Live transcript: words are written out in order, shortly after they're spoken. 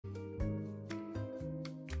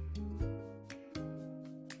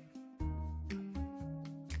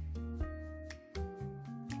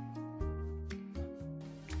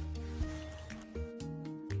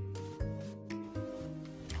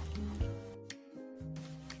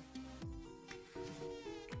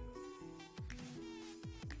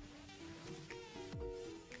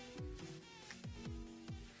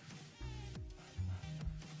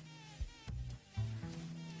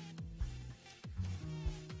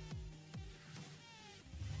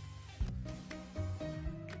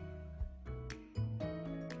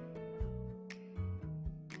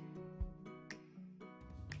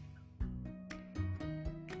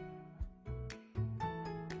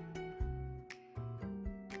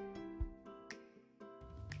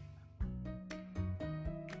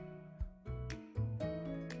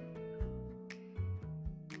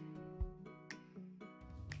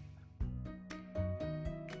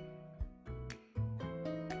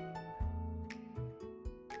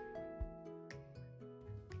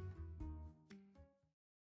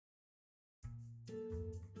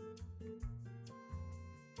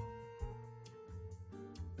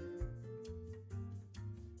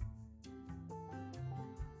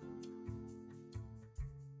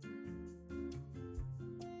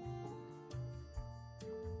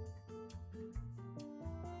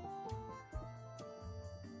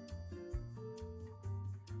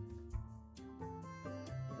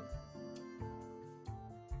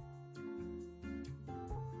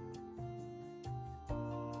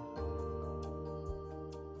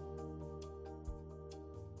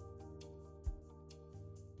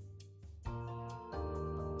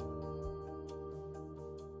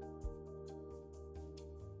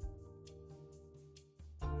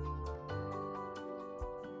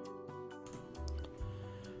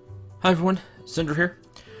Hi everyone, Cendril here.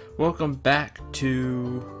 Welcome back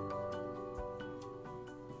to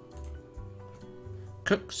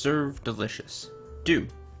Cook, Serve, Delicious. Do.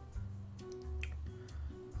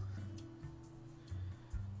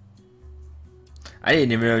 I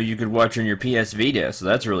didn't even know you could watch on your PS Vita, so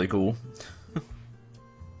that's really cool.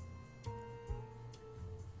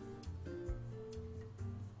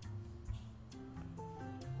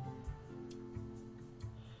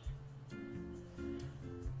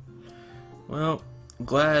 Well,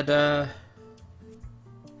 glad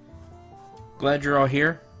you're all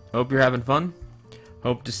here. Hope you're having fun.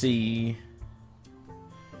 Hope to see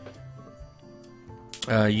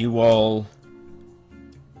you all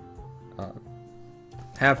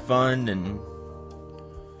have fun and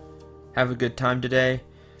have a good time today.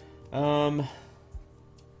 And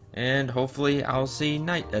hopefully I'll see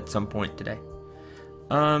Night at some point today.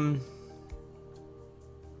 Welcome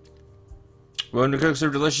to Cook,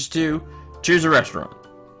 Serve, Delicious 2. Choose a restaurant.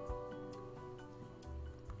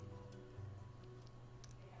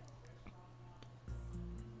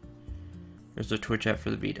 There's a Twitch app for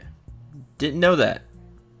the Vita. Didn't know that.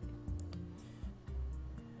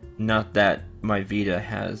 Not that my Vita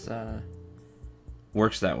has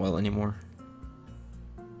works that well anymore.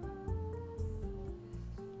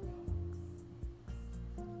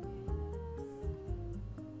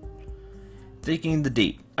 Thinking the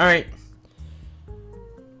deep. All right.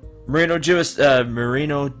 Merino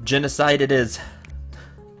genocide it is.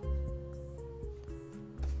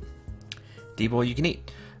 Deep all you can eat.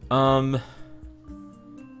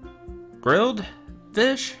 Grilled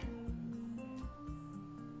fish?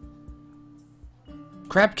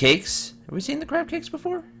 Crab cakes. Have we seen the crab cakes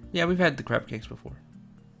before? Yeah, we've had the crab cakes before.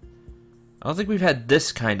 I don't think we've had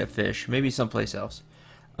this kind of fish. Maybe someplace else.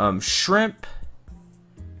 Shrimp.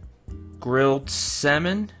 Grilled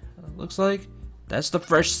salmon, looks like. That's the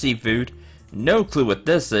fresh seafood. No clue what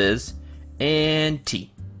this is. And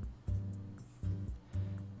tea.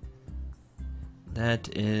 That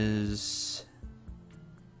is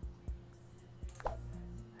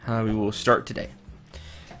how we will start today.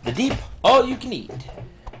 The deep, all you can eat.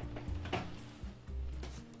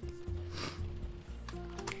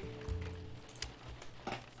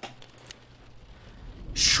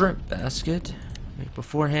 Shrimp basket. Make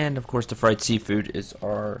beforehand. Of course, the fried seafood is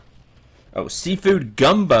our... Oh, seafood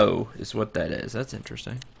gumbo is what that is. That's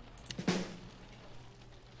interesting.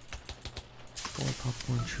 4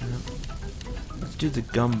 popcorn shrimp. Let's do the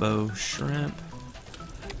gumbo shrimp.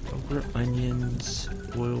 Okra, onions,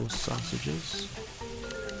 oil sausages.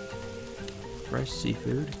 Fresh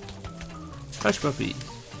seafood. Fresh puppies.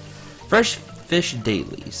 Fresh fish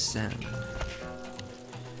daily. Salmon.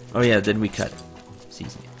 Oh yeah, then we cut it.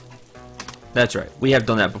 Season it. That's right. We have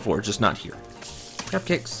done that before, just not here. Crab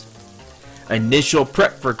cakes. Initial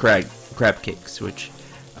prep for crab cakes, which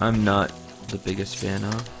I'm not the biggest fan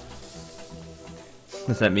of.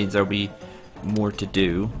 That means there'll be more to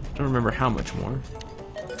do. Don't remember how much more.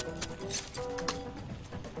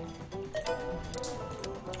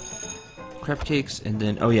 Crab cakes, and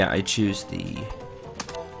then, oh yeah, I choose the...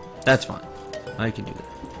 That's fine. I can do that.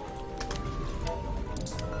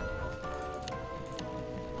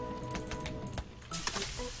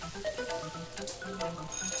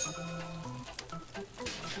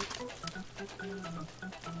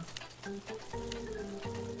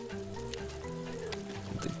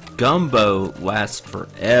 Gumbo lasts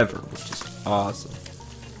forever, which is awesome.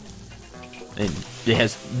 And it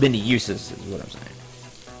has many uses, is what I'm saying.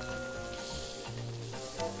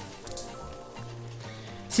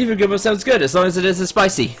 Seafood gumbo sounds good, as long as it isn't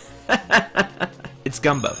spicy. It's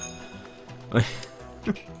gumbo.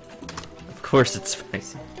 Of course it's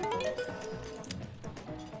spicy.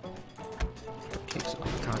 Cakes,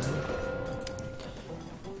 avocado.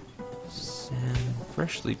 And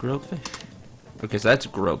freshly grilled fish. Okay, so that's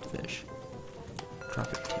grilled fish.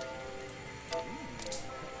 Tropic tea.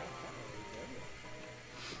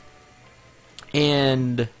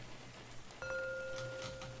 And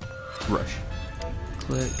rush.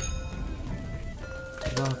 Click.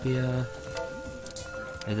 Tilapia.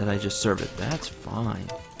 And then I just serve it. That's fine.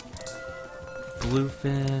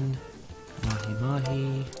 Bluefin. Mahi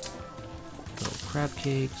mahi. Little crab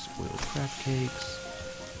cakes. Boiled crab cakes.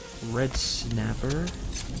 Red snapper.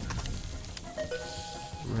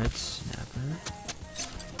 Red snapper.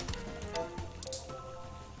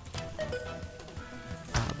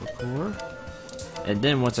 Albacore. And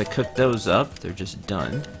then once I cook those up, they're just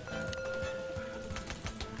done.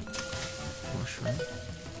 More shrimp.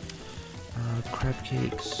 Crab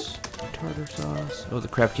cakes. Tartar sauce. Oh, the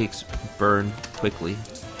crab cakes burn quickly.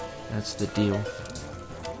 That's the deal.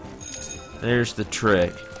 There's the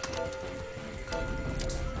trick.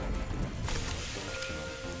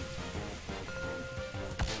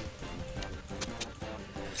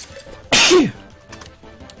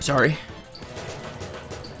 Sorry.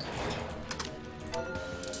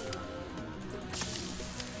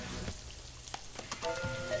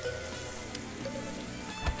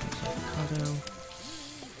 Avocado.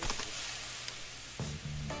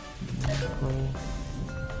 Mackerel.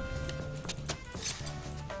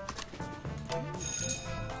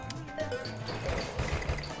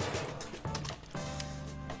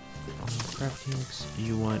 Crab cakes.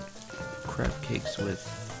 You want crab cakes with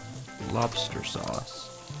lobster sauce.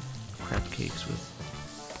 Crab cakes with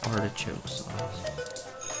artichoke sauce.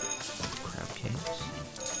 Crab cakes.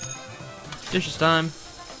 Dishes time.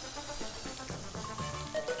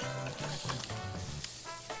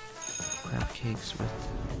 Crab cakes with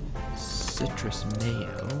citrus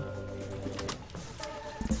mayo.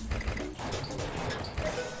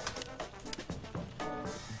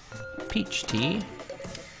 Peach tea.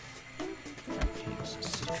 Crab cakes,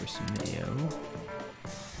 citrus mayo.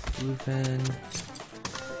 Bluefin.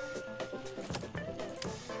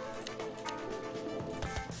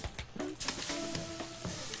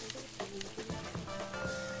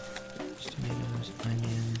 Tomatoes,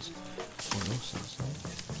 onions, oil sausage,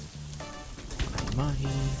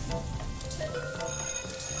 mahi.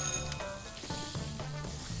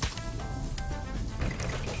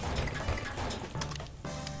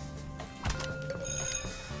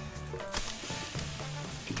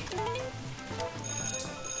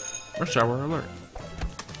 Or shower alert.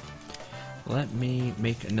 Let me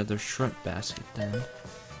make another shrimp basket then.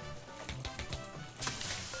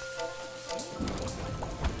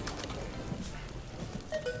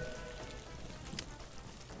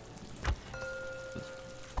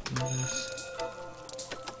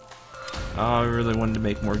 Oh, I really wanted to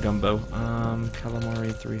make more gumbo.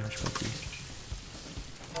 Calamari, 3 hush puppies.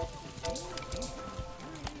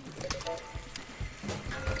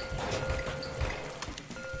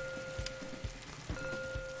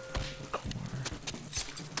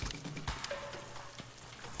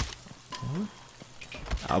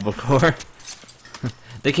 Albacore.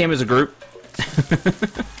 They came as a group.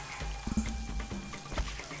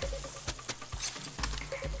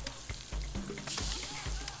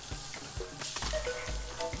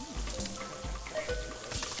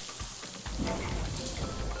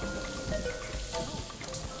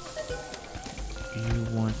 You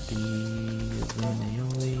want the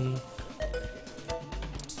linaioli.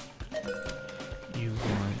 You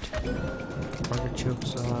want artichoke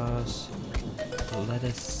sauce,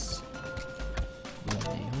 lettuce,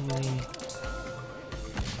 linaioli,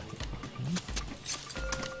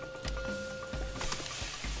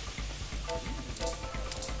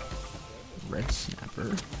 red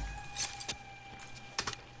snapper.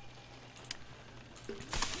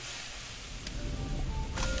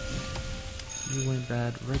 You went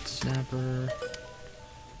bad. Red snapper.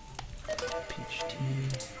 Peach tea.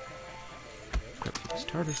 Crab cakes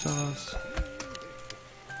tartar sauce.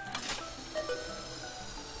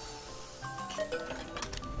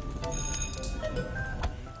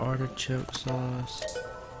 Artichoke sauce.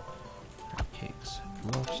 Crab cakes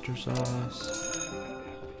lobster sauce.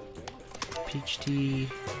 Peach tea.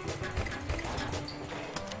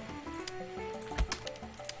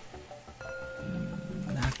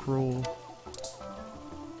 Mackerel.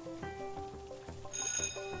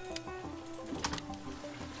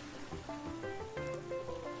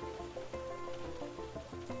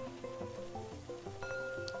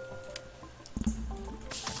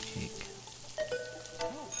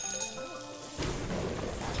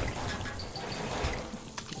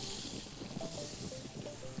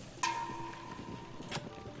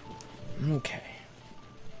 Okay.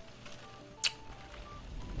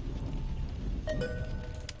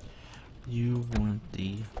 You want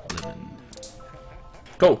the lemon.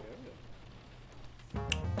 Go!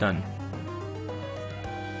 Done.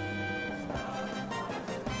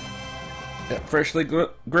 Yeah, freshly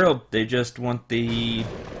grilled. They just want the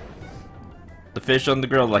fish on the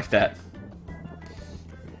grill like that.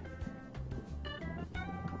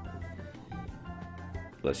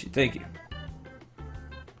 Bless you. Thank you.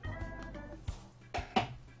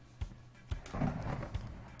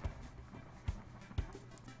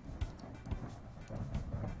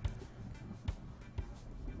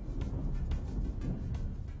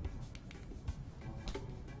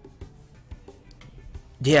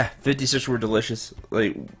 Yeah, 56 were delicious.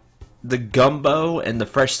 Like, the gumbo and the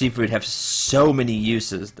fresh seafood have so many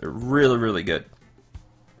uses. They're really, really good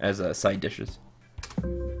as side dishes.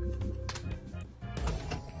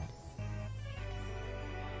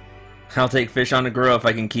 I'll take fish on the grill if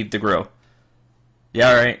I can keep the grill.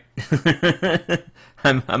 Yeah, alright.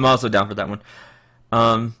 I'm also down for that one.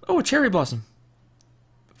 Oh, a cherry blossom.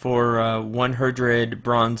 for 100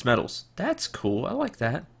 bronze medals. That's cool. I like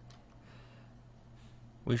that.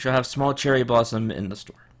 We shall have small cherry blossom in the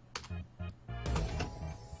store.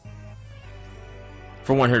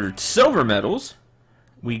 For 100 silver medals,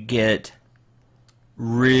 we get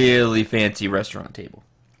really fancy restaurant table.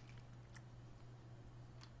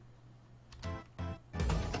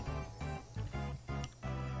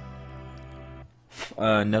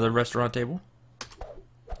 Another restaurant table.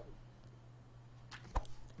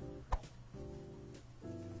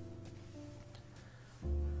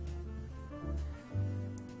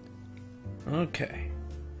 Okay.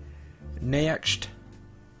 Next.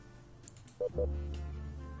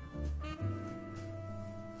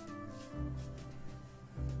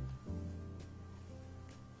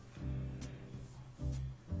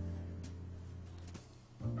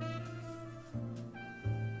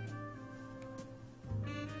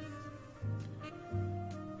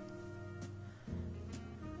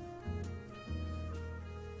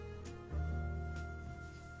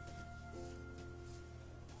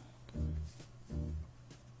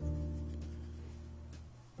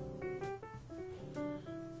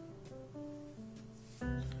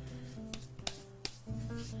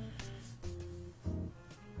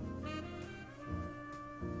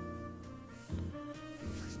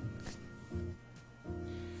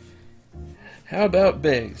 How about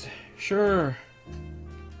Biggs? Sure.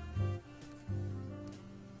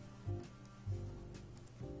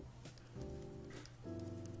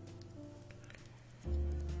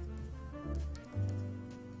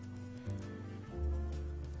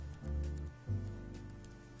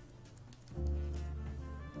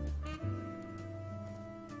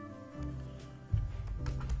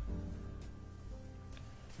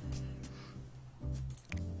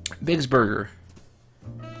 Biggs Burger.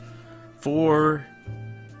 For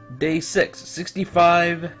day 6,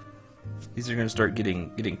 65. These are going to start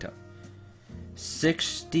getting tough.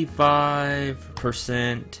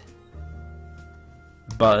 65%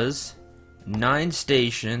 buzz, 9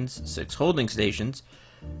 stations, 6 holding stations.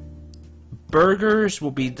 Burgers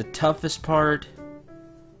will be the toughest part.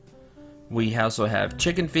 We also have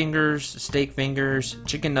chicken fingers, steak fingers,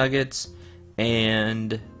 chicken nuggets,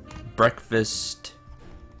 and breakfast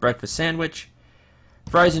sandwich.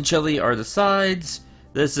 Fries and chili are the sides.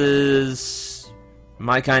 This is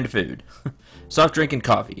my kind of food. Soft drink and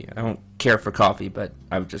coffee. I don't care for coffee, but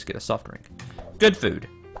I would just get a soft drink. Good food.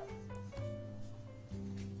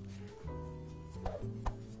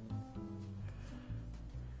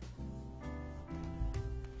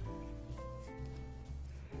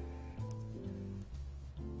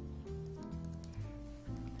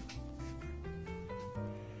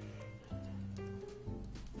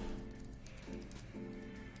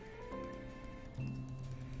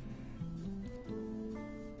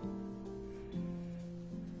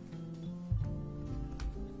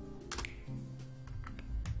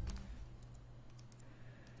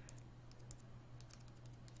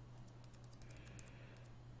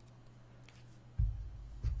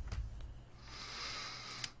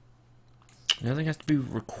 Nothing has to be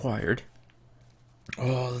required.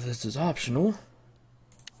 Oh, this is optional.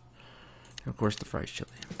 And of course, the fries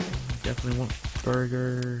chili. Definitely want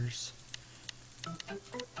burgers.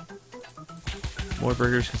 More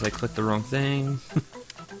burgers because I clicked the wrong thing.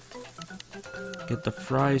 Get the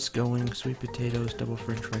fries going. Sweet potatoes, double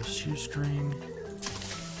french fries, shoestring.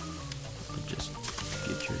 Just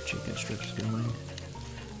get your chicken strips going.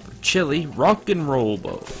 For chili, rock and roll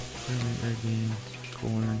bowl. Red beans,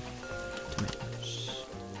 corn. Tomatoes.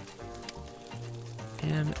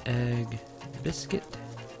 Ham, egg, biscuit.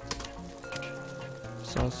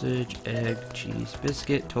 Sausage, egg, cheese,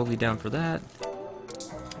 biscuit. Totally down for that.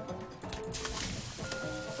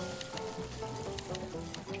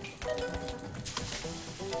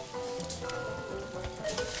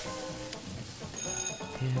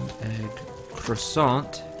 Ham, egg,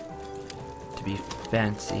 croissant. To be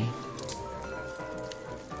fancy.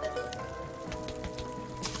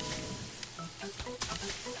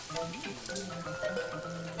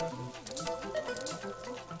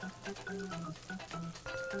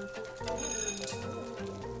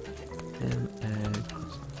 Ham, egg,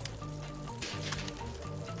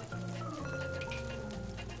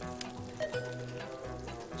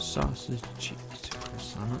 sausage, cheese,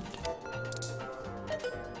 croissant.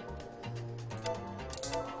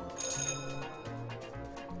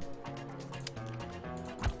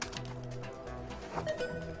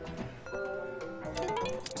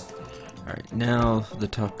 Alright, now the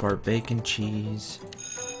tough part: bacon, cheese,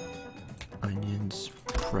 onions,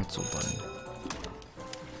 pretzel bun.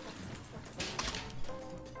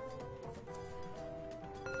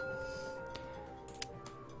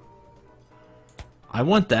 I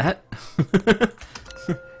want that.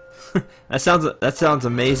 That sounds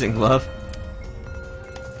amazing, love.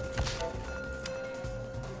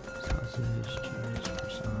 Sausage, cheese,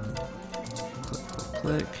 croissant. Click, click,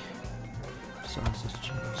 click. Sausage,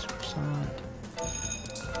 cheese, croissant.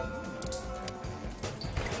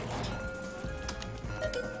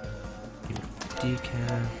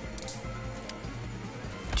 Decaf.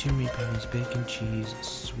 2 meat patties, bacon, cheese,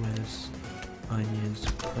 Swiss, onions,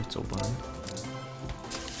 pretzel bun.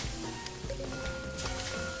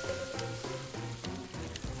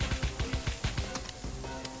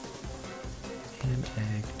 Ham,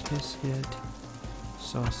 egg, biscuit,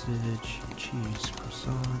 sausage, cheese,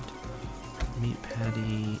 croissant, meat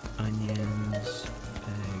patty, onions,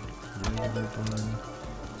 egg, regular bun,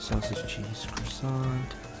 sausage, cheese,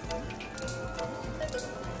 croissant,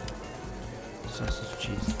 sausage,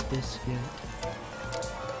 cheese, biscuit,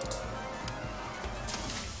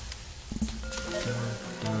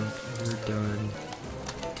 done, we're done,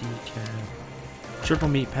 decaf, triple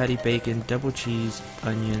meat patty, bacon, double cheese,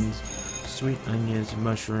 onions, sweet onions,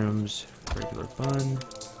 mushrooms, regular bun.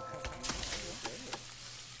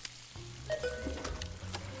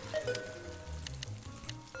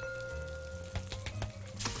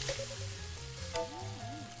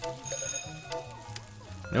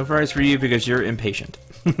 No fries for you because you're impatient.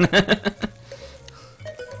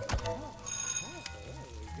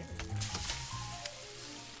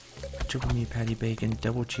 Triple meat patty, bacon,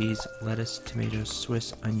 double cheese, lettuce, tomatoes,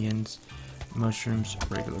 Swiss onions, mushrooms,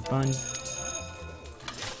 regular bun.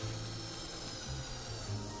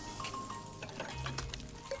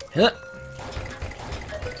 Huh.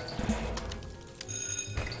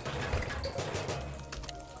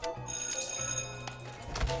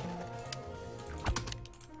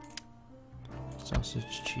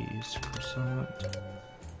 Sausage, cheese, croissant.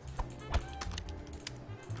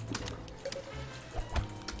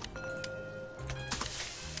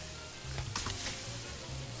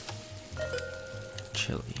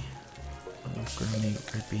 Chili. Olive, ground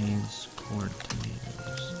meat, red beans, corn,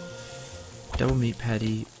 tomatoes. Double meat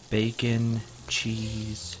patty, bacon,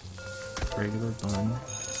 cheese, regular bun.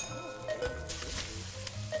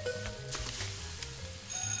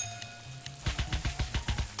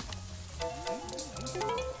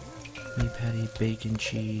 Meat patty, bacon,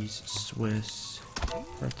 cheese, Swiss,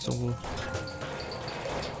 pretzel.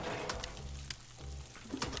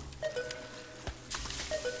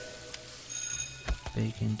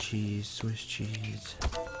 Bacon, cheese, Swiss cheese.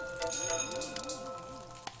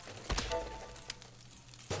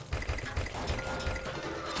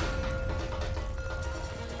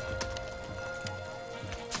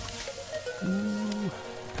 Ooh.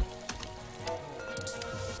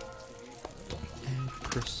 And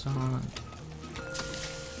croissant.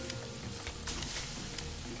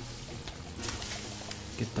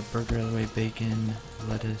 Get the burger out of the way, bacon,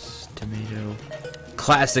 lettuce, tomato.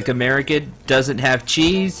 Classic American, doesn't have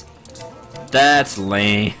cheese? That's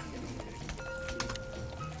lame.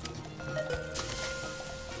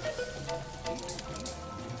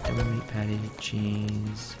 Double meat patty,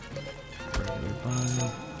 cheese, regular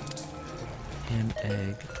bun, ham,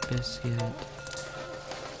 egg, biscuit.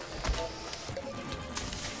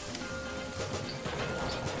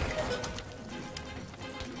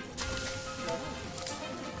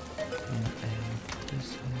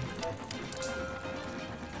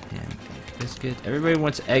 Biscuit. Everybody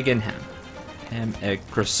wants egg and ham. Ham, egg,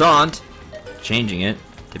 croissant. Changing it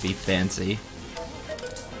to be fancy.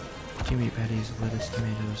 2 meat patties, lettuce,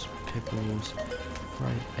 tomatoes, pickles,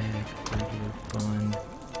 fried egg, regular bun.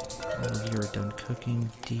 Oh, you're done cooking.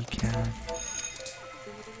 Decaf.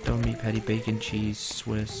 Double meat patty, bacon, cheese,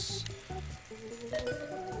 Swiss,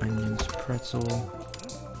 onions, pretzel.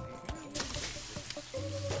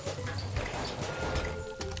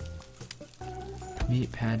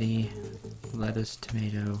 Meat patty, lettuce,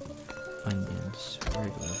 tomato, onions,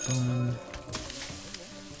 regular bun,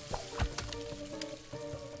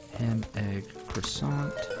 ham, egg,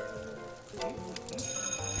 croissant,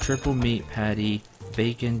 triple meat patty,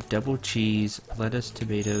 bacon, double cheese, lettuce,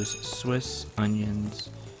 tomatoes, Swiss onions,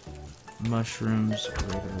 mushrooms,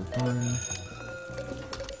 regular bun,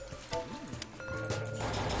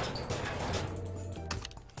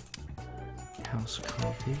 house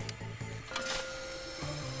coffee.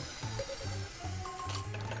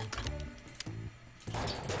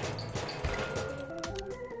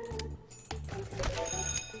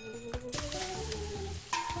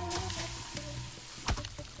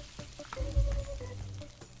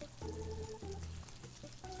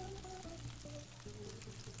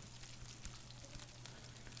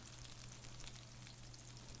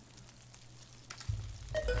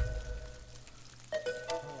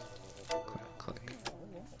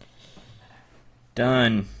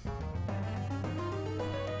 Done.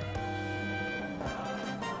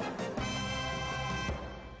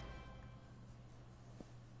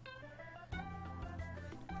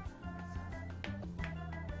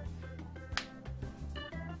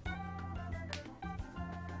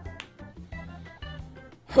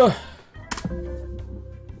 Huh.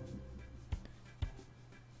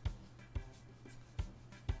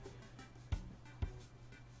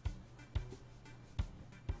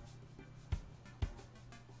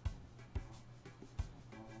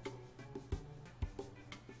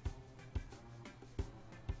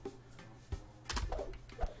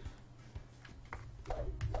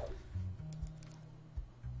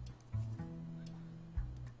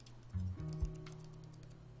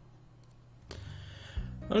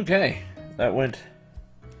 Okay, that went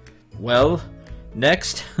well.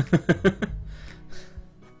 Next.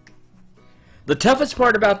 The toughest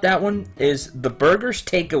part about that one is the burgers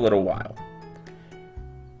take a little while.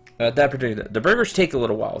 The burgers take a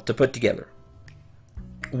little while to put together.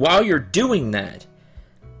 While you're doing that,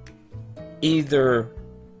 either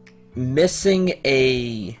missing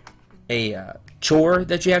a chore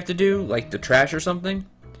that you have to do, like the trash or something,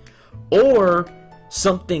 or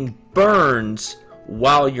something burns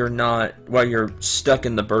while you're stuck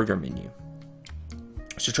in the burger menu.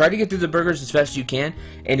 So try to get through the burgers as fast as you can,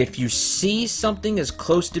 and if you see something as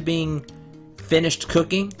close to being finished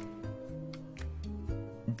cooking,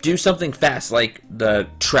 do something fast, like the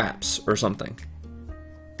traps or something,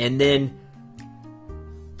 and then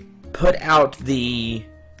put out the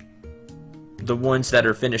ones that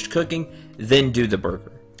are finished cooking, then do the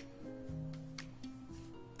burger.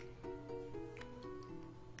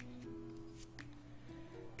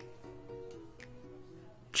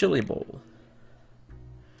 Chili bowl.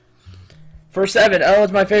 For 7, oh,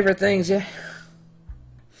 it's my favorite things, yeah.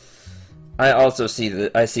 I also see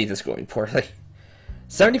this going poorly.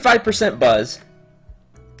 75% buzz,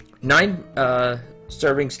 9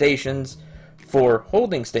 serving stations for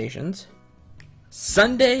holding stations,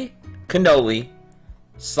 sundae, cannoli,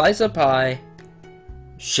 slice of pie,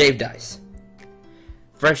 shaved ice.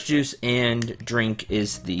 Fresh juice and drink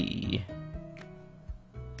is the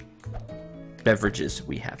beverages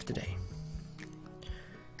we have today.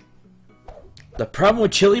 The problem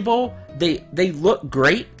with Chili Bowl, they look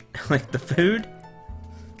great, like the food.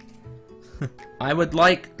 I would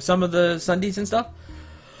like some of the sundaes and stuff.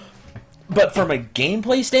 But from a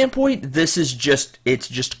gameplay standpoint, it's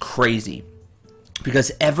just crazy.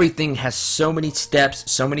 Because everything has so many steps,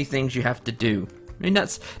 so many things you have to do. I mean,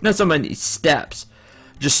 not so many steps,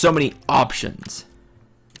 just so many options.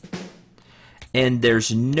 And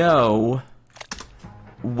there's no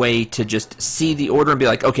way to just see the order and be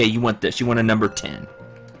like, okay, you want this, you want a number 10,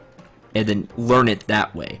 and then learn it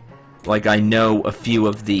that way. Like, I know a few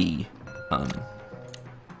of the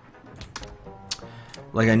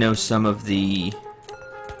like I know some of the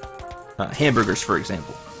hamburgers, for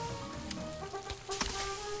example.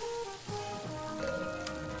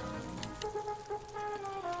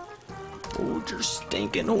 Oh, you're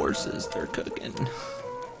stinking horses, they're cooking.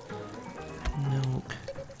 Milk,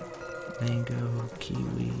 mango,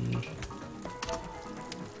 kiwi,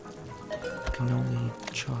 cannoli,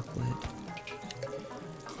 chocolate,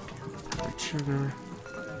 powdered sugar,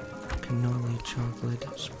 cannoli, chocolate,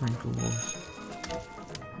 sprinkles,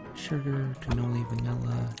 sugar, cannoli,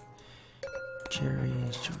 vanilla,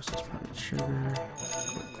 cherries, chocolate, powdered sugar,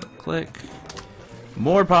 click, click, click.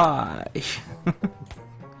 More pie!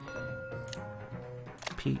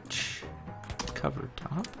 Peach, covered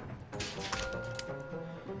top.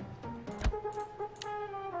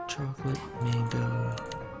 Chocolate, mango,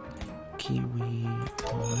 kiwi,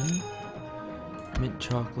 almond, mint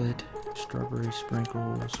chocolate, strawberry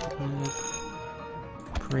sprinkles, whip,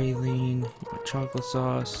 praline, chocolate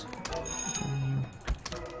sauce, cream,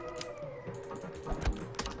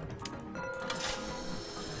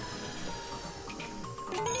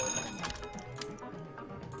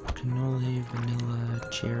 cannoli, vanilla,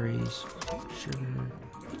 cherries, sugar,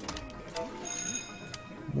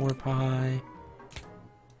 more pie,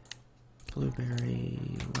 blueberry,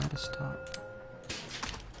 lettuce top.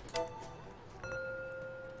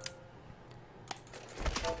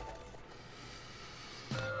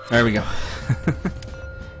 There we go.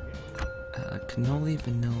 Cannoli,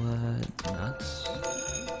 vanilla, nuts,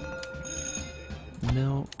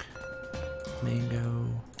 milk, mango,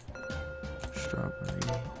 strawberry,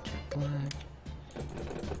 jet black,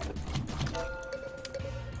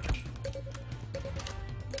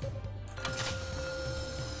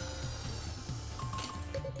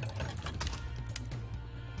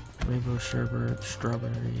 rainbow sherbet,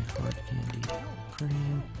 strawberry, hard candy,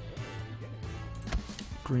 cream,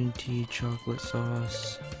 green tea, chocolate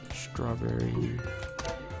sauce, strawberry,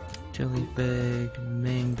 jelly fig,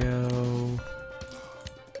 mango,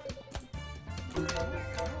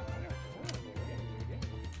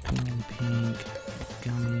 cooling pink,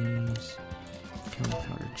 gummies, caramel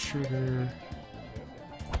powdered sugar,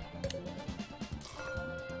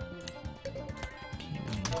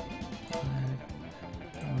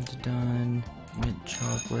 that one's done, mint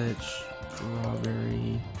chocolate,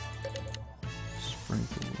 strawberry,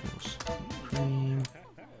 sprinkles, cream,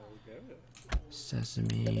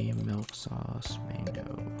 sesame, milk sauce,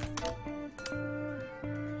 mango,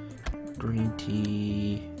 green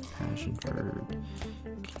tea, passion fruit,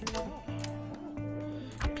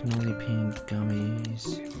 cannoli pink gummies,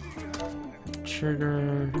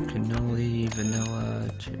 sugar, cannoli, vanilla,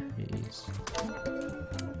 cherries.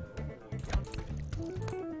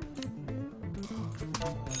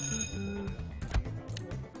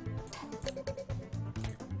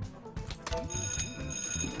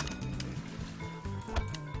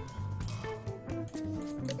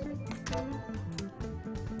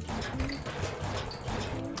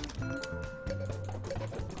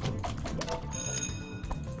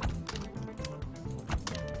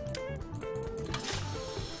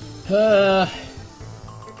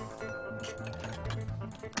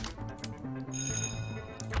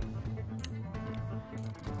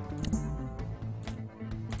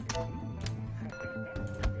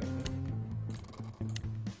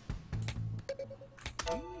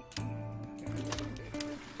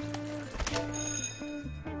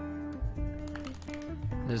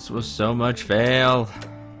 This was so much fail.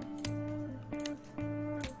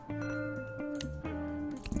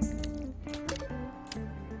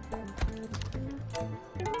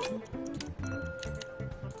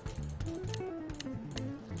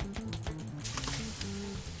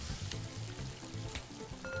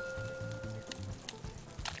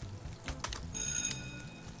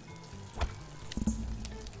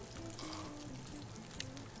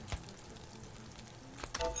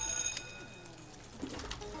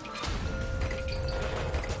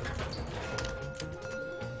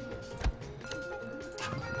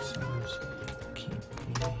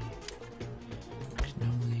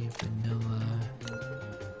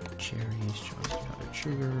 Cherries, chocolate powdered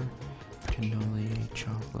sugar, cannoli,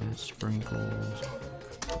 chocolate, sprinkles,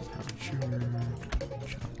 powdered sugar,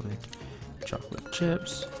 chocolate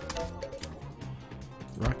chips,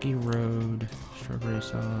 Rocky Road, strawberry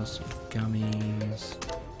sauce, gummies,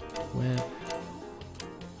 whip,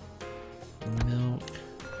 milk,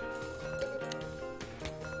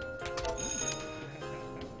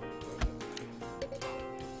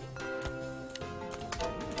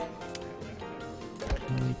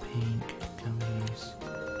 cannoli pink, gummies,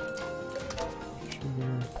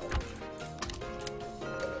 sugar,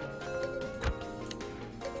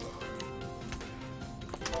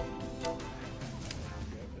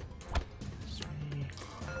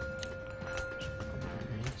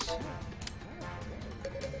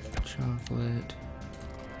 chocolate,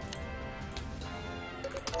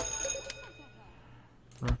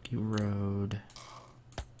 Rocky Road,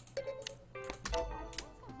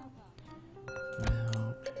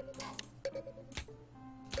 milk,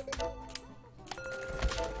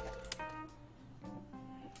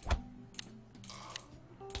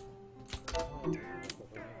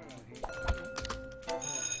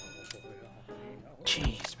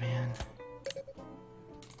 jeez, man.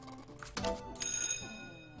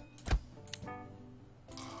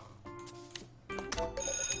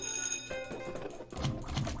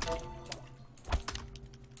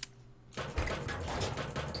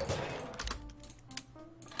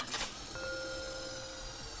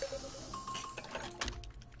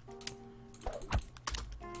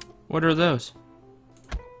 What are those?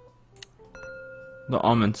 The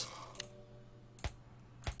almonds.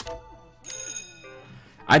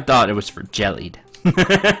 I thought it was for jellied.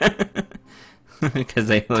 Because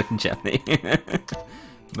they look jelly.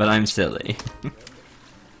 But I'm silly.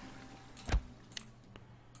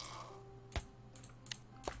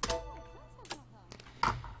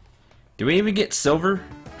 Do we even get silver?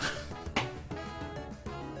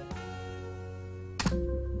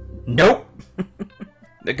 Nope!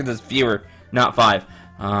 Look at this, fewer, not 5.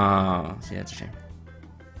 Oh, see, that's a shame.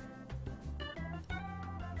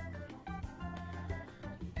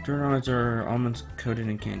 Donuts are almonds coated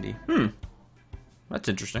in candy. That's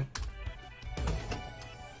interesting.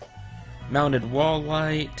 Mounted wall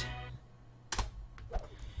light.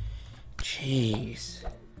 Jeez.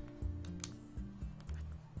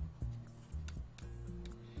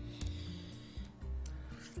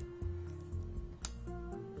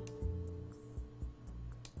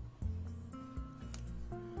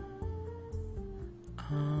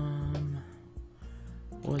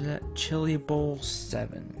 Chili Bowl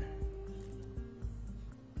 7.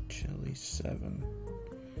 Chili 7.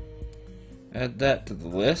 Add that to the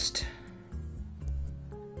list.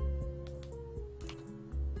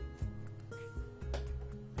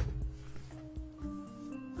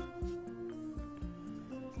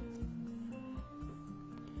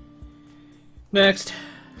 Next.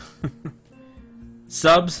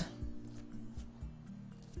 Subs.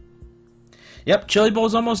 Yep, Chili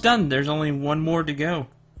Bowl's almost done. There's only one more to go.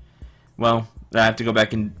 Well, I have to go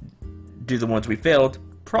back and do the ones we failed.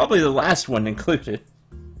 Probably the last one included.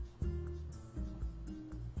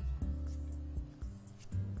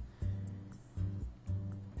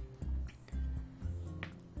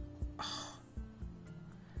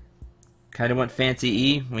 Kinda want Fancy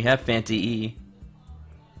E. We have Fancy E.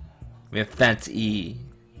 We have Fancy E.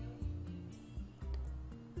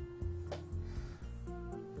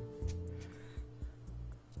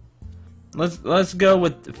 Let's go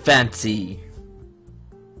with Fancy.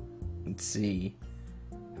 Let's see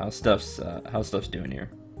how stuff's doing here.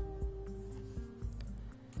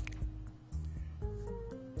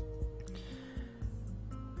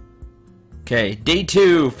 Okay, day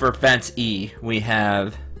 2 for Fancy E. We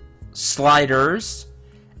have sliders,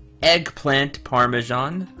 eggplant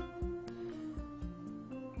parmesan,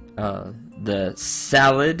 the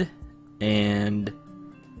salad, and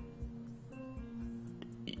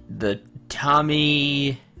the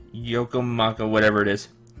Tommy Yokomaka, whatever it is.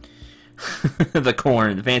 The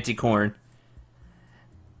corn, the fancy corn.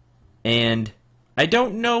 And I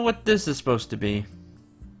don't know what this is supposed to be.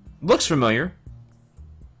 Looks familiar.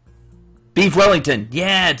 Beef Wellington.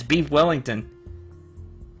 Yeah, it's Beef Wellington.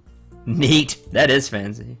 Neat. That is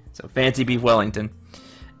fancy. So fancy Beef Wellington.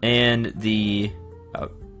 And the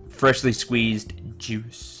freshly squeezed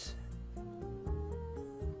juice.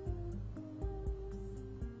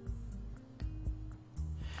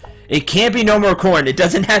 It can't be no more corn. It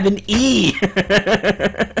doesn't have an E.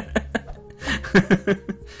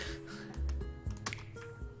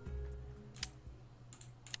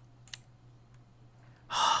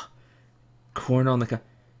 Corn on the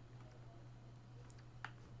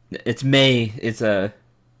It's May. It's a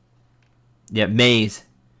yeah, maize.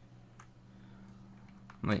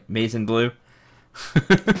 Like maize and blue.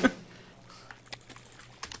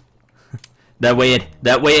 That way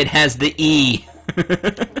it has the E.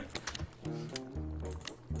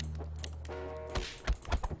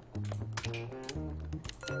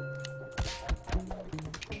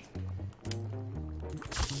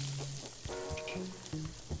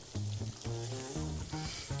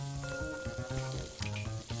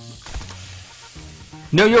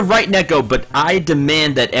 No, you're right, Neko, but I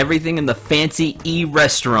demand that everything in the Fancy E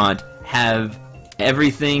restaurant have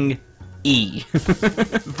everything E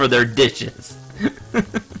for their dishes.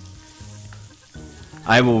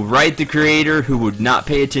 I will write the creator who would not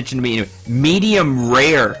pay attention to me anyway. Medium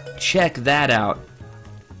rare. Check that out.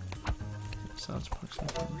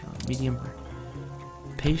 Medium rare.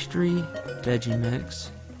 Pastry, veggie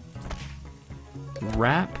mix.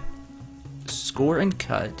 Wrap, score and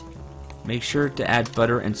cut. Make sure to add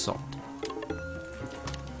butter and salt.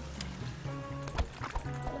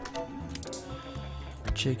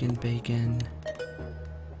 Chicken, bacon.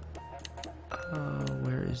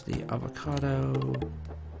 Where is the avocado?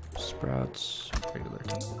 Sprouts, regular.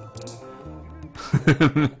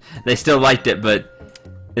 They still liked it, but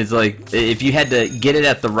it's like if you had to get it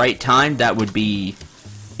at the right time, that would be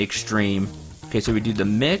extreme. Okay, so we do the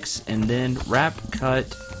mix and then wrap,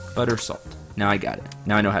 cut, butter, salt. Now I got it.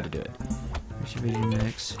 Now I know how to do it. Here's your veggie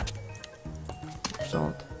mix.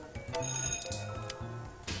 Salt.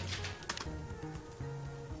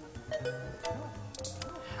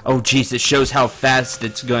 Oh jeez, it shows how fast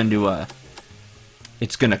it's going to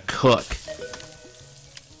cook.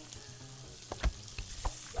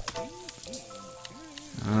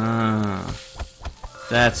 Ah,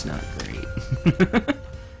 that's not great.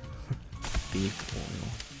 Beef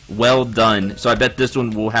oil. Well done. So I bet this one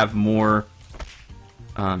will have more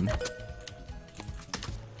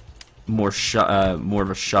more of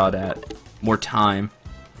a shot at more time.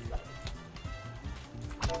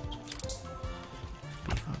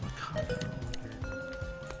 Beef avocado,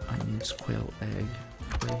 onions, quail egg,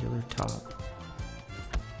 regular top.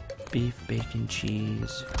 Beef bacon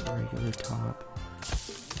cheese, regular top.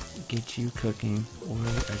 Get you cooking. Oil,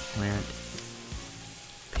 eggplant,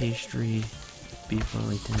 pastry, beef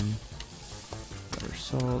Wellington, butter,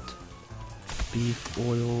 salt, beef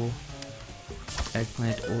oil,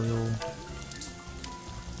 eggplant oil,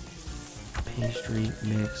 pastry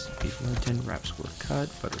mix, beef Wellington, wrap, score, cut,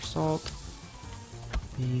 butter, salt,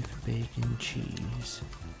 beef, bacon, cheese,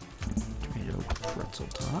 tomato, pretzel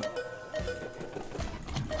top.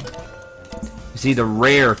 You see, the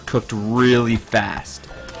rare cooked really fast.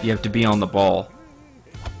 You have to be on the ball.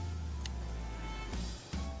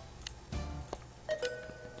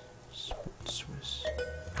 Swiss.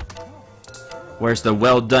 Whereas the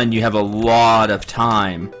well done, you have a lot of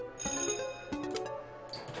time.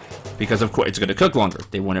 Because of course it's going to cook longer.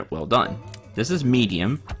 They want it well done. This is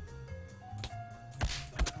medium.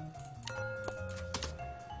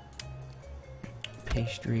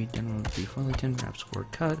 Pastry, done with beef Wellington, wraps score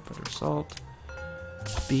cut, butter, salt,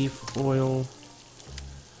 beef oil,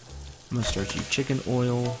 I'm gonna start you chicken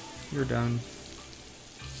oil. You're done.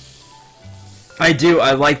 I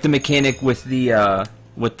like the mechanic with the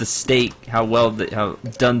steak, how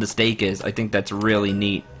done the steak is. I think that's really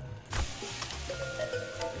neat.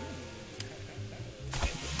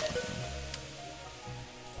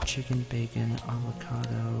 Chicken, bacon,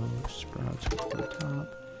 avocado, sprouts over the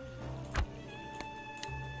top.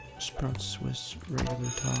 Sprouts Swiss regular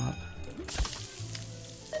top.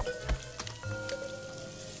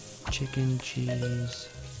 Chicken, cheese.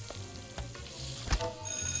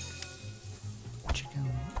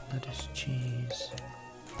 Chicken, lettuce, cheese.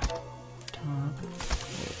 Top.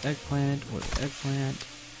 Eggplant, eggplant.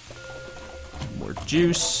 More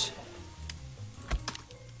juice.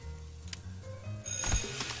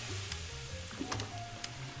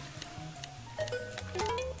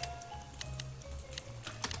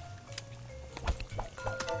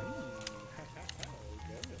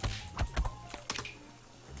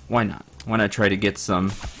 Why not? Why not try to get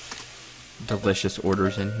some delicious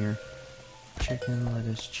orders in here? Chicken,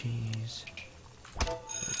 lettuce, cheese.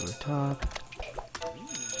 Over the top.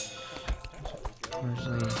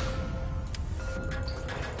 Parsley.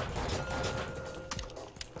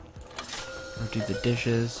 Or do the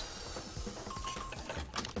dishes.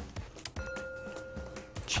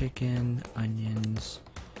 Chicken, onions,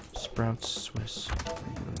 sprouts, Swiss.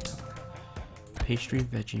 Regular top. Pastry,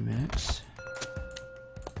 veggie mix.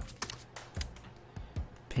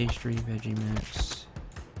 Pastry, veggie mix.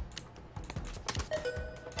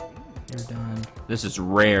 You're done. This is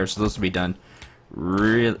rare, so this will be done.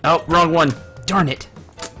 Real. Oh, wrong one! Darn it!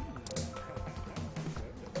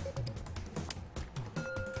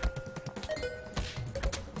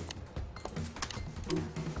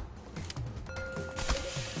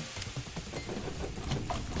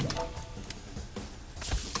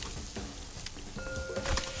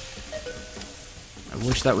 I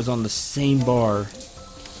wish that was on the same bar.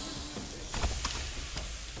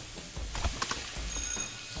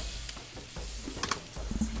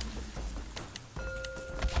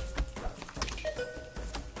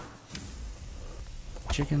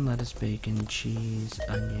 Chicken, lettuce, bacon, cheese,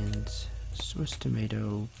 onions, Swiss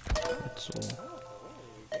tomato, pretzel,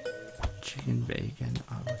 chicken, bacon,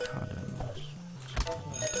 avocados,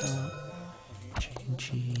 chicken,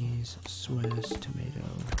 cheese, Swiss tomato.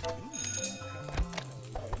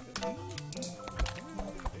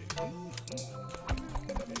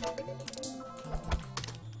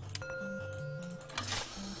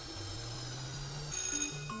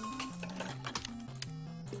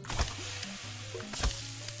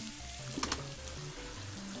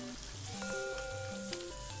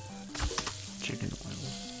 Chicken oil.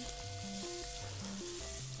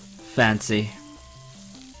 Fancy.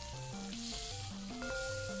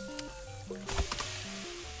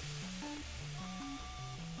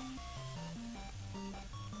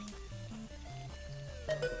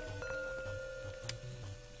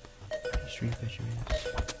 Pastry, veggies.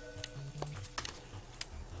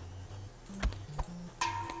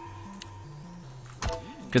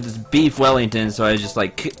 Because it's beef Wellington, so I just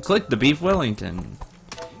like click the beef Wellington.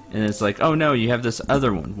 And it's like, oh no, you have this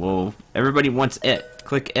other one. Well, everybody wants it.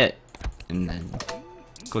 Click it. And then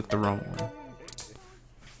click the wrong one.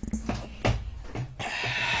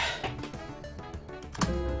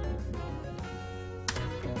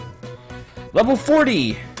 Level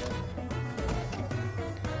 40!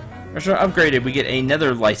 Restaurant upgraded. We get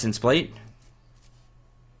another license plate.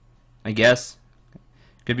 I guess.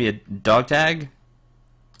 Could be a dog tag.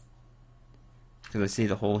 Because I see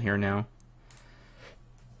the hole here now.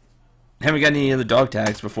 Haven't gotten any other dog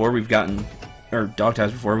tags before we've gotten, or dog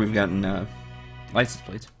tags before we've gotten license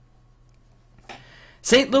plates.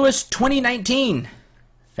 St. Louis 2019.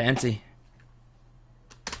 Fancy.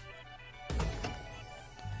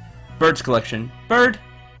 Birds collection. Bird.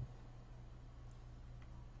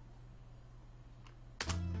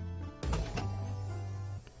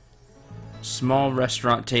 Small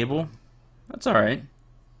restaurant table. That's alright.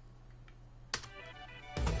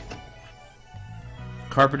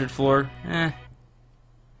 Carpeted floor,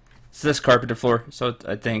 It's this carpeted floor, so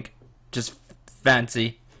I think just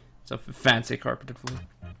fancy. Something fancy carpeted floor.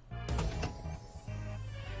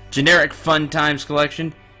 Generic Fun Times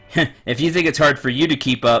collection. If you think it's hard for you to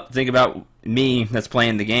keep up, think about me that's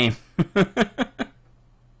playing the game.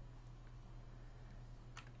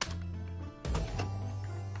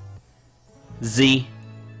 Z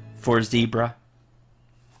for zebra.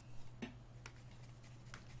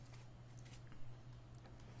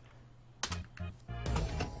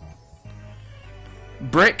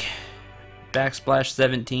 Brick. Backsplash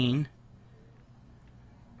 17.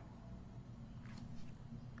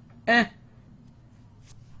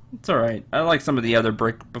 It's alright. I like some of the other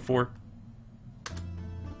brick before.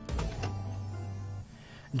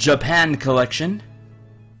 Japan collection.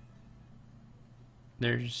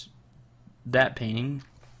 There's that painting.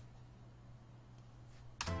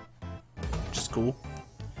 Which is cool.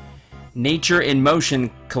 Nature in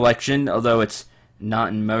Motion collection, although it's not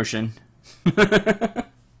in motion.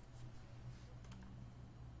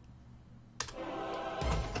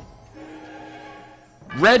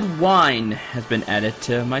 Red wine has been added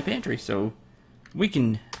to my pantry, so we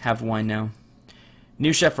can have wine now.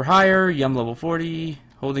 New chef for hire, yum level 40,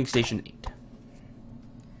 holding station 8.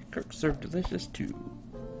 Kirk served delicious too.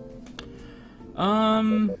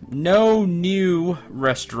 No new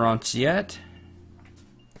restaurants yet.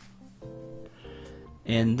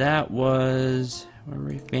 And that was, where were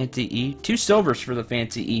we? Fancy E. 2 silvers for the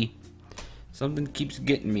Fancy E. Something keeps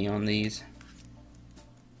getting me on these.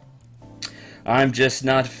 I'm just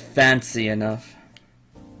not fancy enough.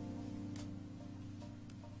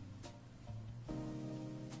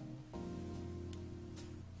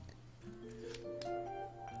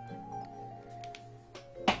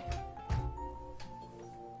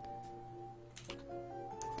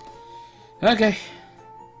 Okay.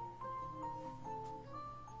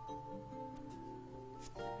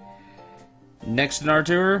 Next in our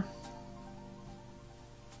tour.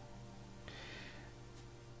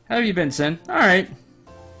 How have you been, Sin? Alright.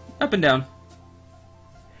 Up and down.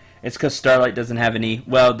 It's because Starlight doesn't have any...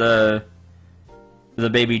 Well, the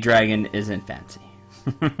baby dragon isn't fancy.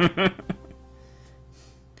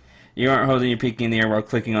 You aren't holding your pinky in the air while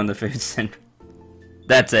clicking on the food center.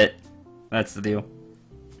 That's it. That's the deal.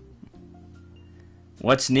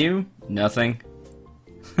 What's new? Nothing.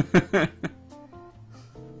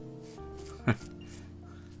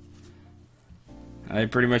 I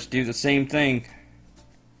pretty much do the same thing.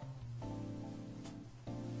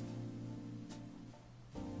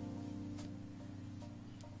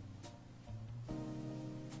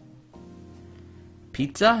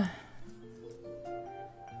 Pizza?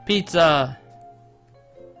 Pizza!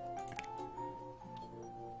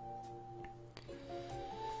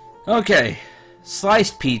 Okay.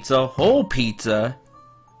 Sliced pizza, whole pizza,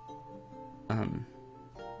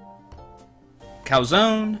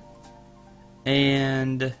 calzone,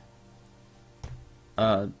 and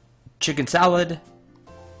chicken salad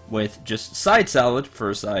with just side salad for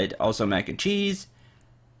a side, also mac and cheese,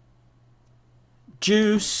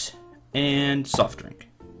 juice, and soft drink.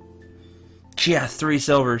 Yeah, 3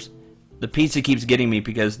 silvers. The pizza keeps getting me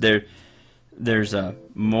because there's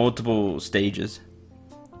multiple stages.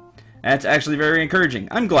 That's actually very encouraging.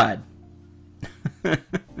 I'm glad. So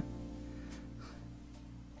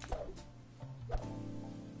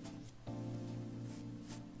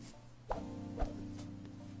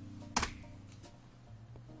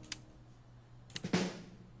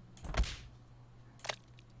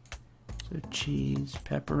cheese,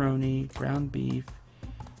 pepperoni, ground beef,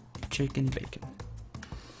 chicken, bacon.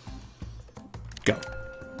 Go.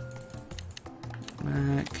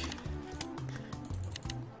 Mac.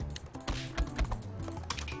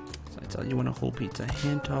 So you want a whole pizza.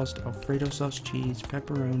 Hand tossed Alfredo sauce, cheese,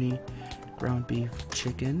 pepperoni, ground beef,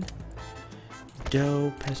 chicken,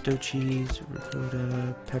 dough, pesto cheese,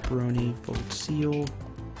 ricotta, pepperoni, fold seal,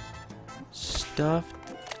 stuffed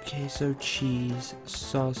queso cheese,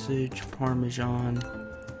 sausage, parmesan,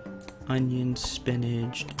 onion,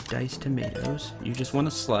 spinach, diced tomatoes. You just want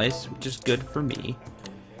a slice, which is good for me.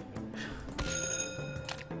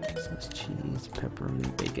 Sauce, cheese,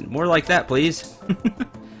 pepperoni, bacon. More like that, please.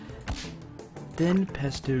 Then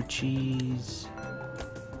pesto cheese,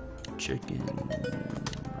 chicken,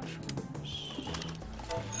 mushrooms,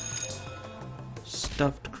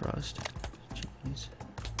 stuffed crust, cheese,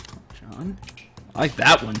 parmesan. I like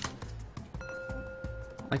that one.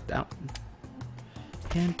 I like that one.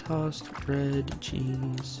 Hand tossed bread,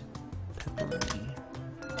 cheese, pepperoni,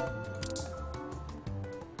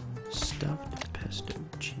 stuffed pesto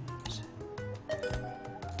cheese,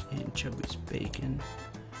 anchovies, bacon,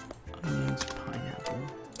 onions, pineapple,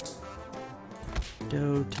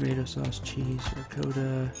 dough, tomato sauce, cheese,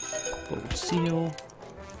 ricotta, Fold seal.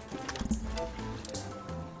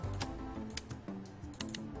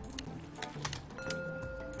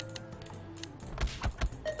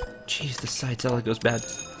 Jeez, the Citella goes bad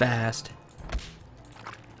fast.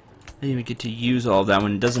 I didn't even get to use all of that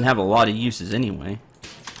one. It doesn't have a lot of uses anyway.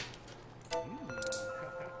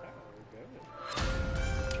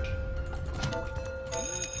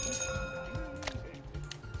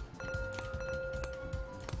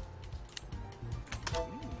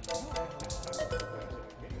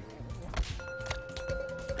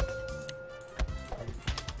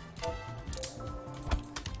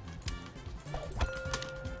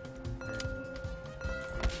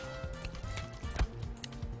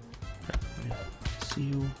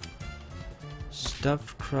 Seal,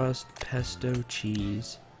 stuffed crust, pesto,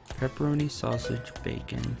 cheese, pepperoni, sausage,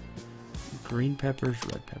 bacon, green peppers,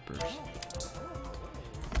 red peppers,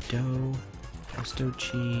 dough, pesto,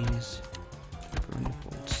 cheese, pepperoni,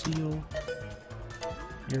 fold seal.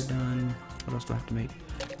 You're done. What else do I have to make?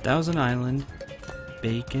 Thousand Island,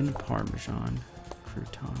 bacon, parmesan,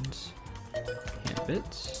 croutons, hand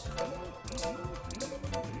bits.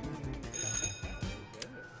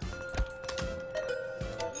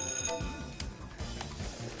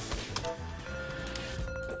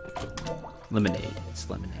 Lemonade. It's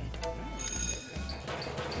lemonade.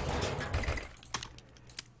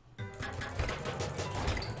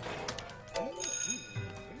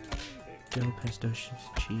 Dough, pesto,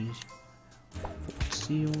 cheese,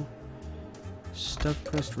 seal, stuffed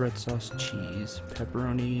crust, red sauce, cheese,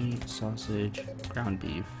 pepperoni, sausage, ground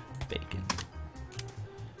beef, bacon.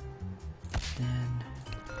 Then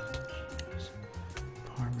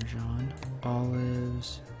parmesan,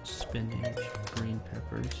 olives, spinach, green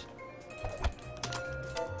peppers.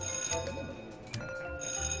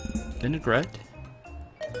 Vinaigrette,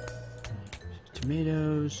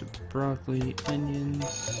 tomatoes, broccoli,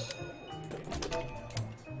 onions,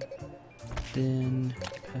 then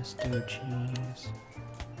pesto cheese,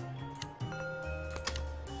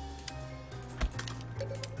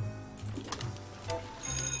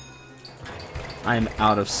 I am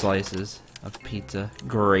out of slices of pizza.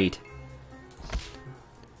 Great.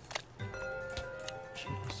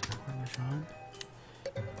 Cheese, parmesan,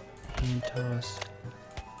 hand tossed.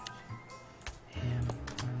 Ham,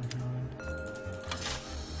 parmesan,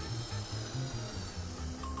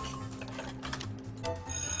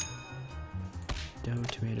 dough,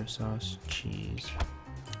 tomato sauce, cheese,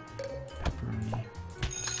 pepperoni,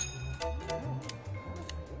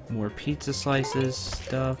 more pizza slices,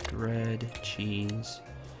 stuffed red, cheese,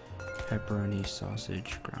 pepperoni,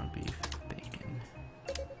 sausage, ground beef, bacon.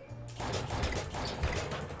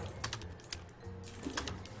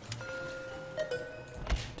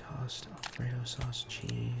 Tossed Alfredo sauce,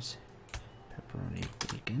 cheese, pepperoni,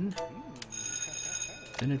 bacon,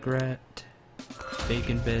 vinaigrette,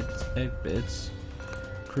 bacon bits, egg bits,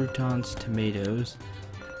 croutons, tomatoes,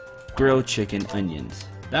 grilled chicken, onions.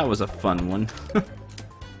 That was a fun one.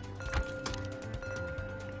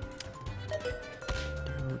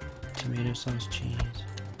 Tomato sauce, cheese,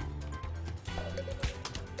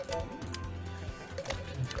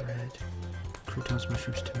 vinaigrette, croutons,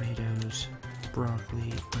 mushrooms, tomatoes,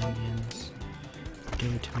 broccoli, onions,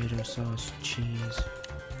 dough, tomato sauce, cheese,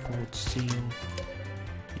 fold seal.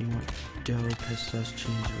 You want dough, pesto sauce,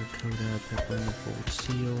 cheese, ricotta, pepperoni, fold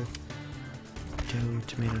seal. Dough,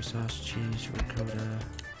 tomato sauce, cheese, ricotta,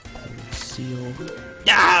 fold seal.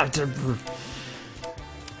 Ah!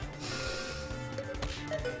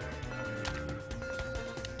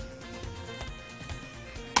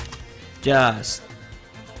 Just.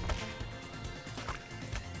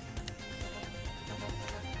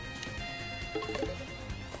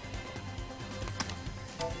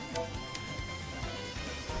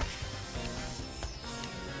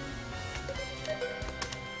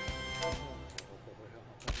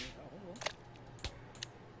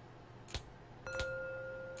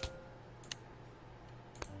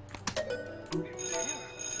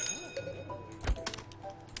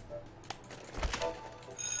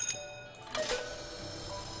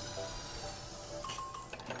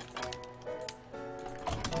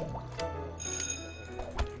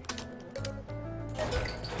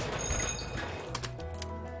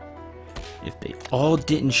 If they all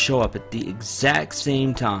didn't show up at the exact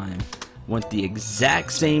same time, want the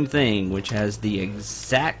exact same thing, which has the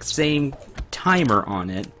exact same timer on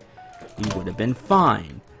it, we would have been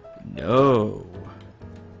fine. No.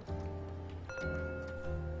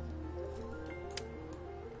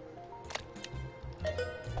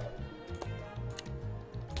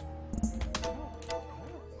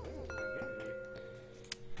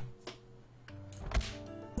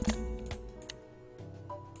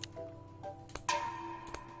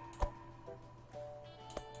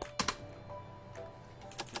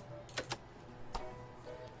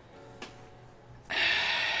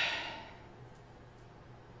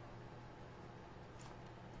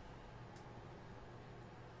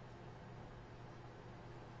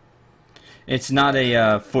 It's not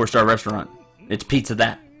a 4-star restaurant. It's Pizza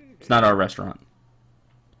That. It's not our restaurant.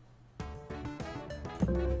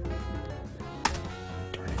 Darn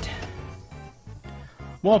it.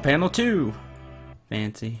 Wall panel 2.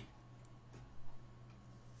 Fancy.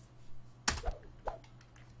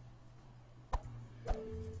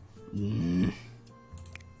 Mm.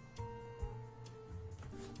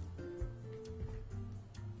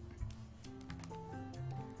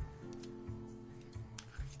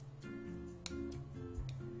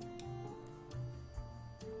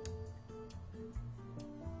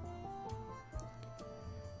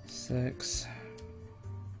 Six.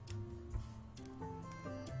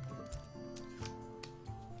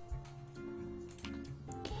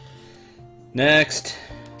 Next.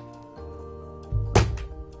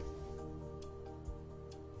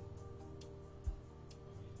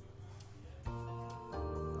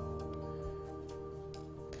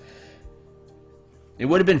 It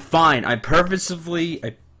would have been fine. On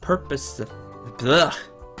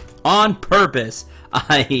purpose,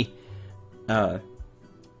 I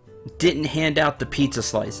didn't hand out the pizza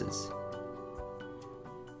slices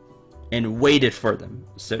and waited for them,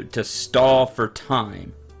 so to stall for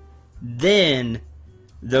time. Then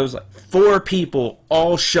those like 4 people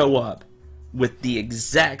all show up with the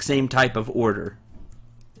exact same type of order.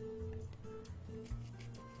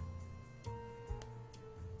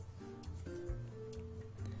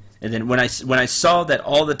 And then when I saw that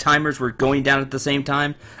all the timers were going down at the same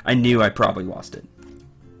time, I knew I probably lost it.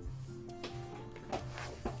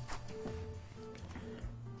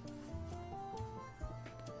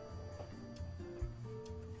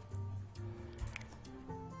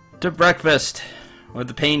 To breakfast, where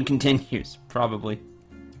the pain continues, probably.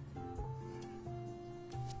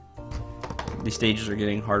 These stages are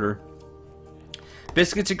getting harder.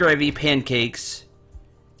 Biscuits and gravy, pancakes,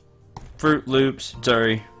 Fruit Loops,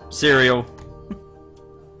 sorry, cereal,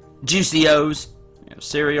 Juicy O's,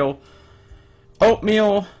 cereal,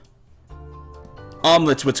 oatmeal,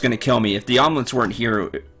 omelets. What's gonna kill me? If the omelets weren't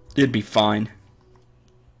here, it'd be fine.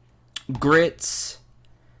 Grits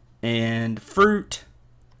and fruit.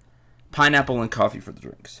 Pineapple and coffee for the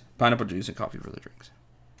drinks. Pineapple juice and coffee for the drinks.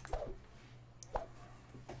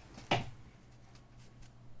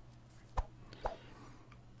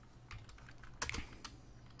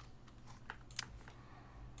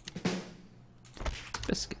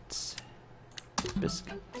 Biscuits.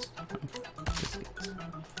 Biscuits. Biscuits.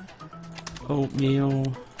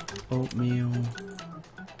 Oatmeal. Oatmeal.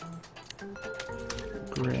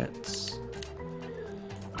 Grits.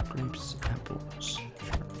 Grapes. Apples.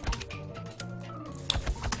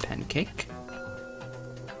 Pancake.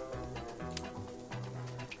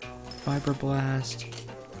 Fiber Blast.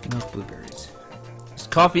 Milk blueberries. Is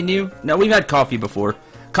coffee new? No, we've had coffee before.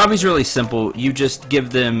 Coffee's really simple. You just give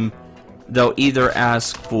them... They'll either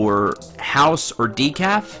ask for house or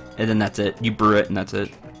decaf, and then that's it. You brew it, and that's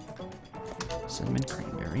it. Cinnamon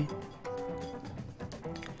cranberry.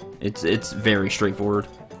 It's very straightforward.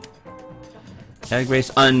 Egg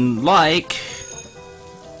base, unlike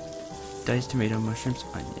diced tomato, mushrooms,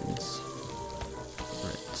 onions,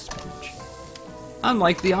 red spinach.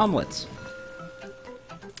 Unlike the omelets.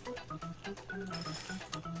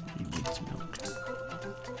 You need some milk.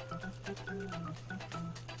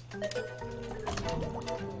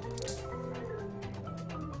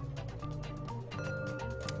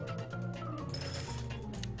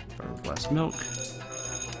 Less milk.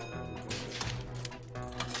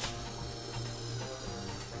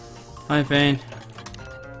 Hi, Fane.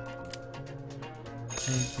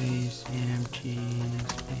 Egg base, ham, cheese,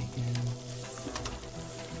 bacon.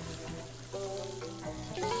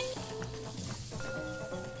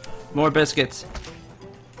 More biscuits.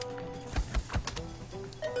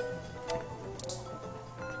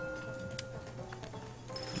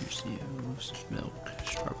 Juicy O's, milk,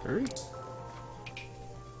 strawberry.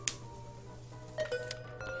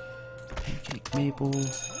 Pancake maple.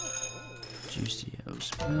 Juicy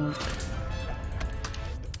O's milk.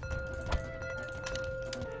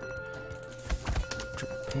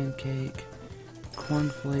 Triple pancake.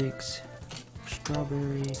 Cornflakes.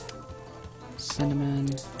 Strawberry. Cinnamon.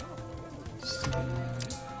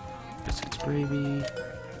 Biscuits gravy.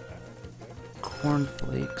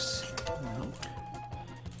 Cornflakes. Milk.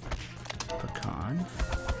 Pecan.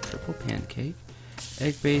 Triple pancake.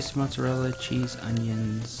 Egg base, mozzarella, cheese,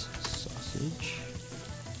 onions, sausage.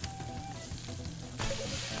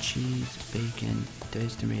 Cheese, bacon,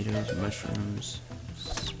 diced tomatoes, mushrooms,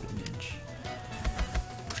 spinach,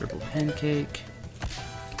 triple pancake,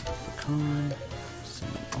 pecan,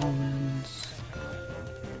 cinnamon almonds,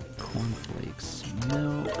 cornflakes,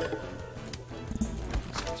 milk,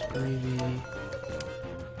 gravy.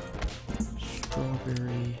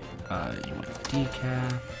 Strawberry. You want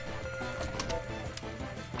decaf.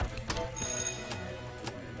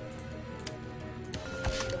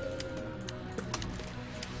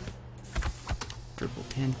 Triple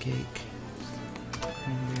pancake.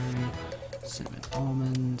 Cranberry. Cinnamon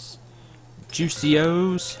almonds.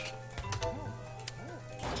 Juicios.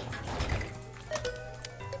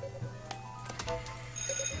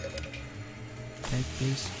 Egg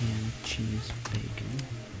base, ham, cheese, bacon,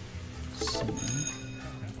 cinnamon,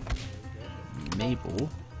 maple,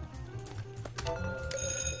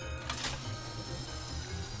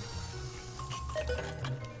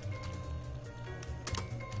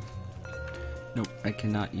 nope, I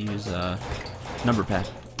cannot use a number pad.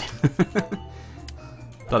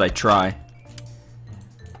 Thought I'd try.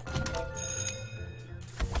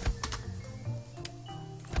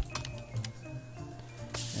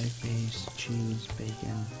 Egg base, cheese,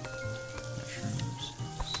 bacon, mushrooms,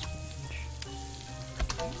 spinach.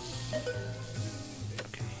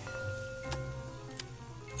 Okay.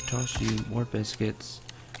 Toss you more biscuits,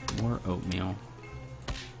 more oatmeal.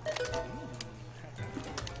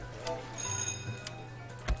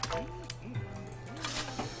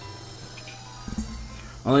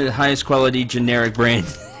 Only the highest quality generic brand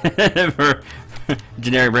for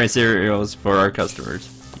generic brand cereals for our customers.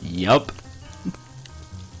 Yup.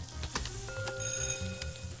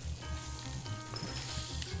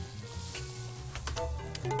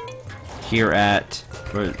 Here at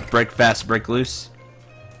Break Fast, Break Loose.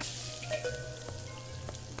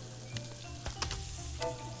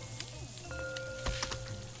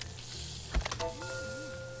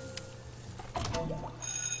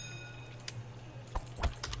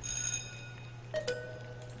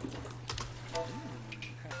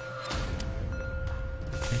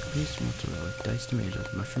 Egg-based mozzarella, diced tomatoes,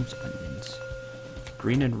 mushrooms, onions,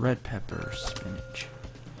 green and red pepper, spinach.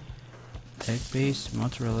 Egg-based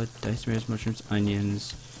mozzarella, diced tomatoes, mushrooms,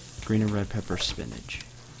 onions, green and red pepper, spinach.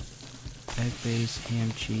 Egg-based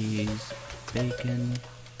ham, cheese, bacon,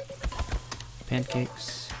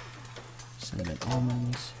 pancakes, cinnamon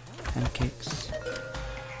almonds, pancakes.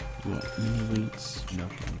 You want mini wheats,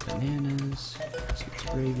 milk and bananas, biscuits,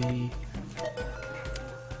 gravy.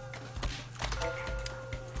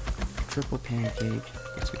 Triple pancake,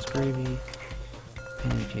 biscuits, gravy,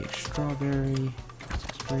 pancake, strawberry,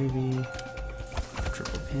 biscuits, gravy,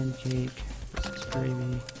 triple pancake, biscuits,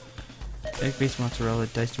 gravy, egg-based mozzarella,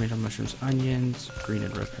 diced tomato, mushrooms, onions, green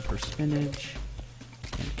and red pepper, spinach,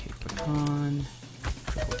 pancake pecan,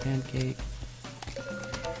 triple pancake,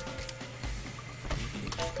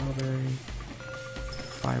 pancake strawberry,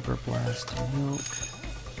 fiber blast milk,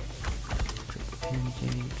 triple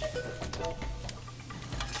pancake.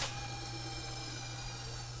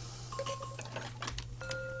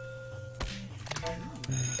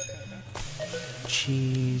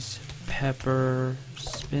 Cheese, pepper,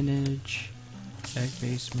 spinach,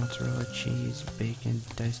 egg-based mozzarella, cheese, bacon,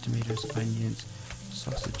 diced tomatoes, onions,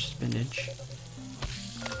 sausage, spinach.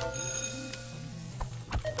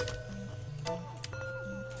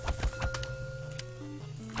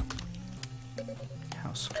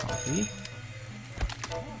 House coffee.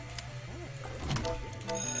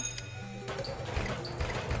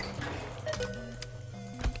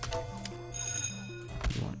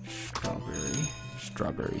 You want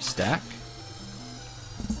strawberry stack.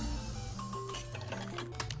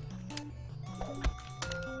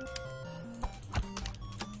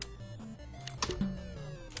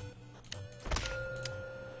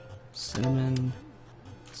 Cinnamon.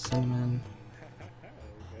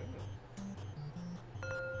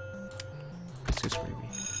 Biscuits, gravy.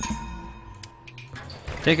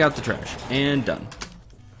 Take out the trash and done.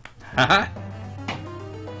 Haha.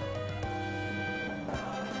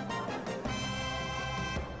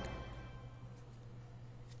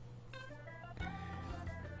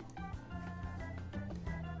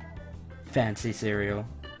 Fancy cereal.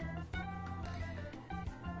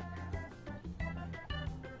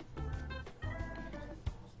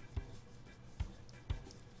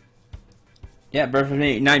 Yeah, breakfast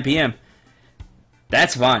at 9 p.m.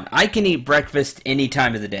 That's fine. I can eat breakfast any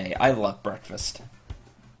time of the day. I love breakfast.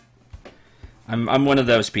 I'm one of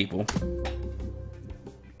those people.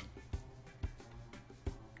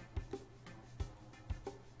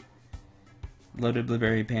 Loaded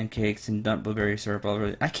blueberry pancakes and dumped blueberry syrup.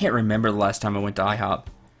 I can't remember the last time I went to IHOP.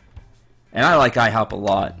 And I like IHOP a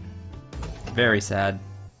lot. Very sad.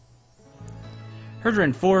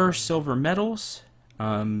 104 silver medals.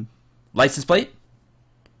 License plate.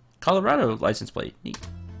 Colorado license plate. Neat.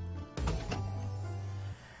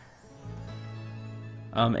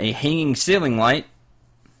 A hanging ceiling light.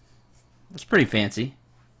 That's pretty fancy.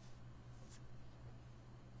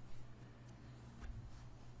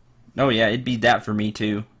 Oh yeah, it'd be that for me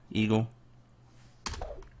too, Eagle.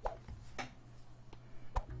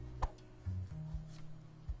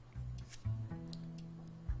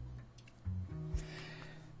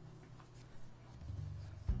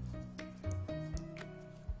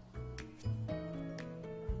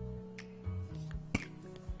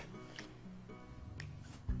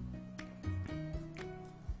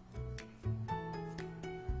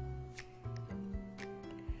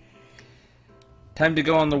 Time to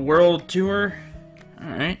go on the world tour.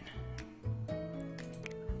 Alright.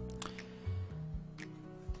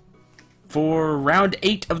 For round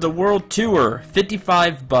 8 of the world tour,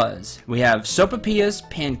 55 buzz. We have sopapillas,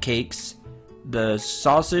 pancakes, the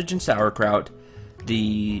sausage and sauerkraut,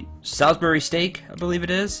 the Salisbury steak, I believe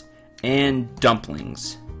it is, and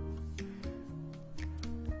dumplings.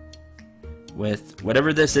 With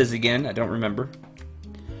whatever this is again, I don't remember.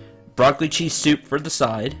 Broccoli cheese soup for the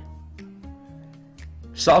side.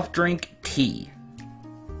 Soft drink tea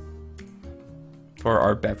for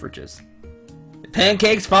our beverages.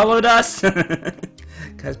 Pancakes followed us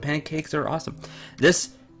because pancakes are awesome.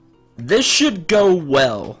 This should go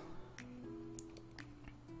well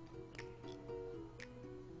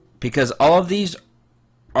because all of these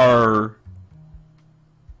are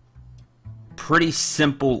pretty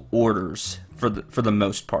simple orders for the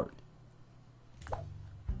most part.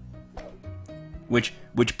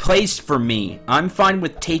 Which plays for me. I'm fine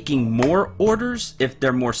with taking more orders if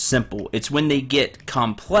they're more simple. It's when they get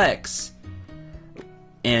complex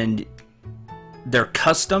and they're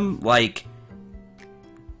custom, like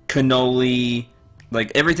cannoli,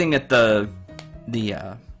 like everything at the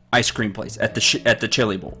ice cream place at the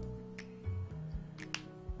chili bowl,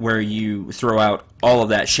 where you throw out all of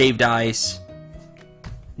that shaved ice.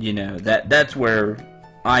 You know, that's where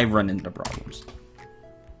I run into problems.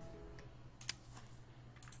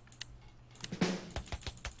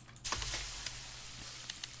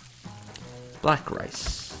 Black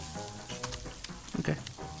rice. Okay.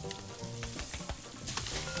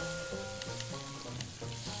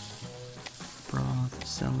 Broth,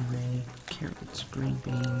 celery, carrots, green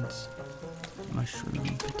beans, mushroom,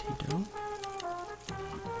 potato.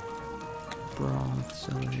 Broth,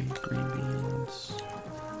 celery, green beans,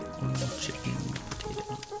 oil, chicken,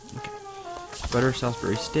 potato. Okay. Butter,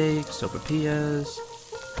 Salisbury steak, sopapillas,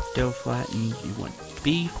 dough flattened. You want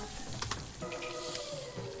beef.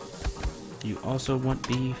 You also want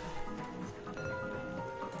beef.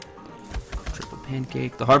 Triple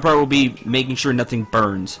pancake. The hard part will be making sure nothing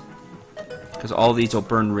burns, because all these will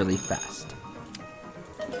burn really fast.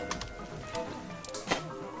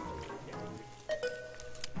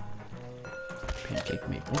 Pancake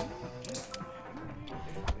maple.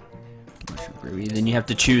 Mushroom gravy. Then you have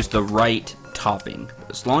to choose the right topping.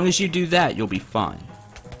 As long as you do that, you'll be fine.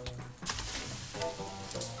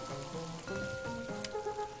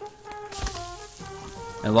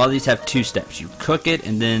 A lot of these have 2 steps. You cook it,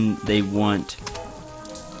 and then they want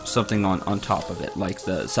something on top of it, like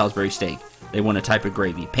the Salisbury steak. They want a type of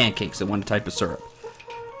gravy. Pancakes, they want a type of syrup.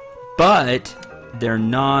 But they're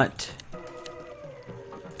not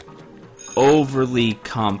overly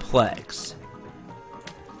complex.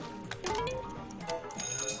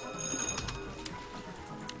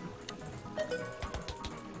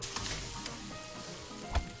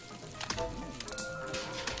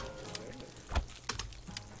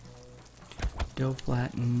 Dough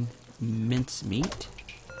flattened mincemeat.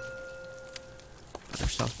 Butter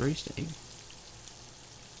Salisbury steak.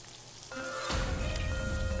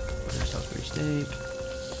 Butter Salisbury steak.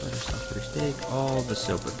 Butter Salisbury steak. All the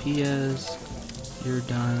sopapillas. You're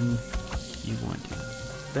done. You want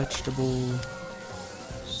vegetable.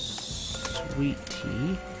 Sweet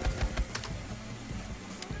tea.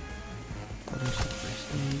 Butter Salisbury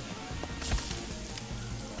steak.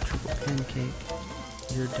 Triple pancake.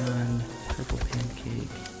 You're done. Triple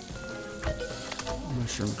pancake,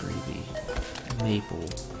 mushroom gravy, maple,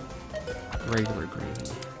 regular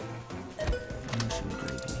gravy, mushroom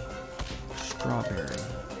gravy, strawberry,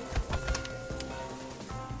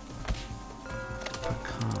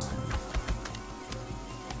 pecan,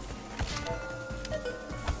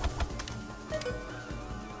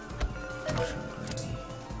 mushroom gravy,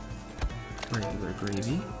 regular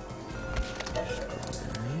gravy,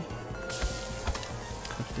 strawberry,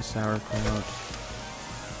 the sauerkraut,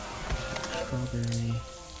 strawberry,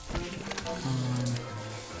 pecan.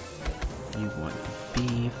 You want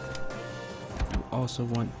beef. You also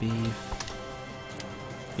want beef.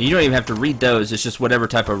 And you don't even have to read those. It's just whatever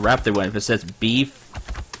type of wrap they want. If it says beef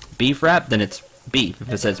wrap, then it's beef. If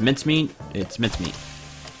it says mincemeat, it's mincemeat.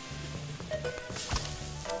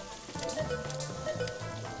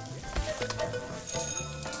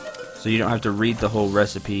 So you don't have to read the whole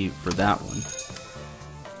recipe for that one.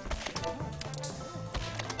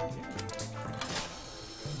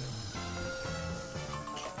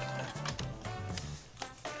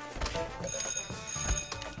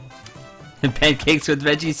 And pancakes with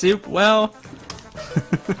veggie soup? Well...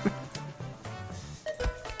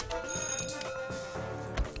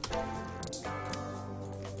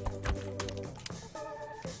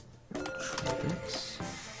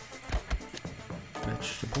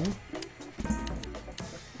 Vegetable.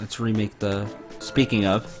 Let's remake the... Speaking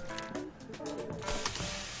of...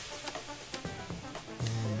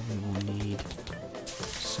 And we will need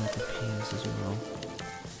several peas as well.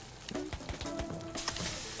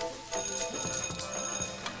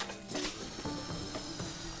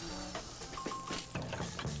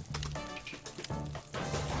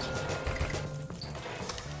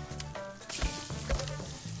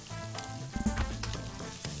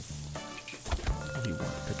 We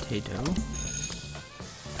want potato.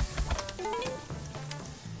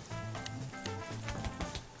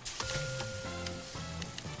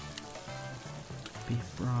 Beef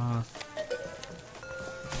broth.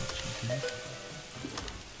 Chicken.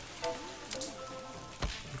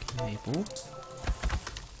 Maple.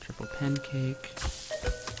 Triple pancake.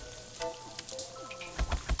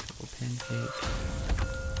 Triple pancake.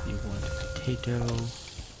 You want potato.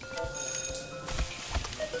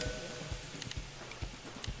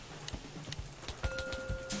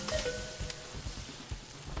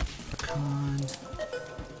 Pecan.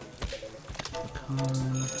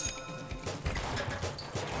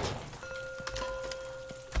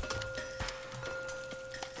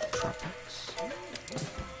 Tropics.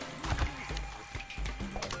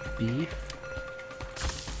 Beef.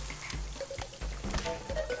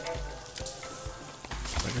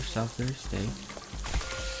 Butter Salisbury steak.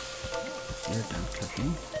 You're done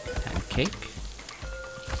cooking. Pancake.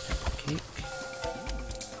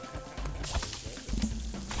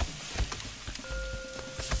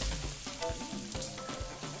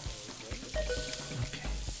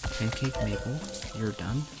 Pancake maple, you're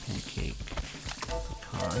done. Pancake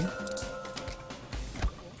pecan.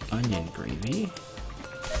 Onion gravy.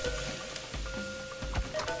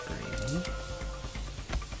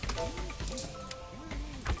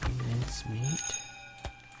 Mincemeat.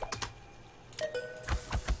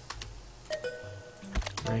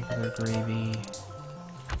 Regular gravy.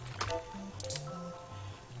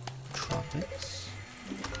 Tropics.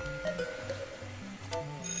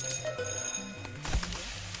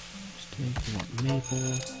 Steak, you want maple.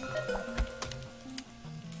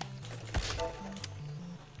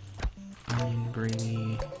 Onion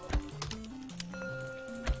gravy.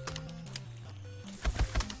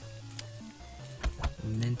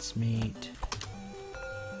 Mincemeat.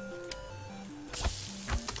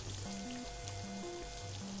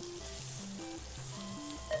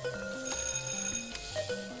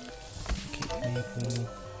 Cake maple.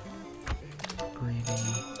 Gravy.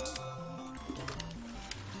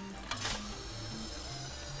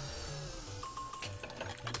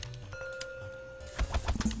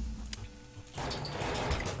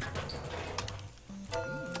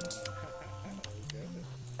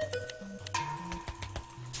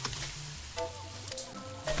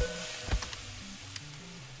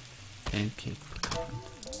 Pancake pecan.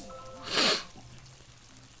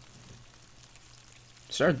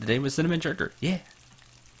 Started the day with cinnamon sugar. Yeah.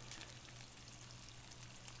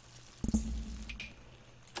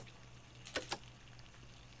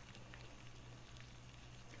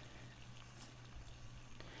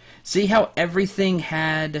 See how everything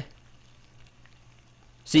had...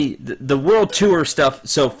 See, the world tour stuff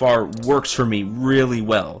so far works for me really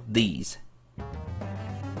well. These.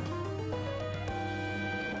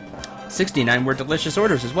 69 were delicious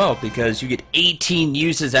orders as well, because you get 18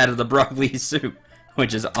 uses out of the broccoli soup,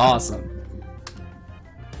 which is awesome.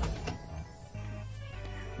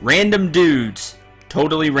 Random dudes.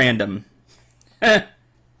 Totally random.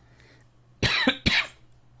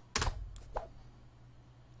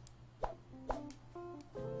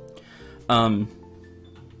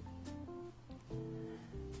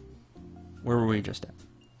 Where were we just at?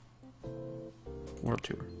 World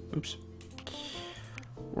tour. Oops.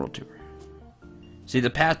 World tour. See, the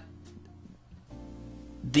path...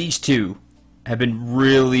 These two have been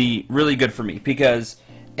really, really good for me, because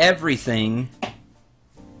everything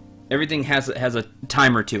has a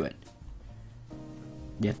timer to it.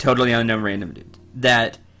 Yeah, totally unknown random dude.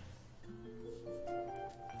 That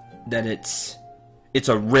it's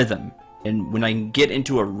a rhythm, and when I can get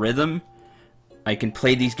into a rhythm, I can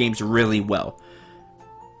play these games really well.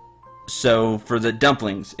 So for the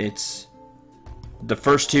dumplings, it's the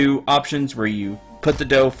first two options where you put the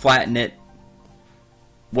dough, flatten it.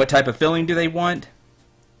 What type of filling do they want?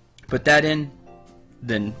 Put that in,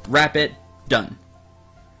 then wrap it, done.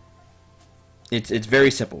 It's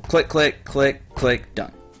very simple. Click, click, click, click,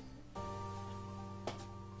 done.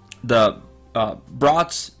 The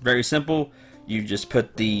broths, very simple. You just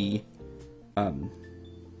put the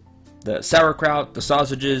sauerkraut, the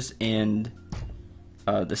sausages, and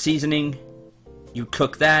the seasoning. You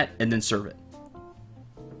cook that and then serve it.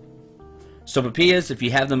 Sopapillas, if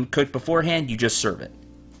you have them cooked beforehand, you just serve it.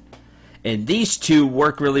 And these two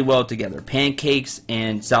work really well together, pancakes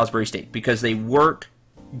and Salisbury steak, because they work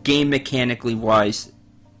game mechanically wise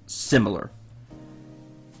similar.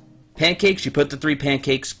 Pancakes, you put the 3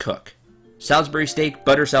 pancakes, cook. Salisbury steak,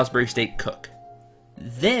 butter Salisbury steak, cook.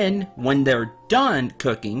 Then, when they're done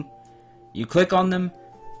cooking, you click on them.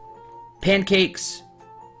 Pancakes,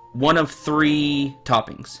 1 of 3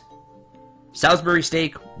 toppings. Salisbury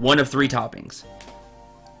steak, 1 of 3 toppings.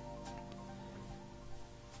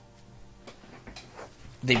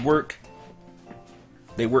 They work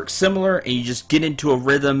similar, and you just get into a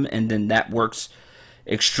rhythm, and then that works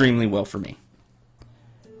extremely well for me.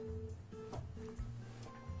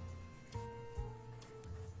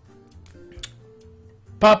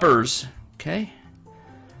 Poppers, okay.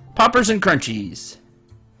 Poppers and crunchies.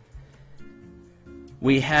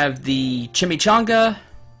 We have the chimichanga,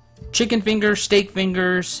 chicken fingers, steak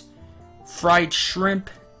fingers, fried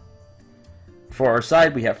shrimp. For our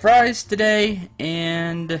side, we have fries today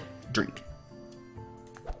and drink.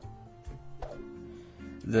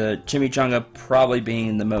 The chimichanga probably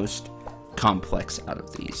being the most complex out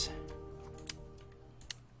of these.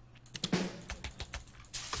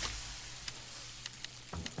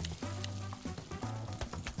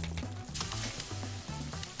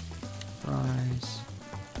 Fries,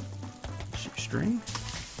 shoestring,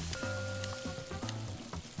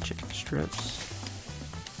 chicken strips.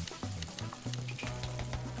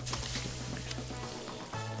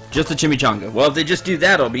 Just the chimichanga. Well, if they just do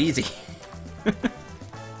that, it'll be easy.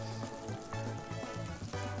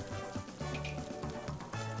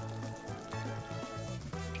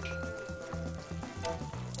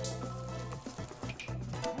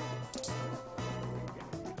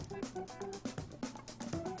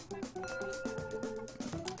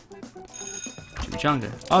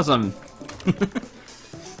 Chimichanga. Awesome.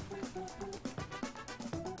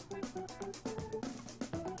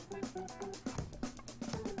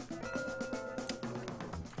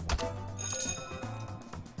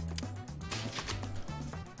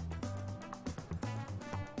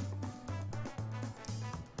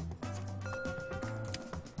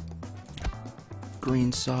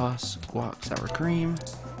 Green sauce, guac, sour cream.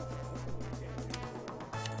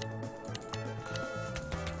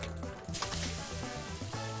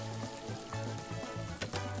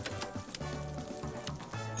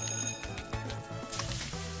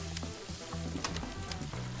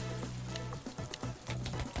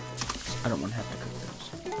 I don't want to have to cook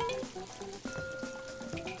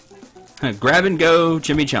those. Grab and go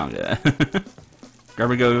chimichanga.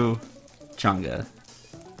 Grab and go changa.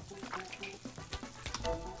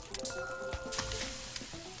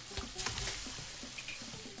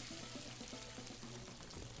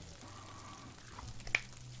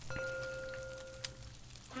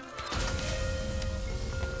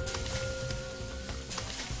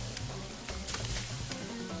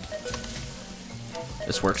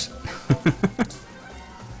 This works.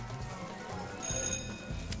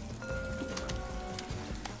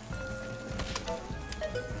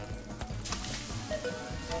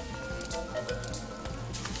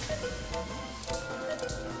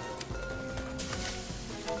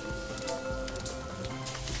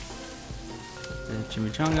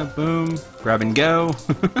 Chimichanga, boom, grab and go.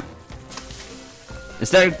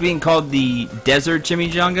 Instead of being called the desert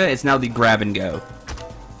chimichanga, it's now the grab and go.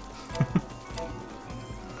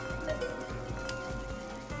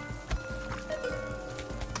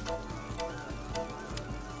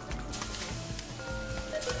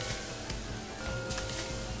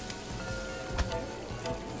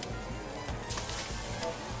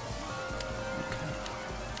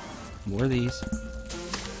 More of these.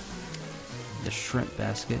 The shrimp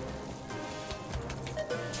basket.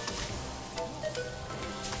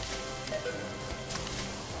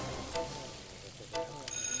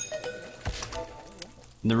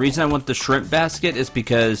 And the reason I want the shrimp basket is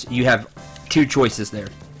because you have 2 choices there.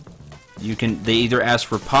 They either ask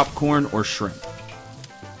for popcorn or shrimp.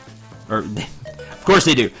 Or of course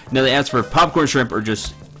they do. No, they ask for popcorn shrimp or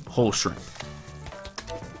just whole shrimp.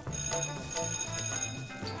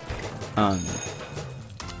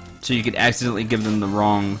 So you could accidentally give them the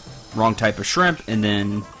wrong type of shrimp, and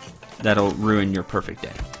then that'll ruin your perfect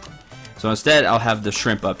day. So instead, I'll have the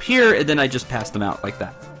shrimp up here, and then I just pass them out like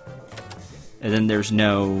that. And then there's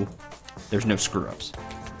no screw-ups.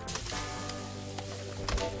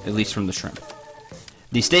 At least from the shrimp.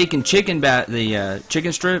 The steak and chicken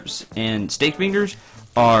chicken strips and steak fingers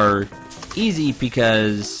are easy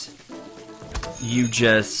because you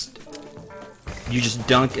just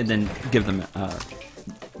dunk and then give them it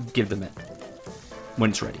when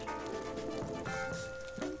it's ready.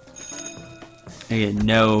 Again,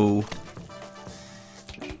 no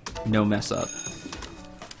mess up.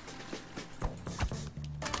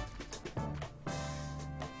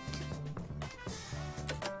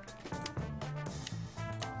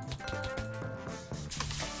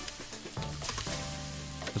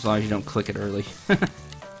 As long as you don't click it early.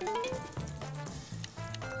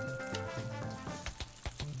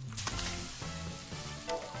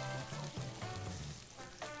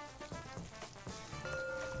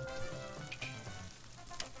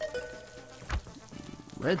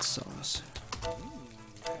 Red sauce.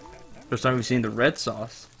 First time we've seen the red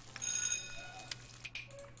sauce.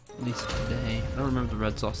 At least today. I don't remember the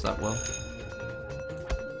red sauce that well.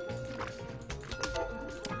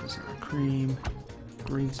 Sour cream.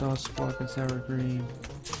 Green sauce, squawk and sour cream.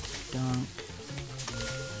 Dunk.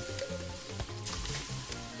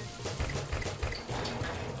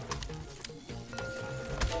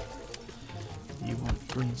 You want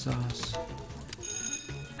green sauce.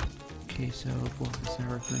 Queso, guac and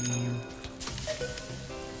sour cream.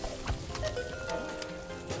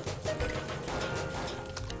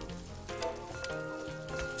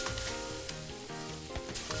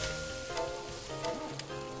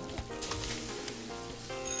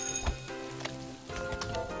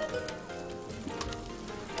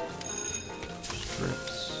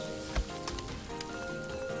 Strips.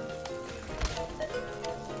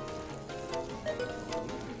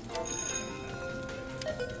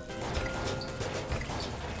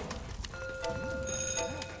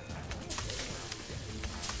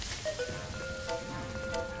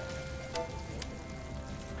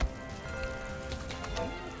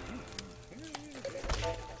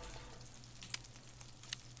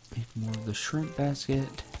 More of the shrimp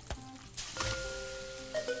basket.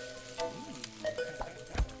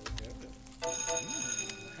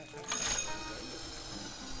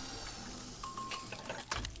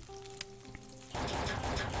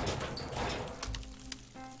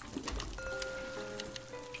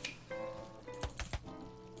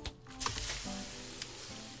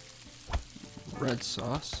 Red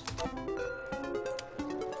sauce.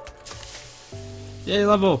 Yay,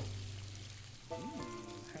 level!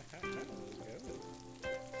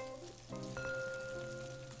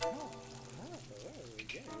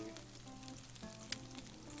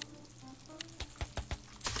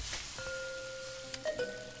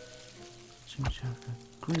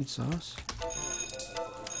 Green sauce.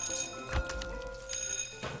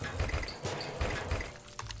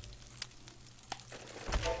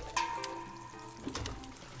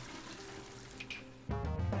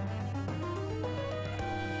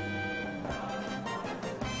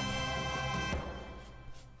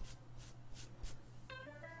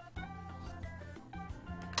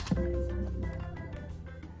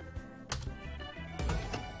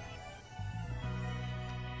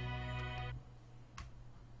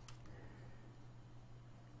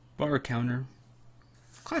 Bar counter.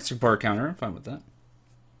 Classic bar counter. I'm fine with that.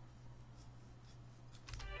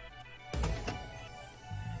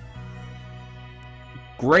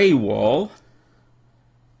 Gray wall.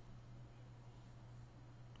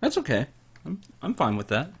 That's okay. I'm fine with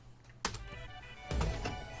that.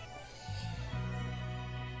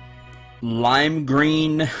 Lime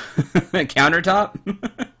green countertop.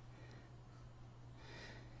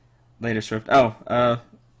 Later Swift. Oh,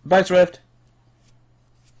 bye Swift.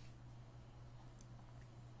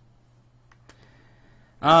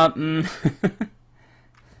 I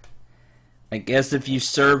guess if you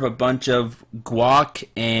serve a bunch of guac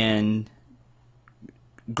and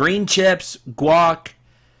green chips, guac,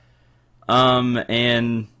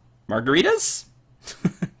 and margaritas,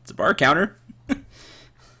 it's a bar counter.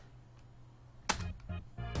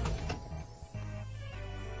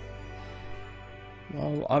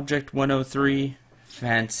 Well, object 103,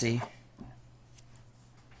 fancy.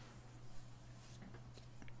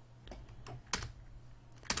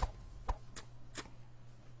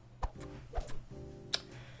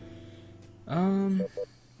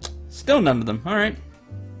 Still none of them. Alright.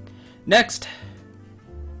 Next.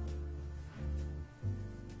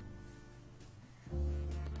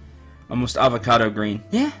 Almost avocado green.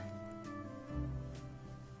 Yeah.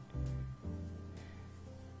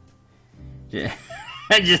 Yeah.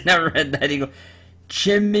 I just never read that eagle.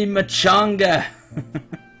 Chimichanga.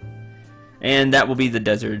 And that will be the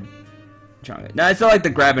desert changa. Now I feel like the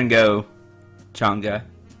grab and go changa.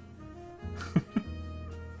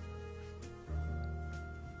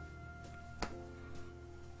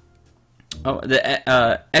 Oh, the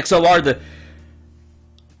XLR, the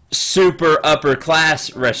super upper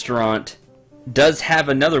class restaurant, does have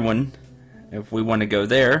another one if we want to go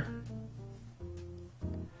there.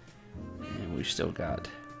 And we've still got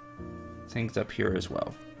things up here as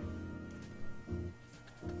well.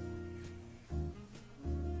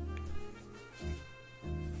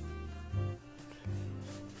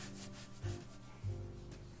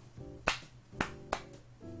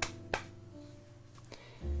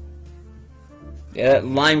 Yeah, that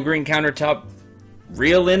lime green countertop,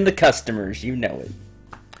 reel in the customers, you know it.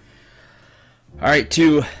 Alright,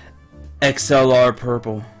 to XLR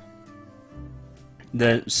Purple,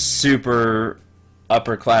 the super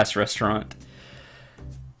upper class restaurant.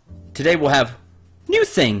 Today we'll have new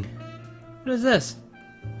thing. What is this?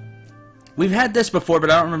 We've had this before,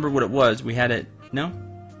 but I don't remember what it was. We had it, no?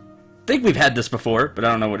 I think we've had this before, but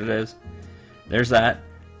I don't know what it is. There's that.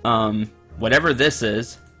 Whatever this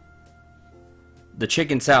is. The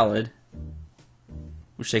chicken salad,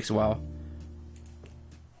 which takes a while.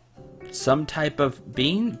 Some type of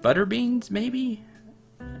bean? Butter beans, maybe?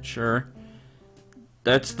 Not sure.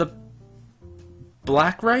 That's the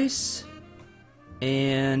black rice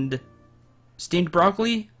and steamed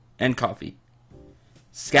broccoli and coffee.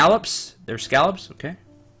 Scallops? There's scallops? Okay.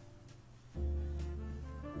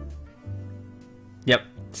 Yep.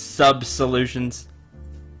 Sub Solutions.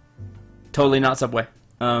 Totally not Subway.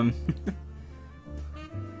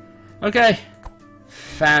 Okay.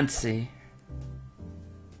 Fancy.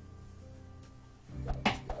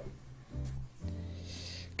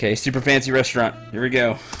 Okay, super fancy restaurant. Here we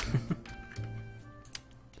go.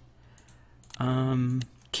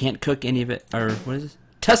 Can't cook any of it. Or, what is this?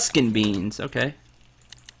 Tuscan beans. Okay.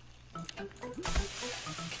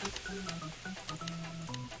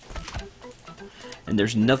 And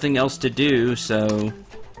there's nothing else to do, so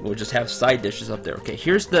we'll just have side dishes up there. Okay,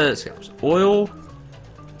 here's the scallops. Oil.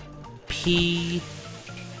 Pea.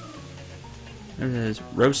 There it is.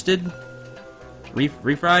 Roasted.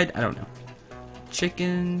 Refried? I don't know.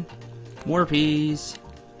 Chicken. More peas.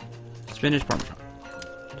 Spinach parmesan.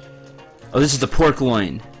 Oh, this is the pork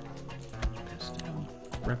loin.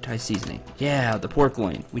 Reptile seasoning. Yeah, the pork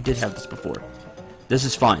loin. We did have this before. This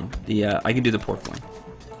is fine. The I can do the pork loin.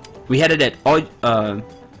 We had it at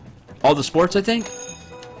all the sports, I think.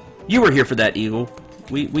 You were here for that, Eagle.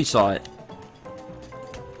 We saw it.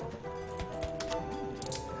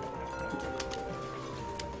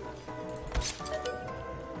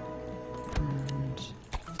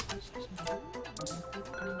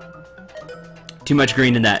 Too much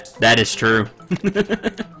green in that. That is true.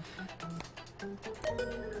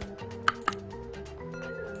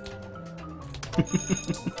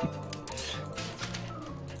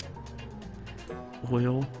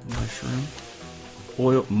 Oil, mushroom,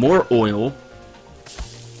 oil, more oil.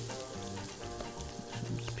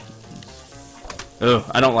 Oh,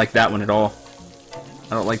 I don't like that one at all.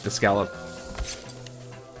 I don't like the scallop.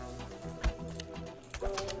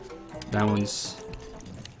 That one's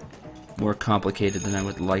more complicated than I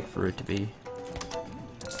would like for it to be.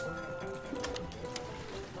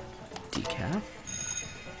 Decaf.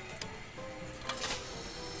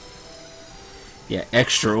 Yeah,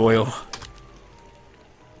 extra oil.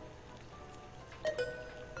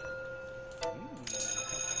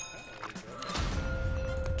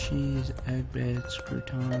 Cheese, egg bits,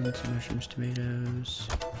 croutons, mushrooms, tomatoes.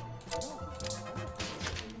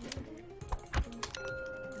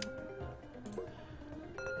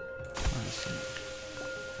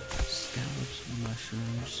 Scallops,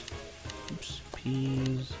 mushrooms, oops,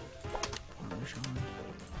 peas, parmesan,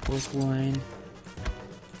 pork loin,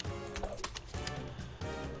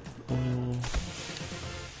 oil,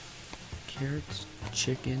 carrots,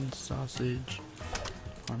 chicken, sausage,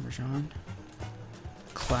 parmesan,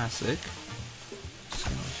 classic,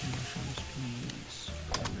 scallops, mushrooms, peas,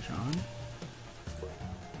 parmesan.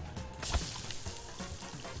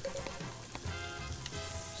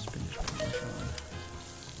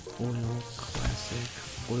 Oil, classic,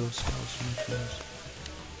 oil scallops, mushrooms.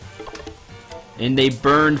 And they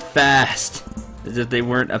burn fast, as if they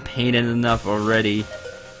weren't a pain enough already.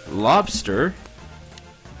 Lobster.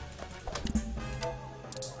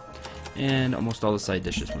 And almost all the side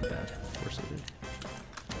dishes went bad. Of course they did.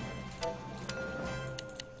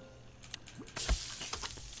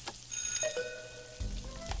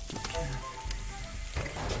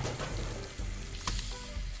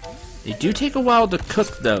 They do take a while to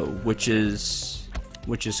cook though, which is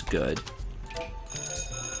good.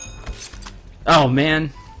 Oh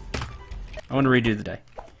man, I want to redo the day.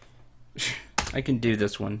 I can do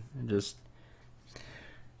this one.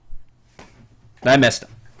 I messed up.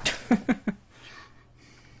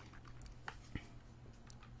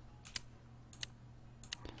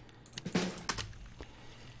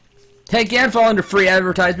 Hey, can't fall under free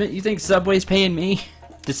advertisement. You think Subway's paying me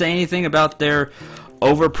to say anything about their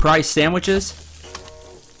overpriced sandwiches?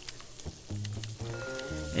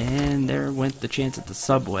 And there went the chance at the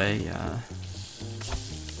Subway.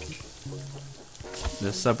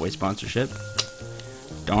 The Subway sponsorship.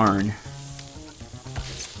 Darn.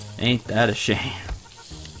 Ain't that a shame?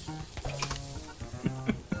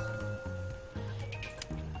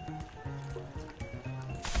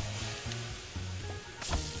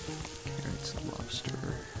 Carrots, lobster.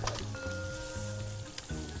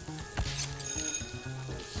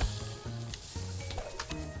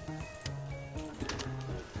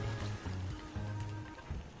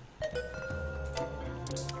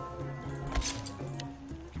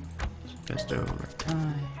 Best over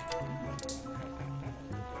time.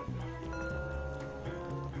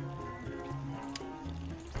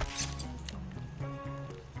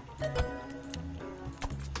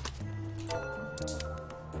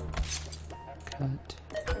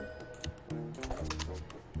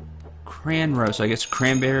 Cran roast, so I guess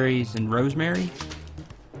cranberries and rosemary.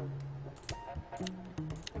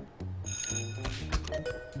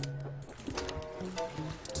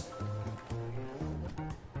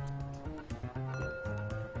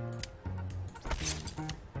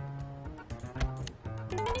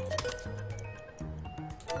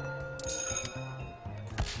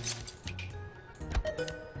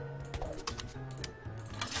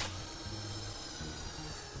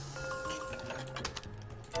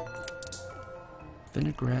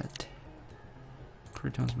 Vinaigrette,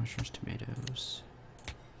 croutons, mushrooms, tomatoes.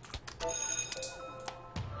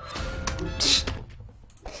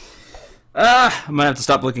 I'm gonna have to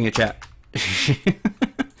stop looking at chat.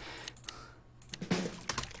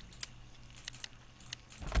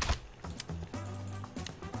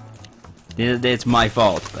 It's my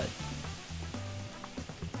fault, but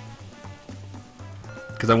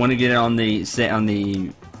because I want to get on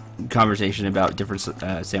the conversation about different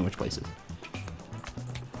sandwich places.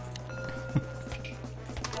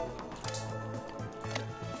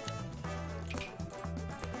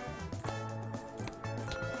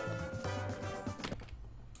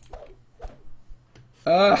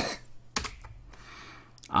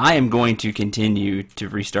 I am going to continue to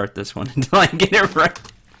restart this one until I get it right.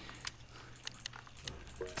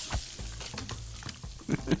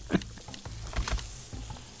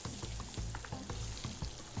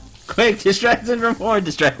 Quick, distraction from more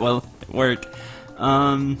distract. Well, it worked.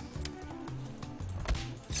 No.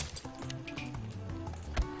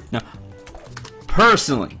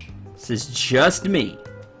 Personally, this is just me.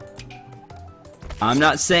 I'm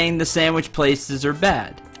not saying the sandwich places are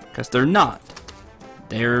bad, because they're not.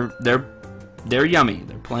 They're yummy.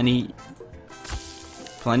 They're plenty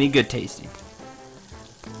good tasting.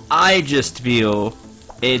 I just feel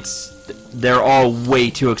they're all way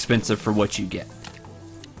too expensive for what you get.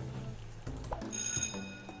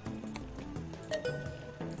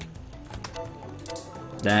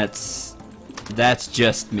 That's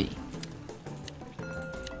just me.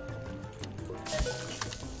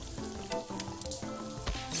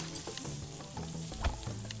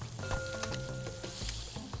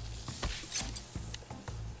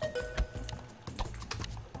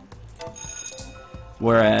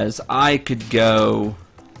 Whereas I could go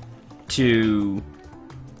to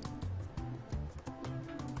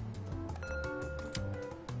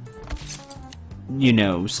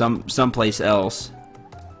someplace else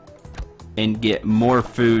and get more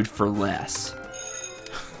food for less.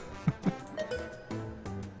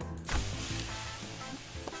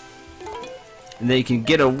 And they can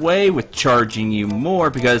get away with charging you more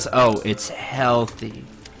because, oh, it's healthy.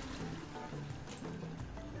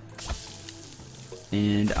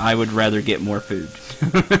 And I would rather get more food.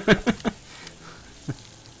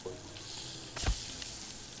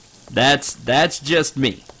 That's just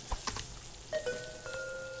me.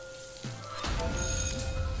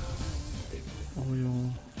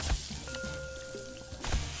 Oil.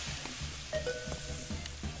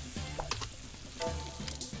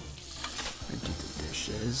 I do the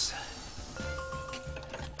dishes.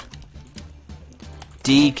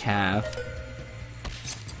 Decaf.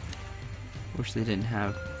 Wish they didn't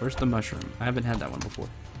have. Where's the mushroom? I haven't had that one before.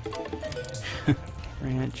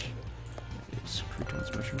 Ranch.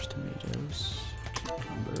 Croutons, mushrooms, tomatoes,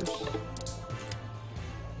 cucumbers.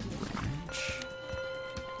 Ranch.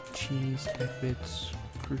 cheese, egg bits,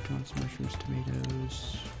 croutons, mushrooms,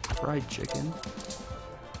 tomatoes, fried chicken,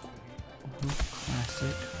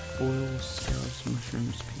 classic, oil, scallops,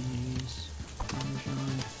 mushrooms, peas,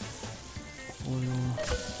 parmesan, oil,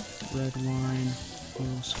 red wine,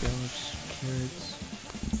 oil, scallops, carrots,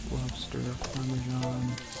 lobster,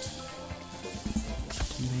 parmesan,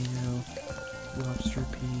 tomato, lobster,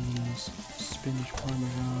 peas, spinach,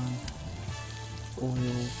 parmesan,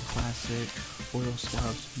 oil, classic, oil,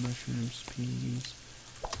 scallops, mushrooms, peas,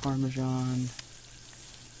 parmesan.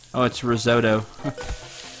 Oh, it's risotto.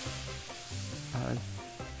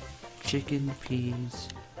 Chicken, peas,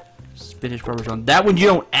 spinach, parmesan. That one you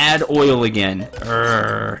don't add oil again.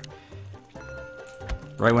 Urgh.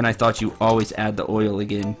 Right when I thought you always add the oil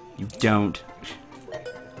again, you don't.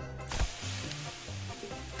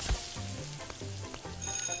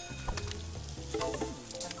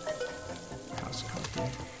 House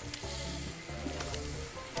coffee.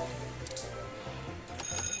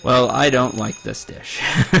 Well, I don't like this dish.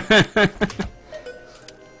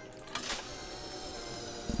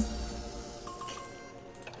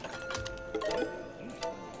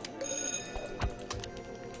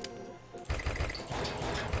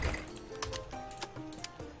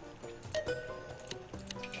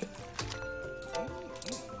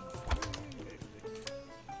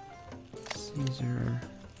 Caesar,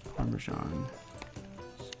 parmesan,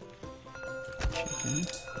 chicken,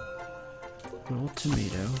 grilled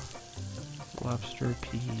tomato, lobster,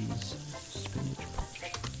 peas, spinach,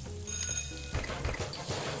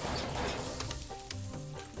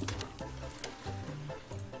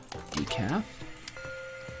 decaf,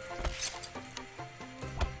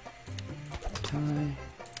 Thai,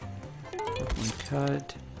 Brooklyn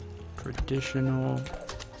cut, traditional,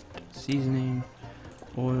 seasoning,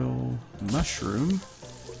 oil, mushroom,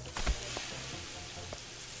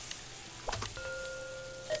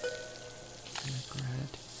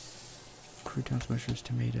 vinaigrette, croutons, mushrooms,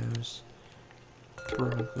 tomatoes,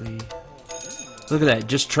 broccoli. Look at that,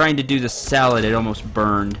 just trying to do the salad, it almost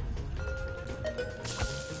burned.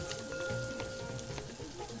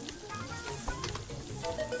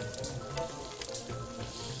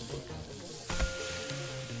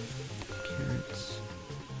 Carrots,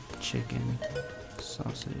 chicken,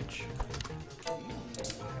 sausage,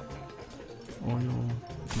 oil,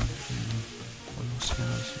 mushroom, oil,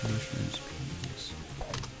 scallops, mushrooms, peas,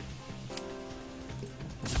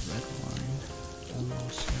 red wine, oil,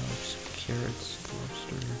 scallops, carrots,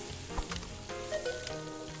 lobster.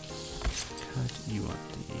 Cut, you want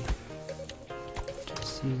the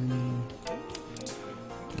seasoning,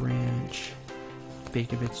 ranch,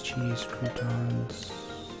 bacon bits, cheese, croutons,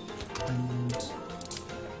 onions,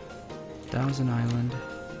 Thousand Island,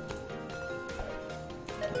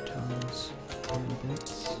 croutons, bacon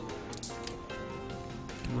bits,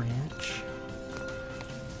 ranch,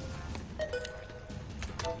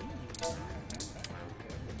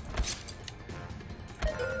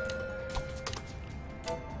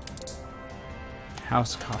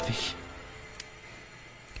 house coffee.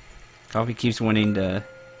 Coffee keeps wanting to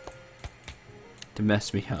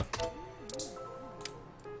mess me up.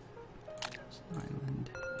 Island,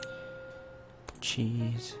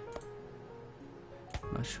 cheese,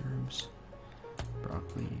 mushrooms,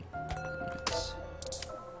 broccoli, beets,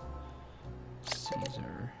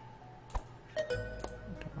 Caesar,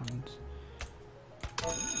 dons.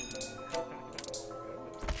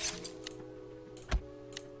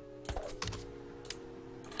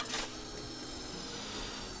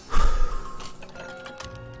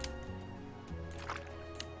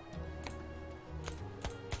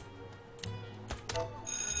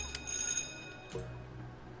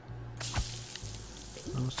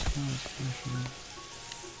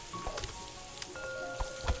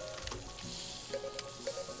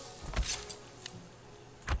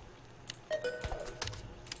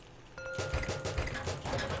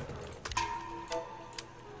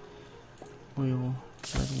 Oil,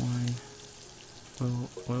 red wine,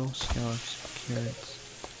 oil, scallops, carrots,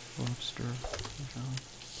 lobster,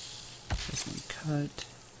 cut,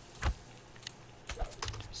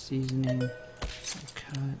 seasoning,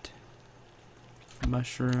 cut,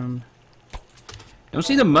 mushroom. I don't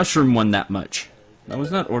see the mushroom one that much. That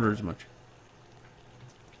was not ordered as much.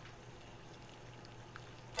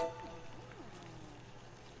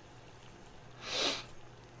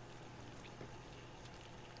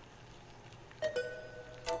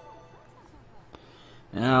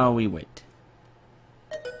 Now we wait.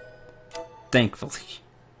 Thankfully.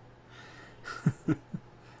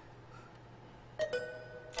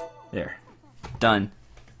 There. Done.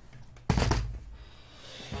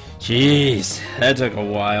 Jeez, that took a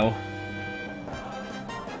while.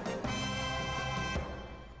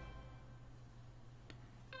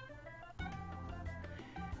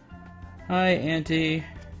 Hi, Auntie.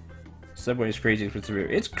 Subway is crazy expensive.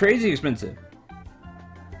 It's crazy expensive.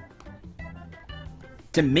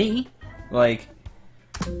 To me, like,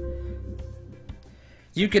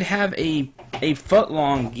 you could have a foot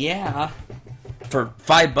long, yeah, for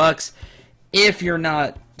 $5 if you're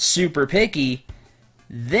not super picky.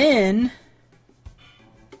 Then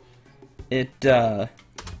it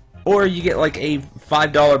or you get like a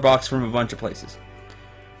 $5 box from a bunch of places.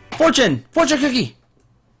 Fortune cookie.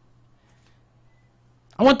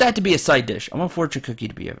 I want that to be a side dish. I want fortune cookie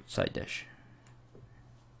to be a side dish.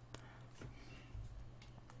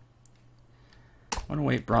 I want to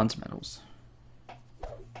weight bronze medals.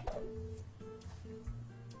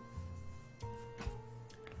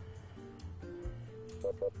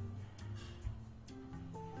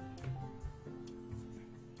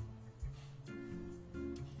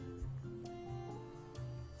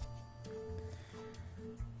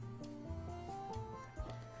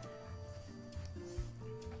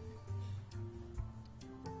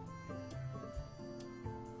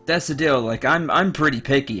 That's the deal. Like, I'm pretty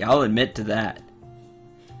picky. I'll admit to that.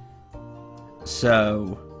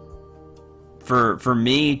 So, for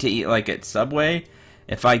me to eat like at Subway,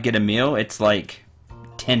 if I get a meal, it's like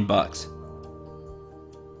 $10.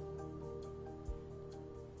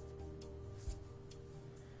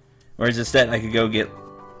 Whereas instead, I could go get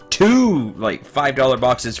two like $5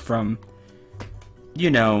 boxes from, you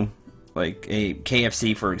know, like a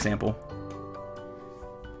KFC, for example.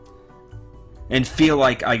 And feel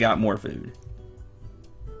like I got more food.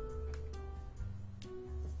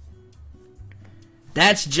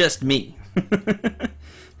 That's just me.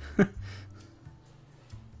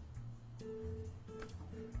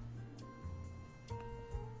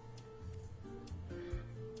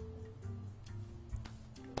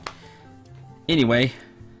 Anyway.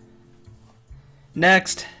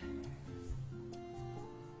 Next.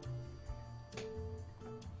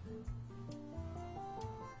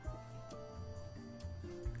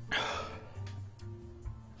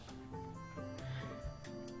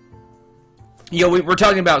 Yo, we're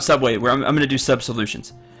talking about Subway. I'm going to do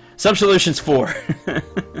Sub-Solutions. Sub-Solutions 4. I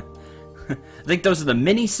think those are the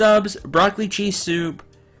mini subs, broccoli cheese soup,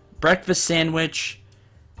 breakfast sandwich.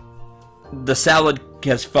 The salad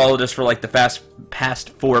has followed us for like the past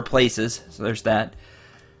 4 places. So there's that.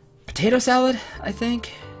 Potato salad, I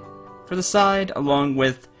think, for the side, along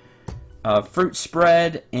with fruit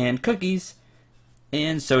spread and cookies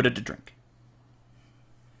and soda to drink.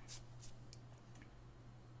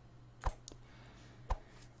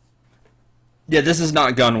 Yeah, this has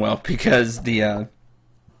not gone well because the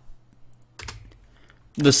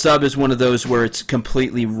sub is one of those where it's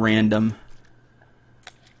completely random.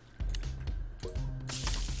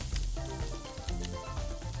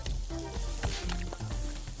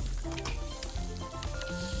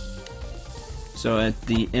 So at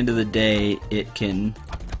the end of the day, it can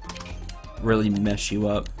really mess you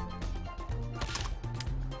up.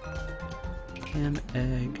 Ham,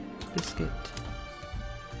 egg, biscuit.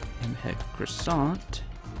 Ham, egg, croissant.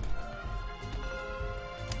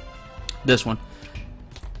 This one.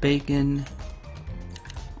 Bacon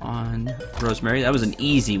on rosemary. That was an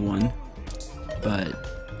easy one,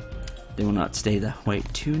 but they will not stay that way.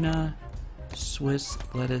 Tuna, Swiss,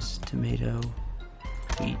 lettuce, tomato,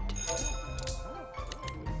 wheat.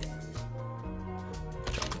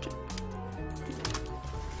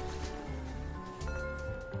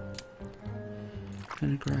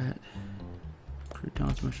 Vinaigrette,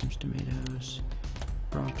 croutons, mushrooms, tomatoes,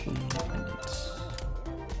 broccoli, onions.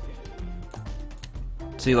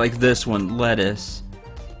 See, like this one, lettuce,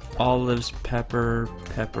 olives, pepper,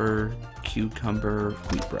 cucumber,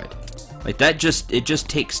 wheat bread. Like that it just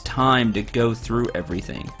takes time to go through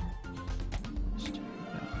everything.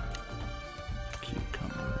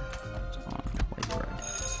 Cucumber on white bread.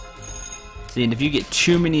 See, and if you get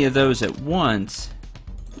too many of those at once,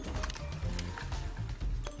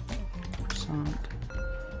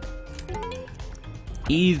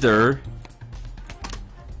 either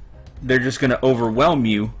they're just going to overwhelm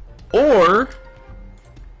you, or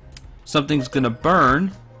something's going to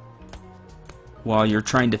burn while you're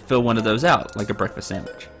trying to fill one of those out, like a breakfast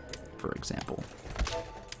sandwich, for example.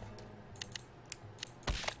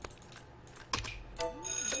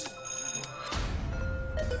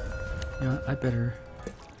 You know, I better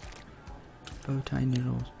bow tie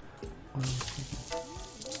noodles, oil chicken,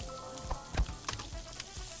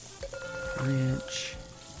 ranch,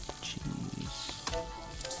 cheese,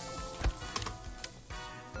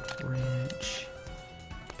 ranch,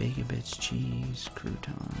 bacon bits, cheese,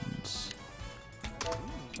 croutons,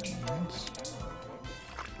 onions.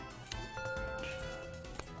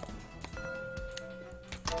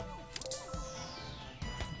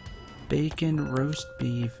 bacon, roast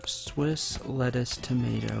beef, Swiss lettuce,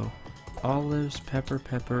 tomato, olives, pepper,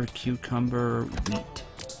 cucumber, wheat.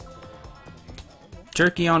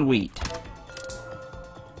 Turkey on wheat.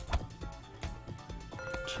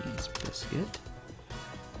 Cheese biscuit.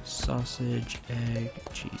 Sausage, egg,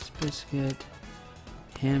 cheese biscuit.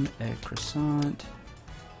 Ham, egg, croissant.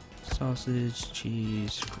 Sausage,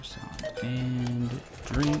 cheese, croissant, and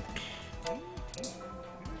drink.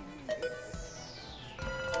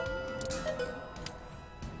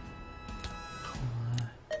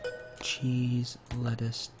 Cheese,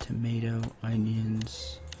 lettuce, tomato,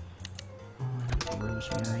 onions,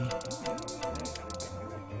 rosemary,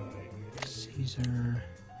 Caesar,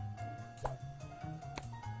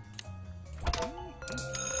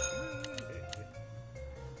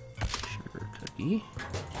 sugar cookie,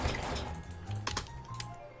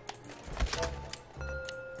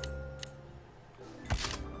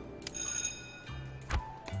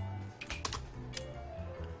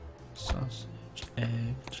 sausage, egg,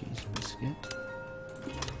 cheese biscuit,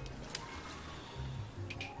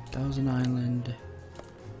 Thousand Island,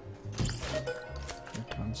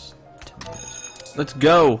 croutons, tomatoes. Let's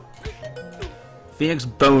go! Phoenix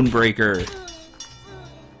Bone Breaker.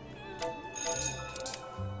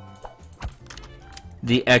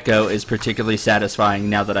 The echo is particularly satisfying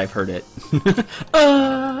now that I've heard it.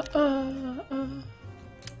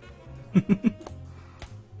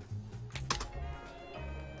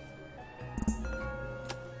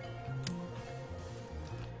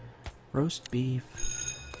 Roast beef,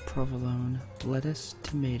 provolone, lettuce,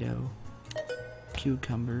 tomato,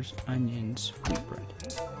 cucumbers, onions, wheat bread.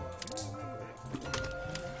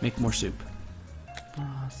 Make more soup.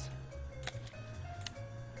 Broth.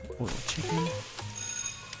 Oiled chicken.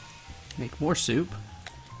 Make more soup.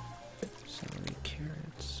 Celery,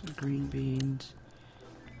 carrots, green beans,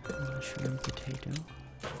 mushroom, potato.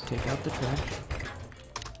 Take out the trash.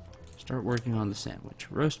 Start working on the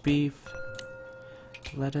sandwich. Roast beef,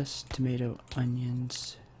 lettuce, tomato,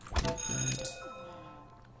 onions, wheat bread,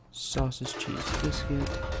 sausage, cheese biscuit,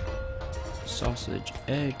 sausage,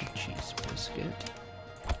 egg, cheese biscuit,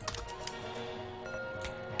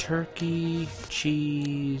 turkey,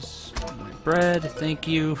 cheese, bread, thank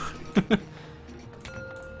you.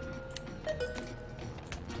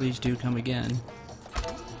 Please do come again.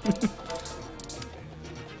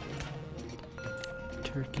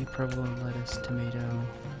 Turkey, provolone, lettuce, tomato,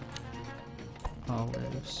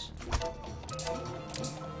 olives,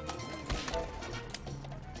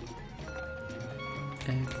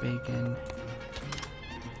 egg, bacon,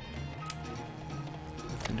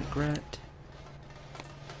 vinaigrette,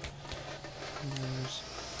 pears,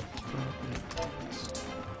 broccoli,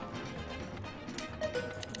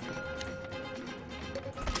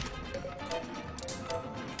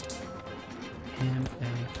 ham,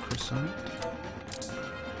 egg, croissant,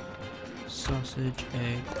 sausage,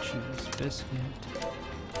 egg, cheese biscuit,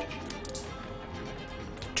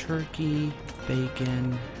 turkey,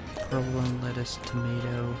 bacon, provolone, lettuce,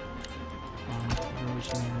 tomato,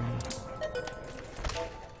 rosemary,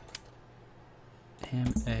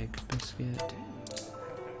 ham, egg, biscuit,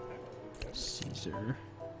 Caesar,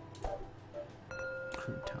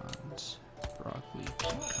 croutons, broccoli,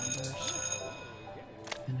 cucumbers,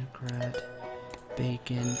 vinaigrette,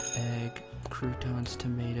 bacon, egg, croutons,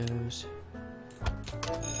 tomatoes.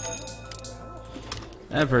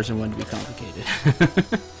 That person wouldn't be complicated.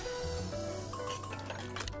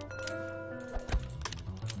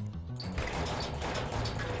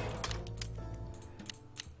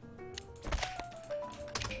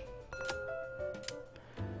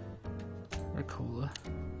 Ricola.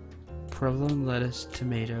 Provolone, lettuce,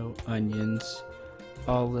 tomato, onions,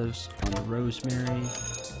 olives on rosemary,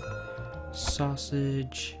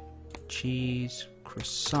 sausage, cheese,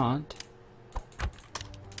 croissant,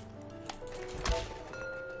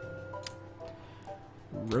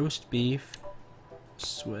 roast beef,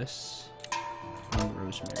 Swiss on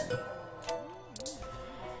rosemary.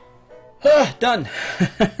 Done!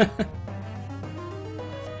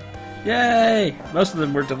 Yay! Most of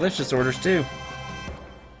them were delicious orders too.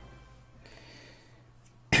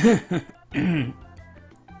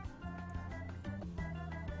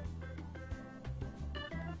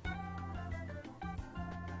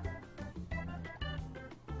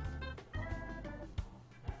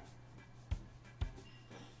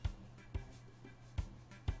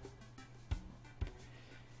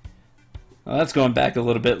 Well, that's going back a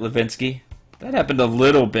little bit, Levinsky. That happened a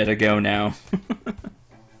little bit ago now.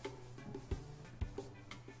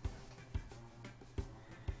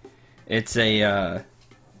 It's it's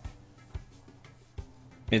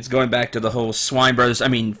going back to the whole Fine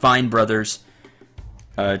Brothers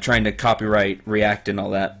trying to copyright React and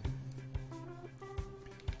all that.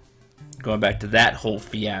 Going back to that whole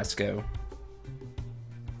fiasco.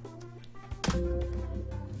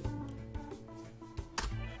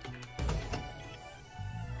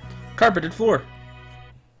 Carpeted floor.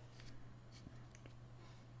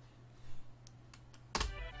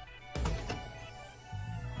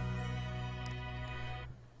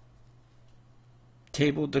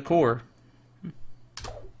 Table decor.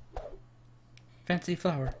 Fancy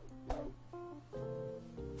flower.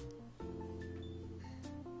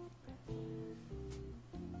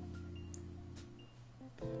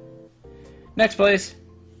 Next place.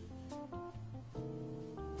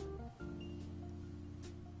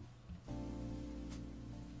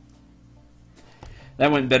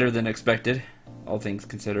 That went better than expected, all things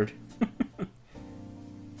considered.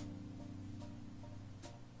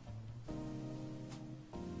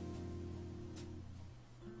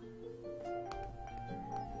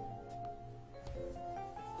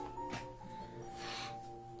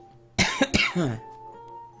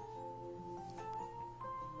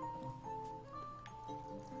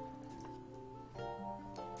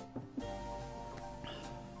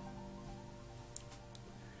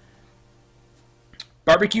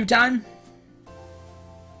 Barbecue time?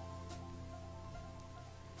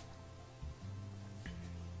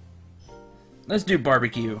 Let's do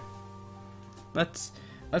barbecue. Let's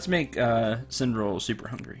make Cendril super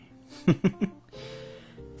hungry.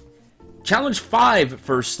 Challenge 5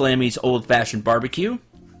 for Slammy's old-fashioned barbecue.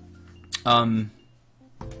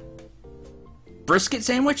 Brisket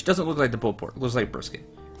sandwich? Doesn't look like the pulled pork. Looks like brisket.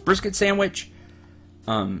 Brisket sandwich.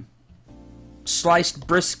 Sliced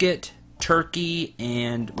brisket, turkey,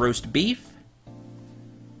 and roast beef.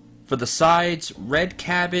 For the sides, red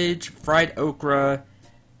cabbage, fried okra,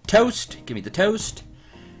 toast. Give me the toast.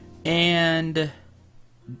 And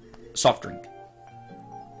soft drink.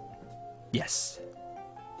 Yes.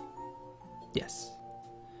 Yes.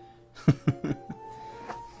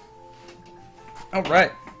 All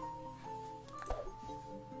right.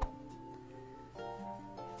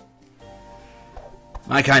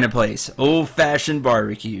 My kind of place. Old-fashioned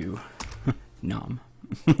barbecue. Nom.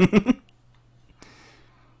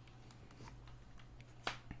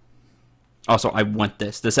 Also, I want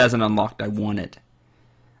this. This hasn't unlocked. I want it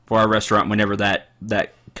for our restaurant whenever that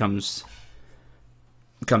comes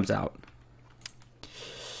out.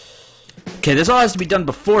 Okay, this all has to be done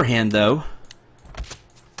beforehand, though.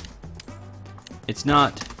 It's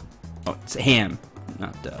not. Oh, it's ham,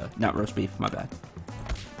 not roast beef. My bad.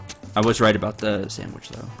 I was right about the sandwich,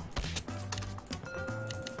 though.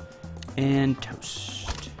 And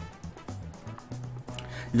toast.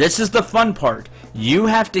 This is the fun part. You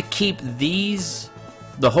have to keep the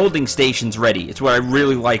holding stations ready. It's what I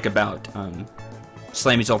really like about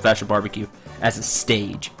Slammy's Old-Fashioned Barbecue as a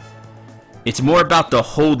stage. It's more about the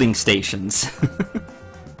holding stations.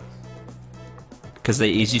 Because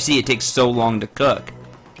as you see, it takes so long to cook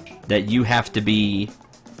that you have to be...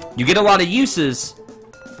 You get a lot of uses,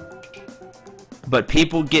 but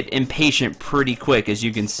people get impatient pretty quick, as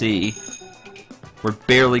you can see. We're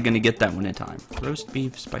barely going to get that one in time. Roast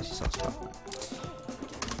beef, spicy sauce top.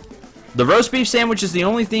 The roast beef sandwich is the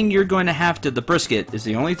only thing you're going to have to... The brisket is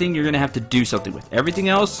the only thing you're going to have to do something with. Everything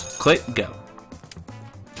else, click, go.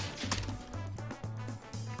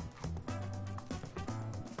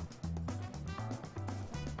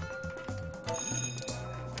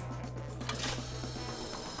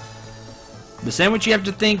 The sandwich, you have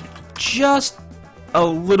to think just a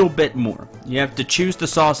little bit more. You have to choose the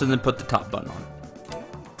sauce and then put the top bun on.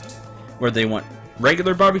 Whether they want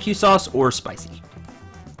regular barbecue sauce or spicy.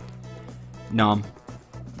 Nom.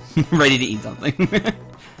 Ready to eat something.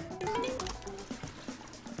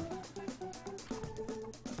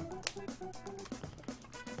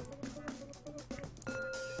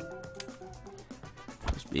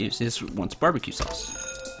 This wants barbecue sauce.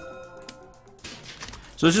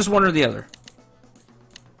 So it's just one or the other.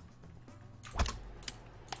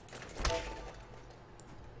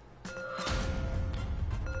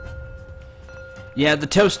 Yeah, the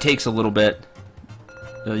toast takes a little bit.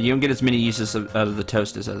 You don't get as many uses out of the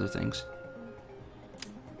toast as other things.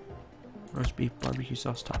 Roast beef, barbecue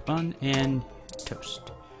sauce, top bun, and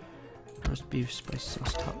toast. Roast beef, spicy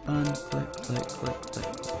sauce, top bun. Click, click, click,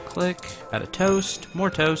 click, click. Add a toast.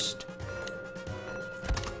 More toast.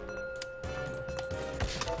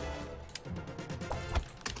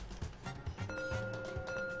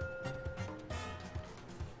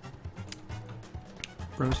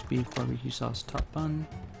 Roast beef, barbecue sauce, top bun.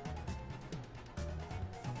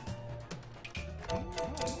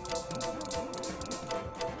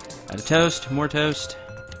 Add a toast, more toast.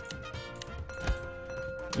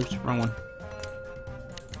 Oops, wrong one.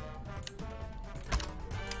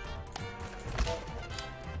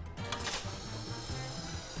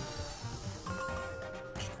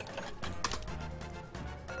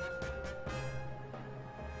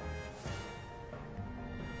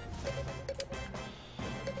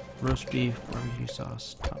 Roast beef, barbecue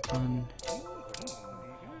sauce, top bun.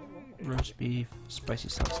 Roast beef, spicy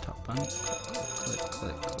sauce, top bun. Click,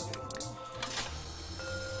 click, click.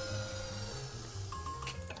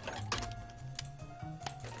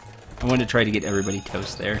 I wanted to try to get everybody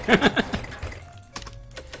toast there.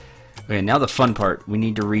 Okay, now the fun part. We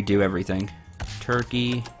need to redo everything.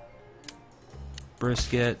 Turkey,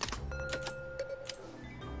 brisket,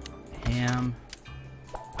 ham,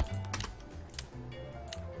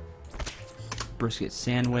 brisket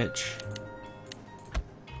sandwich.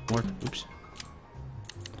 Or, oops.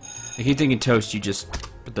 I keep thinking toast,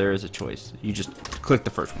 but there is a choice. You just click the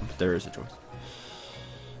first one, but there is a choice.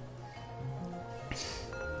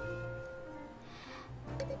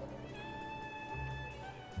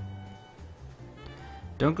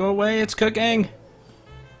 Don't go away, it's cooking!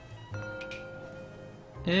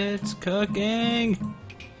 It's cooking!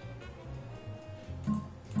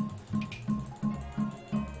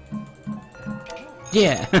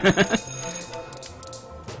 Yeah!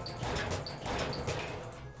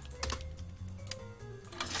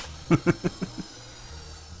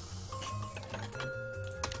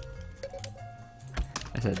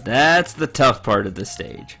 I said, that's the tough part of the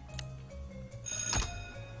stage.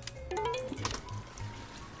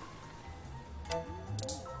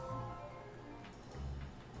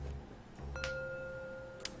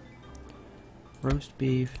 Roast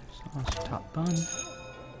beef, sauce, top bun.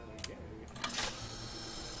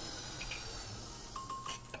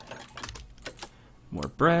 More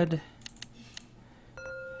bread.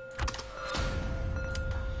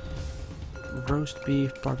 Roast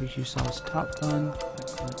beef, barbecue sauce, top bun.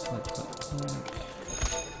 Click, click, click, click.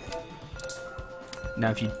 Now,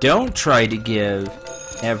 if you don't try to give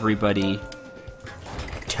everybody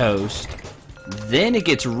toast, then it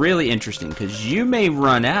gets really interesting because you may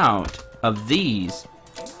run out of these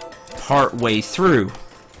part way through.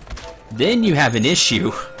 Then you have an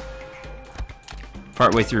issue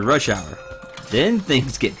part way through rush hour. Then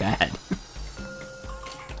things get bad.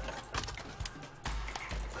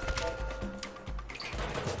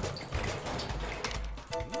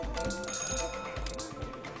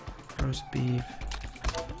 Roast beef.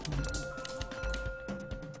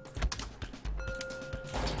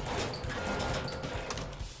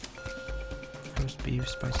 Roast beef,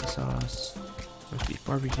 spicy sauce. Roast beef,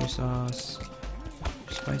 barbecue sauce.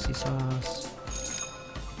 Spicy sauce.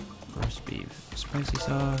 Roast beef, spicy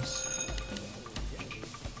sauce.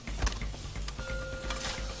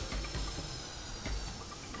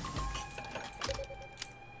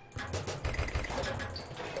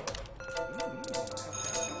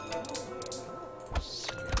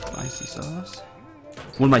 Spicy sauce.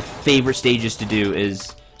 One of my favorite stages to do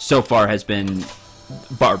so far has been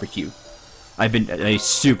barbecue. I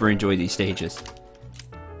super enjoy these stages.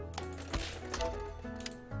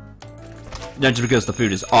 Not just because the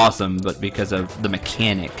food is awesome, but because of the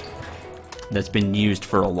mechanic that's been used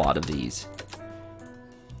for a lot of these.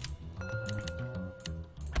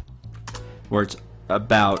 Where it's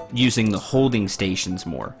about using the holding stations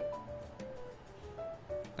more.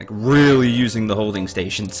 Like, really using the holding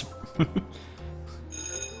stations.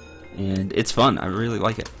 And it's fun. I really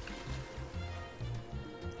like it.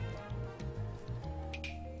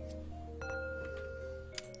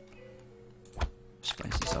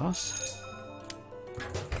 Spicy sauce.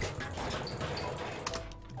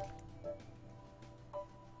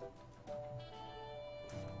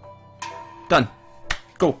 Done.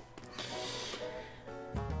 Go.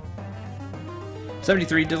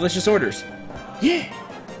 73 delicious orders. Yeah.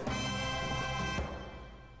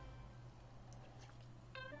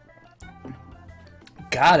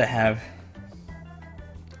 Gotta have.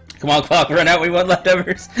 Come on, clock, run out. We want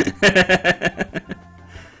leftovers.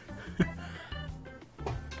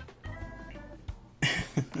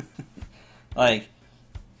 Like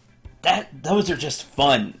that. Those are just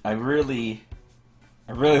fun. I really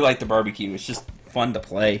like the barbecue. It's just fun to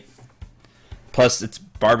play. Plus, it's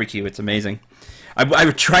barbecue. It's amazing.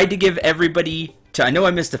 I tried to give everybody. I know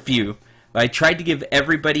I missed a few, but I tried to give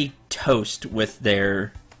everybody toast with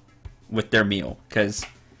their meal, because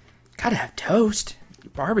gotta have toast.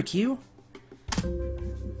 Barbecue.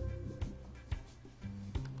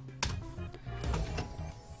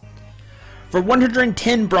 For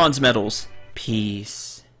 110 bronze medals.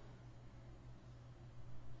 Peace.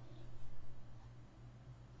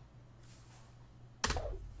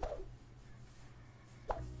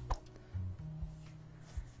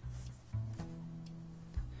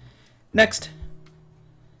 Next.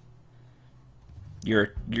 You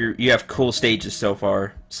have cool stages so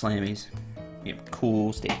far, Slammies. You have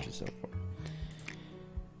cool stages so far.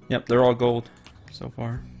 Yep, they're all gold so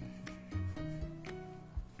far.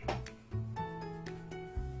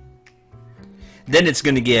 Then it's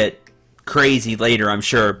gonna get crazy later, I'm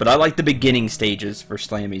sure, but I like the beginning stages for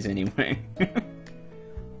Slammies anyway.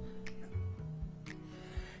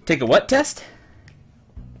 Take a what test?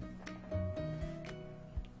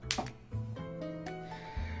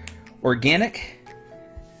 Organic?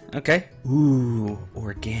 Okay. Ooh,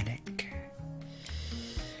 organic.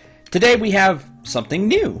 Today we have something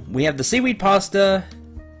new. We have the seaweed pasta.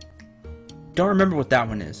 Don't remember what that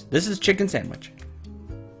one is. This is chicken sandwich.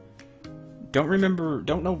 Don't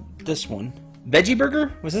know this one. Veggie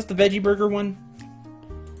burger? Was this the veggie burger one?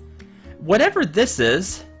 Whatever this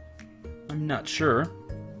is, I'm not sure.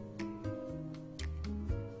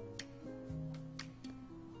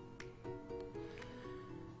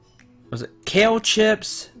 Was it kale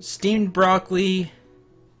chips, steamed broccoli,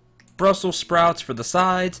 Brussels sprouts for the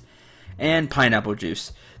sides, and pineapple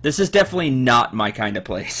juice? This is definitely not my kind of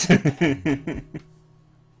place.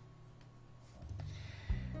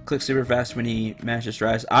 Click super fast when he mashes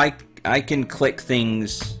drives. I can click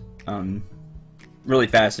things really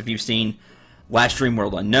fast. If you've seen Last Dream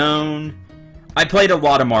World Unknown, I played a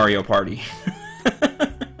lot of Mario Party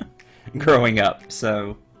growing up,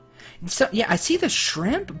 so yeah, I see the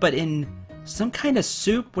shrimp, but in some kind of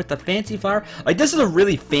soup with a fancy flour. Like, this is a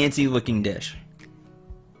really fancy looking dish.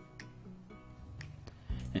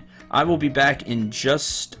 I will be back in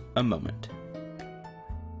just a moment.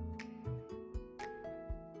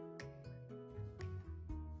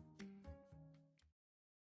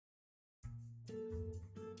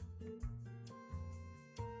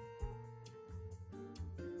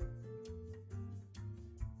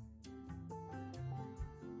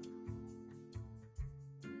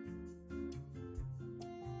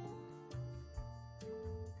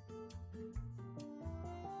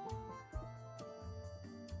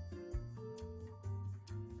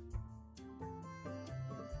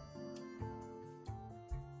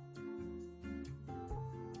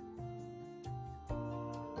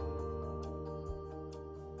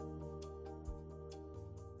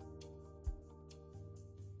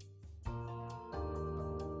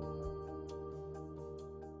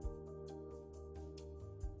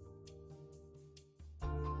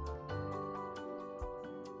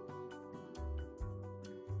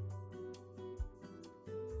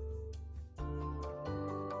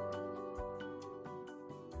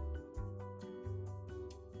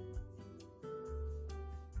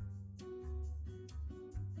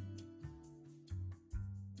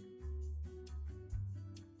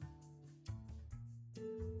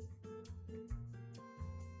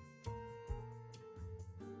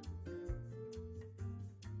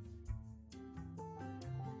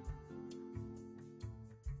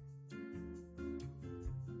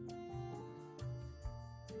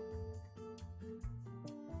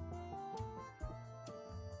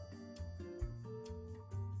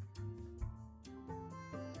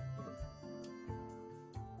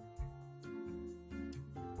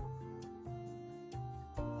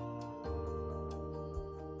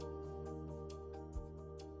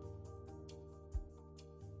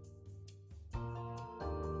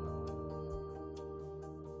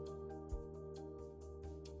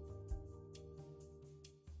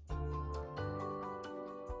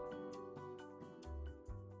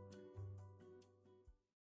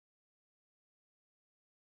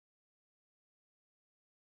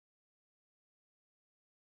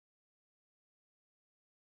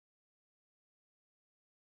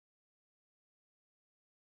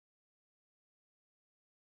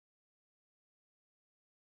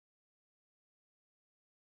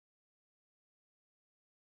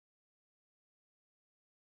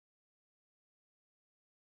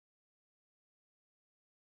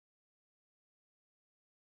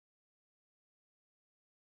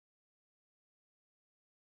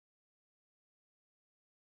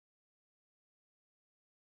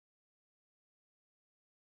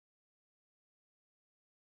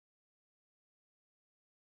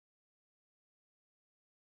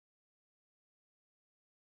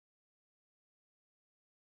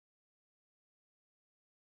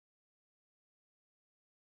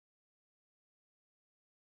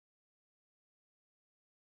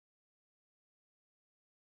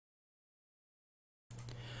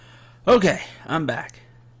 Okay, I'm back.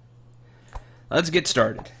 Let's get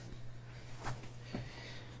started.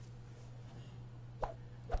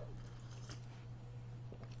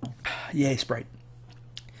 Yay, Sprite.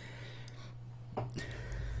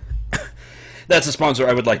 That's a sponsor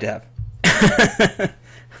I would like to have.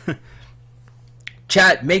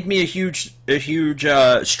 Chat, make me a huge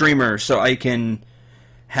streamer so I can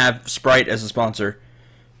have Sprite as a sponsor.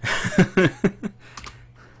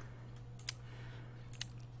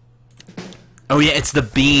 Oh yeah, it's the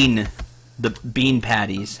bean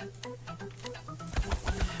patties.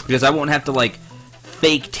 Because I won't have to like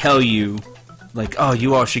fake tell you like, oh,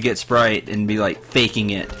 you all should get Sprite and be like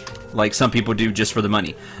faking it like some people do just for the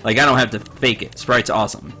money. Like, I don't have to fake it. Sprite's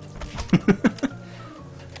awesome.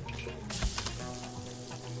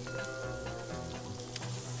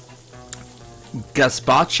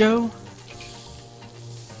 Gazpacho?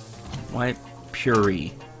 White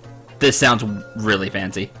puree. This sounds really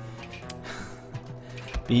fancy.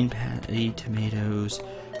 Bean patty, tomatoes,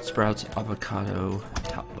 sprouts, avocado,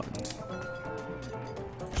 top bun.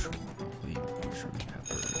 Mushroom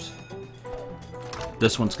peppers.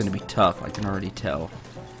 This one's gonna be tough, I can already tell.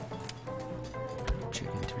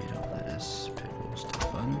 Chicken, tomato, lettuce, pickles,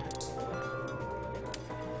 top bun.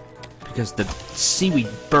 Because the seaweed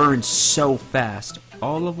burns so fast.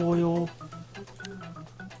 Olive oil,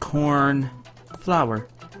 corn, flour.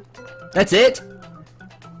 That's it?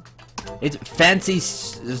 It's fancy,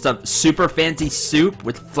 it's a super fancy soup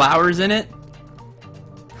with flowers in it?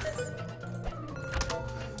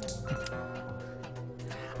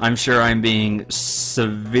 I'm sure I'm being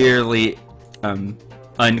severely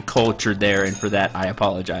uncultured there, and for that I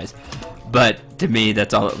apologize. But to me,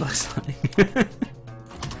 that's all it looks like.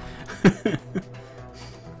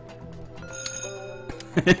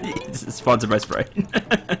 It's sponsored by Sprite.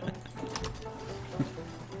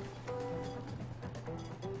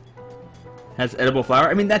 Has edible flour.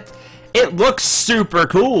 I mean, it looks super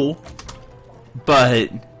cool,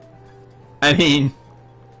 but I mean,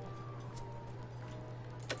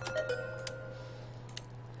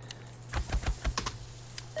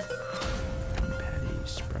 patty,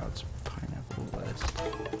 sprouts, pineapple, lettuce,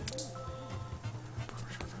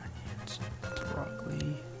 onions,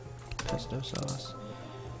 broccoli, pesto sauce,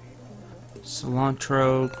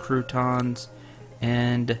 cilantro, croutons,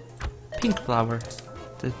 and pink flour.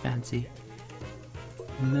 The fancy.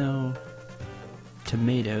 No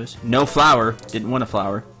tomatoes. No flour. Didn't want a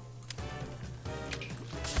flour.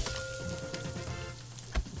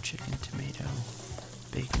 Chicken, tomato,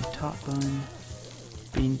 bacon, top bun,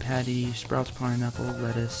 bean patty, sprouts, pineapple,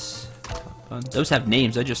 lettuce, top bun. Those have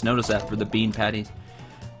names. I just noticed that for the bean patties.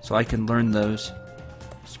 So I can learn those.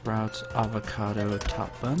 Sprouts, avocado,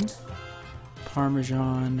 top bun,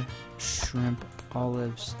 parmesan, shrimp,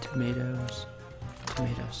 olives, tomatoes,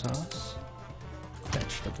 tomato sauce,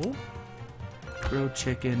 vegetable, grilled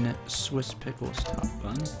chicken, Swiss pickles, top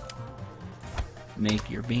bun. Make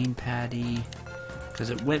your bean patty, because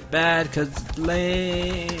it went bad, because it's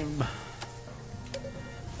lame.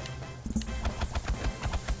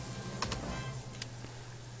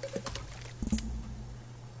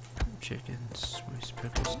 Chicken, Swiss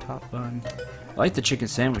pickles, top bun. I like the chicken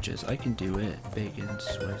sandwiches. I can do it. Bacon,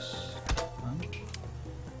 Swiss, top bun.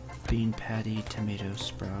 Bean patty, tomato,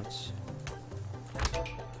 sprouts.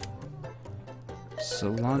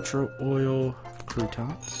 Cilantro oil,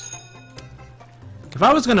 croutons. If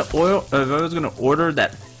I was gonna order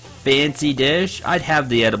that fancy dish, I'd have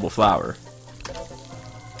the edible flour.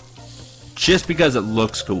 Just because it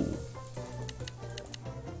looks cool.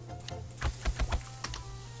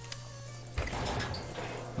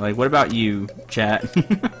 Like, what about you, chat?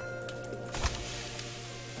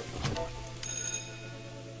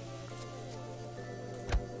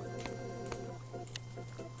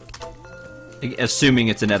 Assuming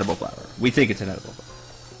it's an edible flower. We think it's an edible flower.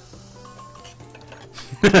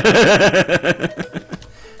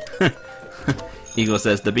 Eagle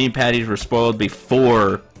says the bean patties were spoiled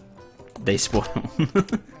before they spoiled.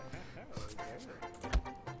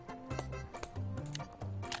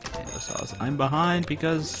 Tomato sauce. I'm behind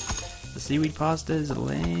because the seaweed pasta is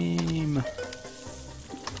lame.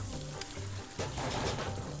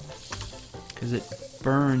 Because it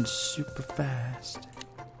burns super fast.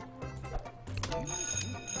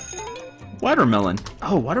 Watermelon.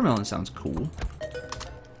 Oh, watermelon sounds cool.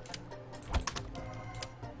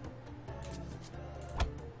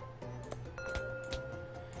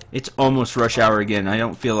 It's almost rush hour again. I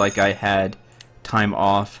don't feel like I had time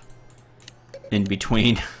off in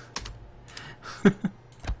between.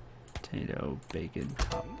 Potato, bacon,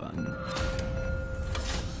 top bun.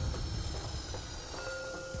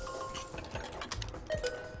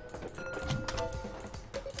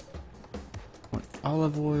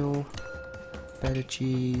 Olive oil. Feta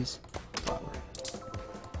cheese, flour.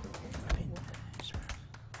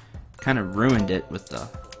 Kind of ruined it with the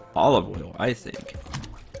olive oil, I think.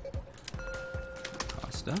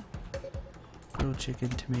 Pasta, grilled chicken,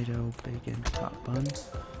 tomato, bacon, top bun.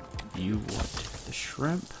 You want the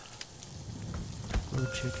shrimp,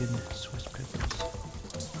 grilled chicken, Swiss peppers.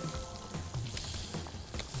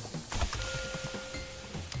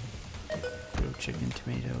 Grilled chicken,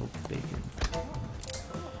 tomato, bacon.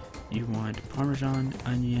 You want Parmesan,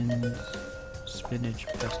 onions, spinach,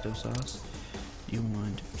 pesto sauce. You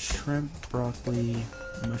want shrimp, broccoli,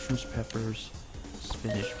 mushrooms, peppers,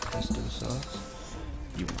 spinach, pesto sauce.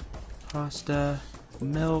 You want pasta,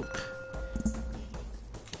 milk,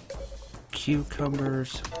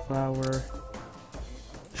 cucumbers, flour,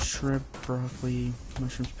 shrimp, broccoli,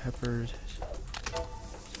 mushrooms, peppers,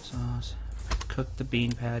 sauce. Cook the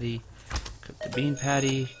bean patty. Cook the bean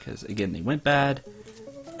patty, because again, they went bad.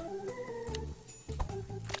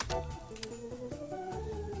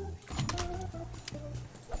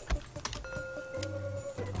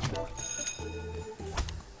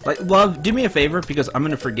 Like, love, do me a favor, because I'm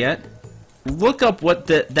gonna forget. Look up what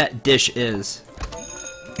that dish is,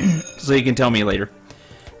 so you can tell me later.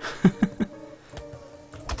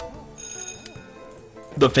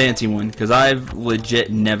 The fancy one, because I've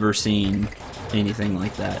legit never seen anything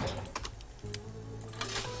like that.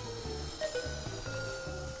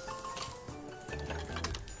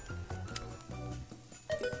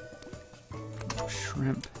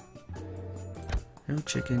 Shrimp, grilled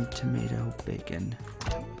chicken, tomato, bacon,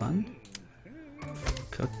 bun.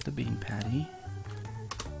 Cook the bean patty.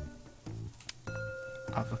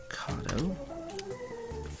 Avocado.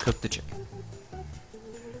 Cook the chicken.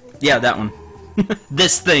 Yeah, that one.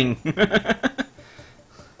 This thing.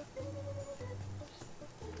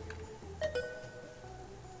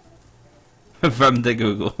 From the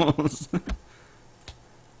Googles.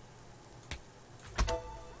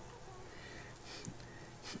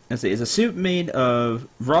 Let's see. It's a soup made of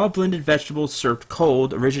raw blended vegetables served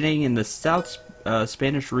cold, originating in the South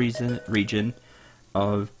Spanish region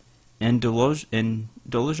of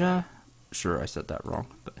Andalusia. Sure, I said that wrong,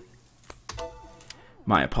 but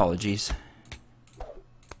my apologies.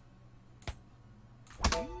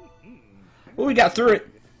 Well, we got through it.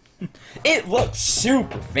 It looks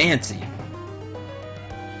super fancy.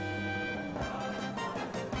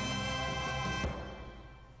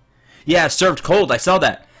 Yeah, served cold. I saw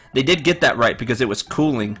that. They did get that right because it was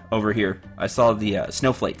cooling over here. I saw the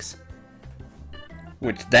snowflakes.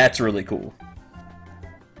 Which, that's really cool.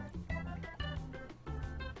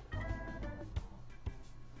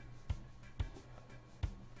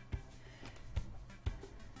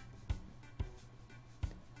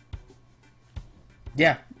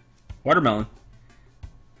 Yeah, watermelon.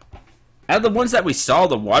 Out of the ones that we saw,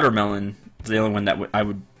 the watermelon is the only one that I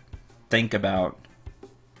would think about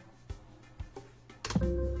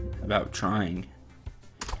trying.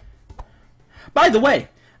 By the way,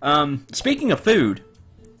 speaking of food,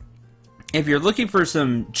 if you're looking for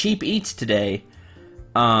some cheap eats today,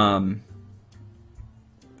 and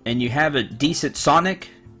you have a decent Sonic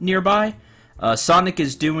nearby, Sonic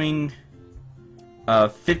is doing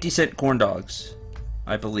 50-cent corn dogs.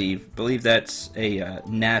 I believe that's a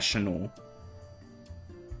national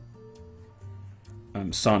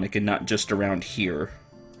Sonic and not just around here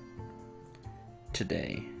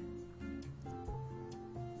today.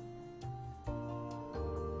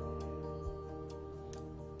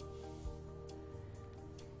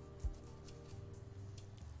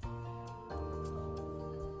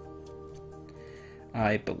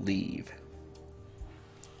 I believe.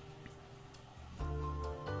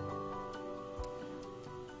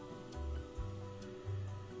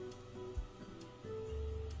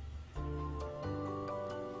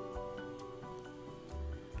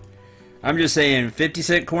 I'm just saying,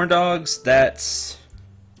 50-cent corn dogs, that's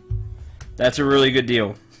a really good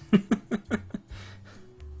deal.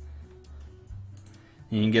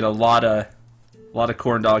 You can get a lot of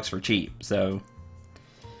corn dogs for cheap. So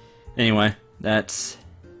anyway, that's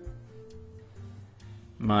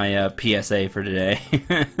my PSA for today.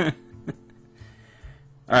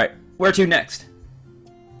 Alright, where to next?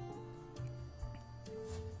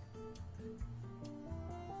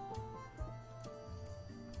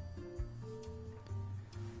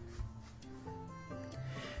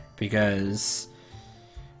 Because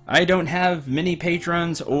I don't have many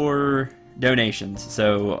patrons or donations,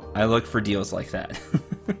 so I look for deals like that.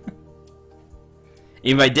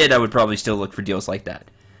 Even if I did, I would probably still look for deals like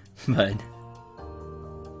that. But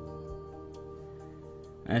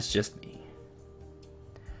that's just me.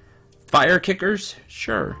 Fire kickers?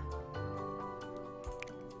 Sure.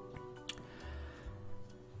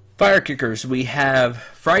 Fire kickers, we have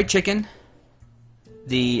fried chicken,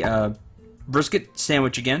 the brisket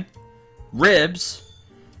sandwich again, ribs,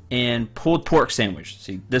 and pulled pork sandwich.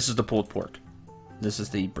 See, this is the pulled pork. This is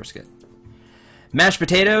the brisket. Mashed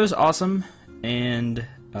potatoes, awesome, and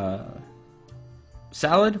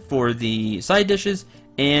salad for the side dishes,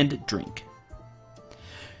 and drink.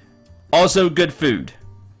 Also good food.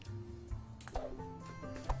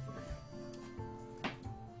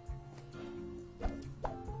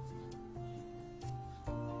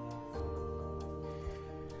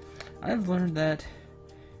 I've learned that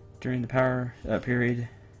during the power period,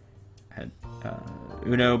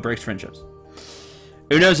 Uno breaks friendships.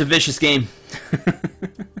 Uno's a vicious game.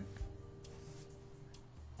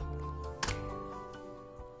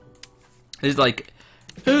 It's like,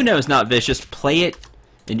 Uno's not vicious. Play it,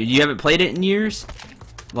 and you haven't played it in years.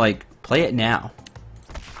 Like, play it now.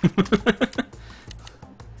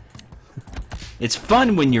 It's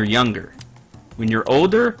fun when you're younger. When you're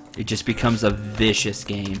older, it just becomes a vicious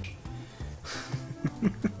game.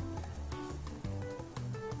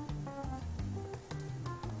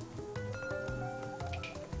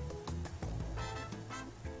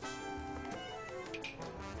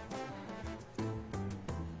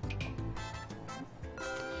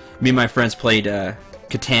 Me and my friends played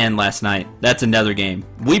Catan last night. That's another game.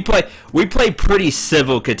 We play pretty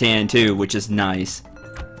civil Catan too, which is nice.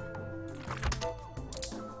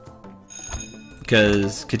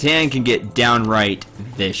 Because Catan can get downright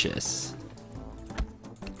vicious.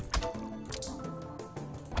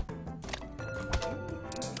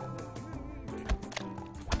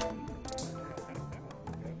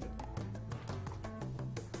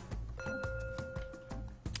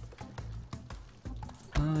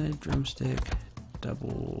 Drumstick,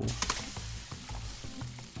 double.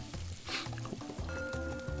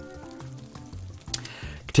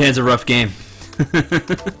 Catan's a rough game.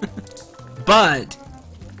 But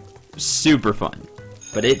super fun.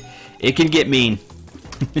 But it can get mean.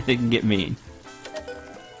 It can get mean.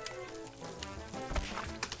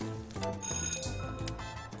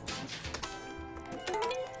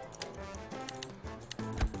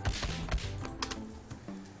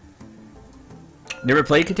 Never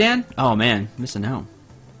played Catan? Oh man, missing out.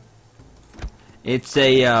 It's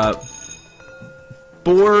a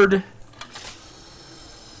board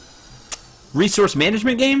resource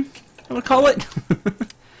management game, I would call it. I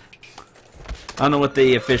don't know what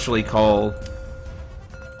they officially call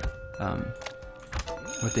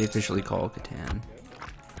Catan.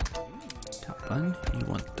 Top button. You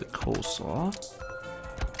want the coleslaw?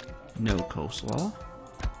 No coleslaw.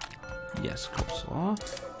 Yes, coleslaw.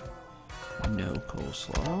 No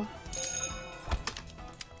coleslaw.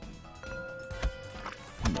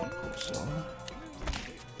 No coleslaw.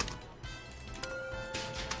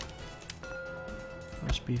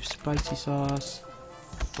 Roast beef spicy sauce.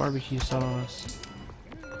 Barbecue sauce.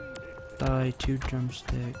 Thigh 2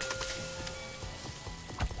 drumstick.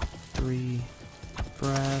 3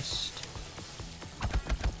 breast.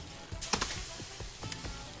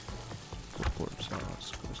 Pork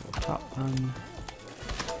sauce goes on top bun.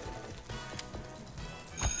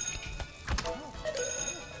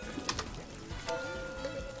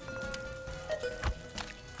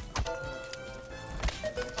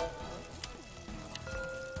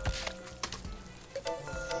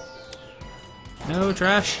 No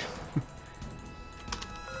trash.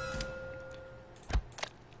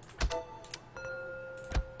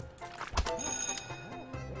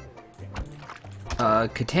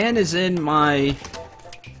 Catan is in my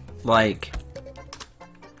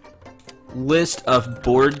list of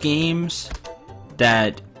board games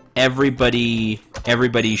that everybody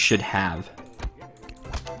should have,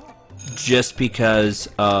 just because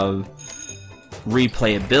of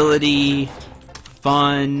replayability,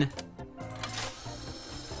 fun,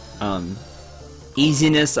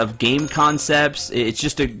 easiness of game concepts. It's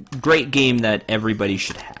just a great game that everybody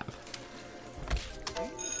should have.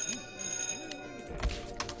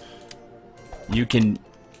 You can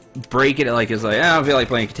break it it's like, I don't feel like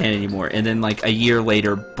playing Catan anymore, and then like a year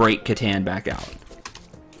later break Catan back out.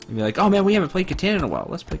 And be like, oh man, we haven't played Catan in a while,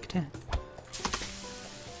 let's play Catan.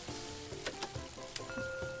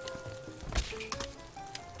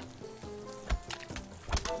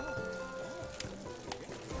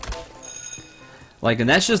 And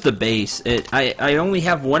that's just the base. I only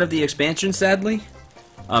have one of the expansions, sadly.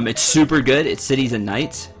 It's super good. It's Cities and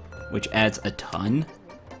Nights, which adds a ton.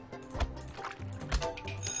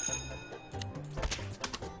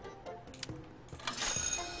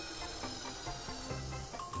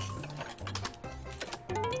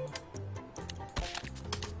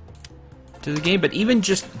 To the game, but even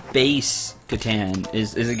just base Catan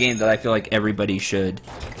is a game that I feel like everybody should.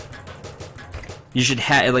 You should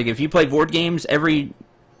have, if you play board games every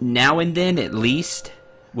now and then, at least,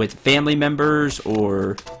 with family members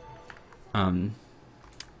or,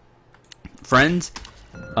 friends,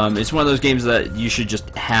 it's one of those games that you should just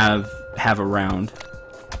have around.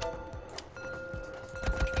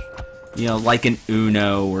 You know, like an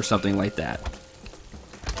Uno or something like that.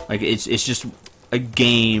 Like it's just a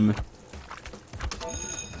game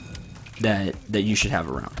that you should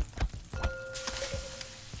have around.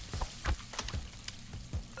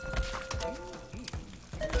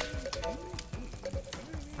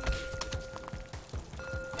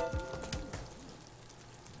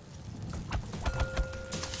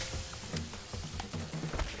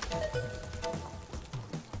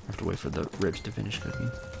 Have to wait for the ribs to finish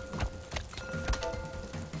cooking.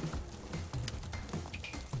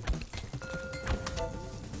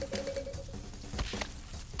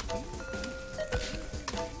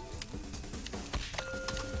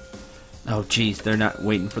 Oh, geez, they're not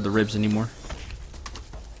waiting for the ribs anymore.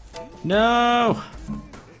 No!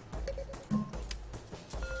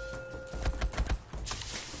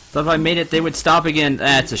 Thought if I made it, they would stop again.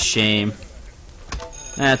 That's a shame.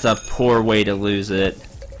 That's a poor way to lose it.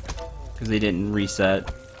 Because they didn't reset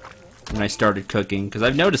when I started cooking. Because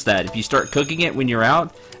I've noticed that. If you start cooking it when you're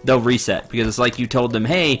out, they'll reset. Because it's like you told them,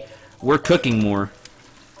 hey, we're cooking more.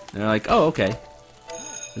 And they're like, oh, okay.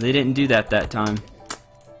 They didn't do that time.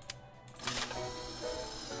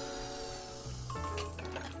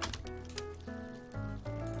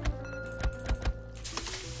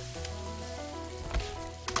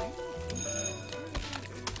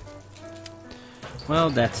 Well,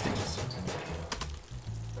 that stinks.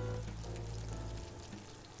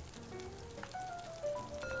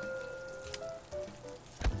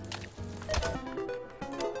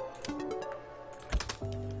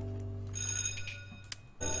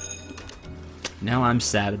 Now I'm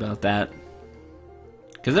sad about that.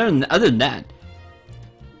 Because other than that,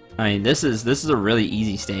 I mean, this is a really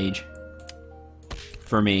easy stage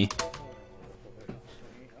for me.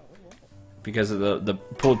 Because of the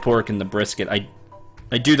pulled pork and the brisket,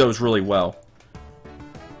 I do those really well.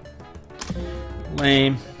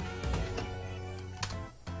 Lame.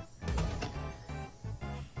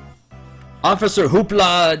 Officer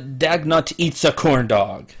Hoopla Dagnut eats a corn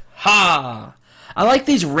dog. Ha! I like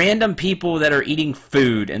these random people that are eating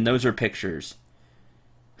food, and those are pictures.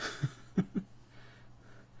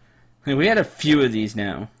 We had a few of these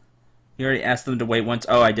now. You already asked them to wait once.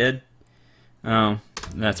 Oh, I did? Oh,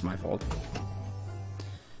 that's my fault.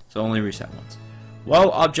 So only reset once.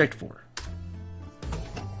 Well, object 4.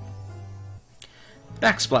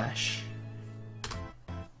 Backsplash.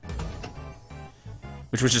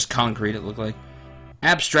 Which was just concrete, it looked like.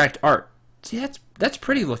 Abstract art. See, that's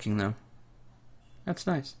pretty looking, though. That's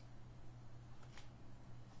nice.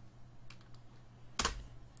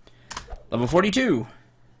 Level 42.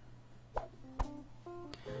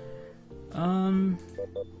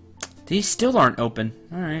 These still aren't open.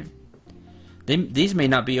 Alright. These may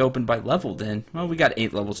not be opened by level then. Well, we got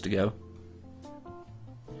 8 levels to go.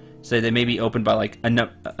 So they may be opened by like a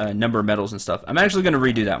number of medals and stuff. I'm actually going to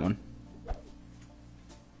redo that one.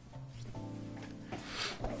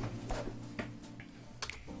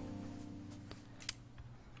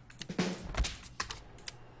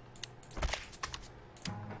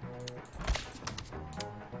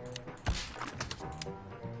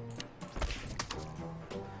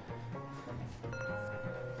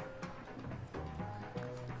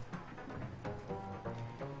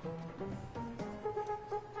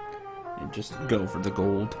 Just go for the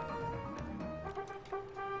gold.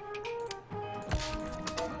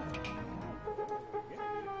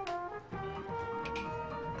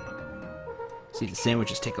 See, the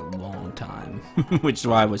sandwiches take a long time, which is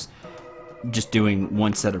why I was just doing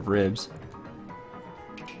one set of ribs.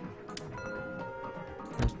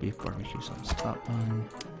 Roast beef barbecue sauce top bun.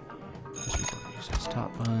 Roast beef barbecue sauce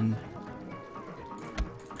top bun.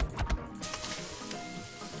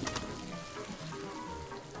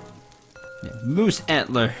 Moose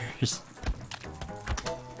antlers.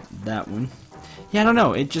 That one. Yeah, I don't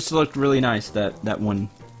know. It just looked really nice, that one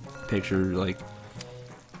picture, like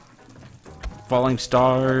falling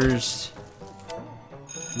stars,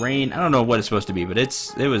 rain. I don't know what it's supposed to be, but it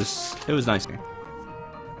was nice.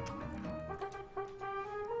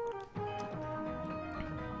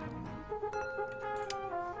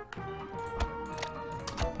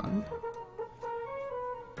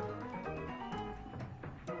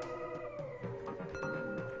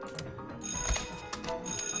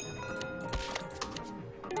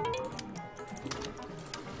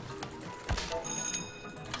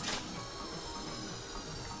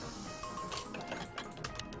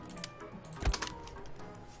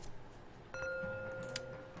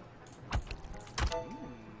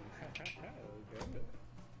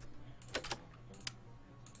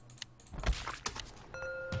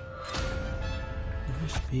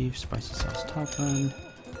 beef, spicy sauce top bun,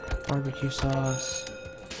 barbecue sauce.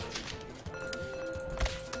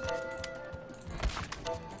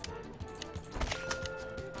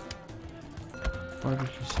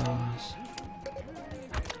 Barbecue sauce.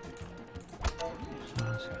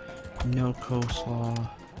 No coleslaw.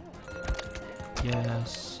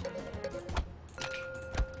 Yes.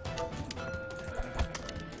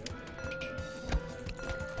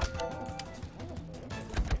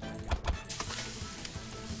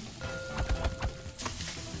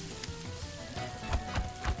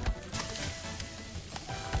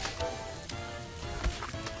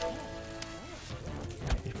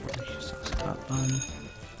 Barbecue sauce top bun.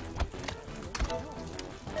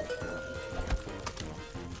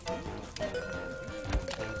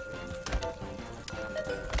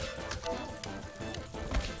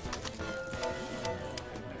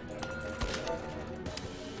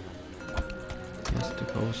 Yes to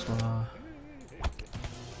coleslaw.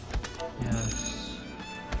 Yes.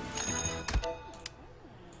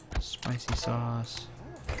 Spicy sauce.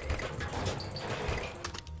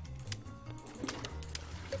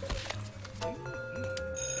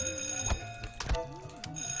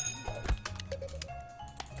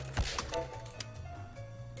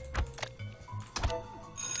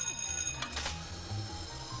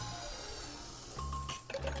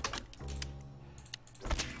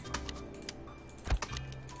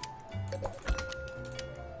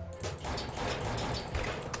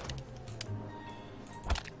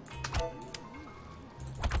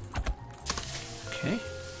 Okay.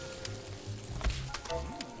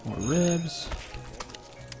 More ribs.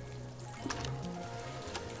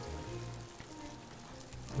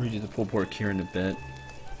 Redo the pulled pork here in a bit.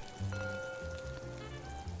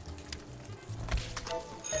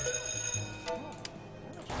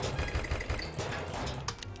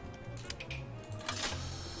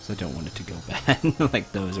 So I don't want it to go bad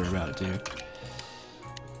like those are about to.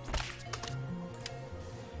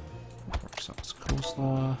 Pork sauce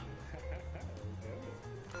coleslaw.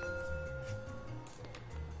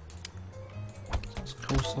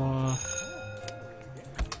 Coleslaw.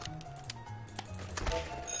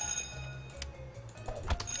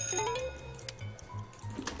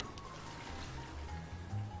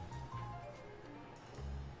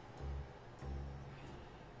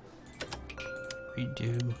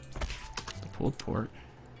 Redo the pulled pork.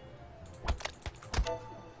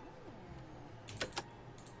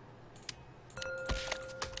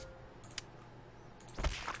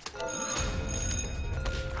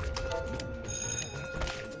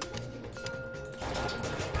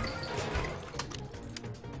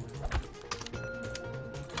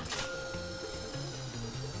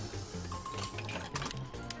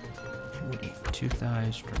 Two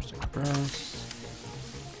thighs, drumstick breast,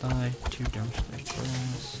 thigh, two drumstick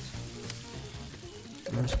breast,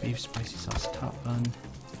 roast beef, spicy sauce top bun.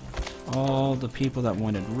 All the people that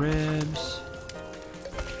wanted ribs.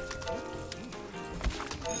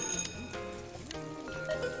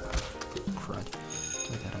 Crud.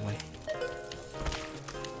 Throw that away.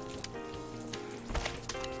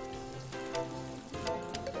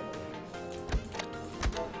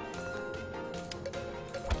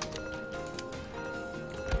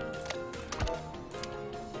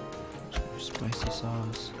 Spicy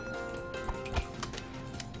sauce.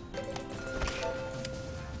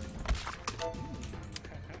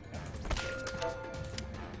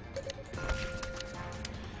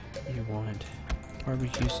 You want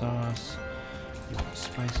barbecue sauce. You want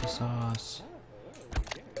spicy sauce.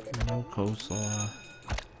 No coleslaw.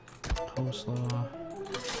 Coleslaw.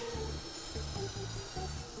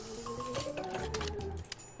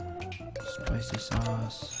 Spicy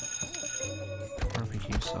sauce.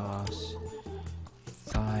 Barbecue sauce.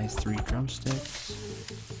 Thighs, 3 drumsticks.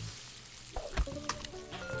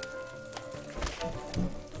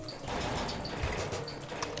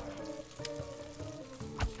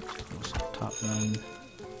 Top bun.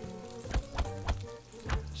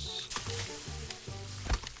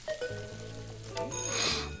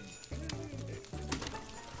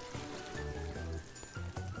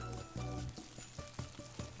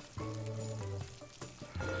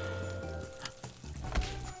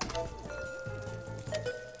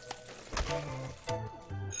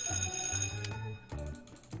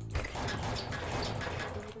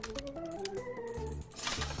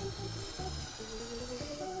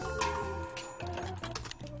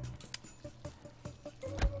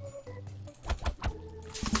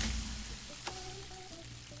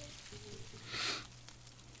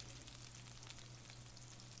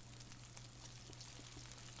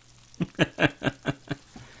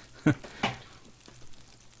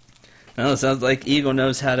 Well, it sounds like Eagle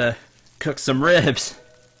knows how to cook some ribs.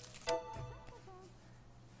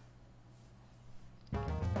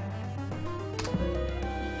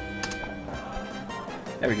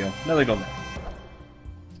 we go. Another golden apple.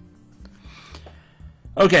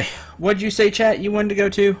 Okay, what did you say, chat, you wanted to go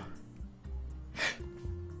to?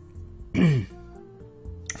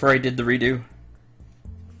 Before I did the redo.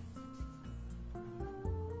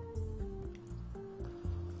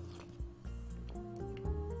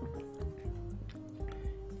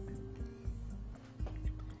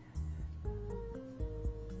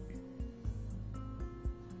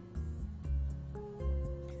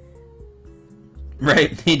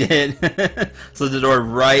 Right, he did. So the door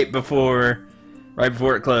right before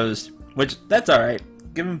it closed. Which, that's alright.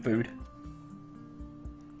 Give him food.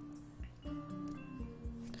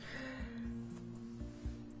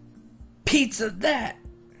 Pizza that!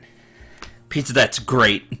 Pizza that's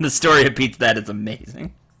great. The story of Pizza that is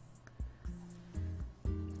amazing.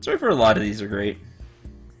 Sorry for a lot of these are great.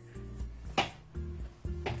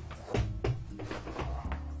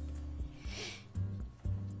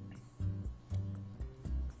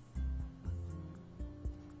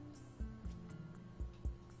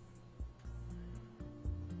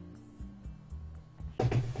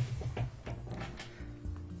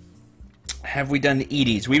 Have we done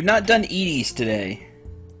Edie's? We've not done Edie's today.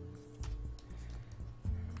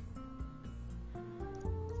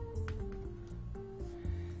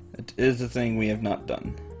 It is a thing we have not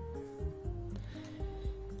done.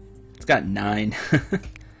 It's got 9.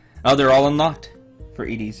 Oh, they're all unlocked for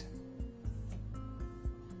Edie's.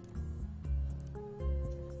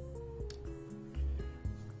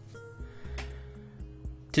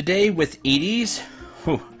 Today with Edie's,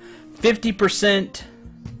 50%.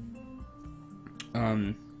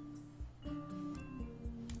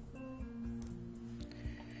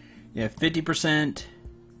 Yeah, 50%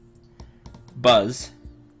 Buzz,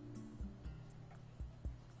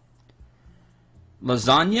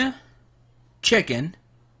 lasagna, chicken,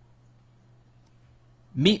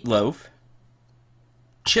 meatloaf,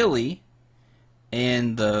 chili,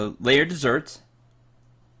 and the layered desserts.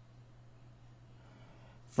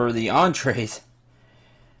 For the entrees,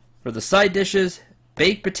 for the side dishes,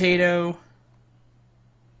 baked potato,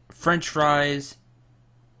 French fries,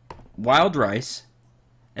 wild rice,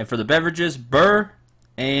 and for the beverages, burr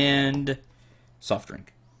and soft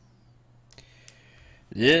drink.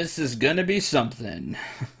 This is gonna be something.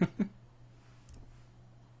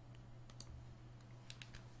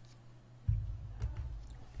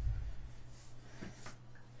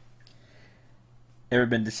 Ever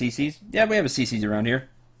been to CC's? Yeah, we have a CC's around here.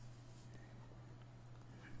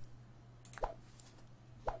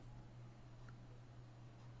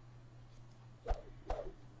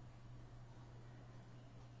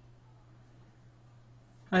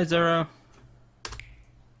 Hi, Zero.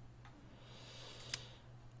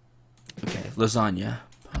 Okay, lasagna.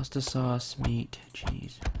 Pasta sauce, meat,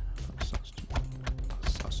 cheese. Pasta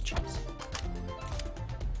sauce, cheese.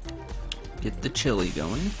 Get the chili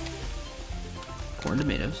going. Corn,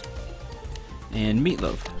 tomatoes. And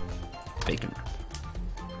meatloaf. Bacon wrap.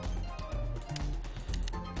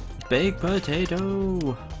 Baked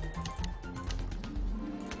potato.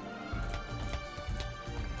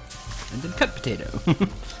 And then cut potato.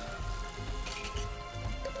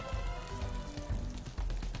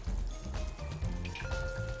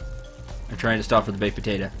 I'm trying to stop for the baked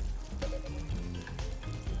potato.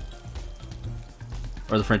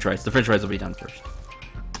 Or the french fries. The french fries will be done first.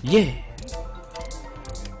 Yeah!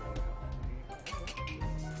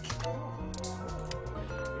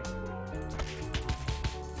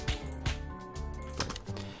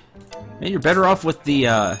 Man, you're better off with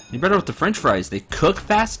the French fries. They cook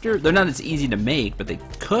faster. They're not as easy to make, but they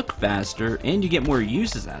cook faster, and you get more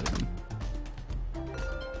uses out of them.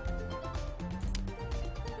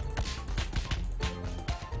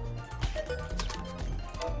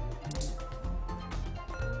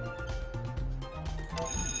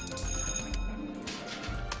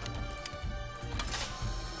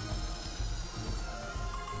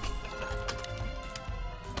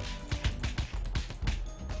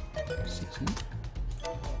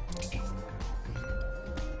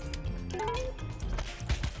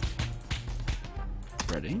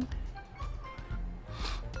 Breading.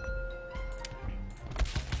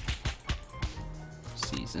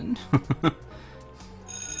 Seasoned.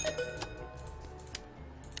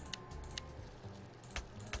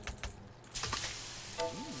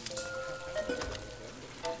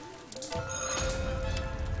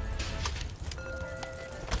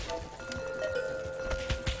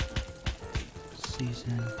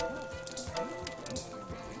 Season.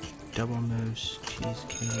 Double mousse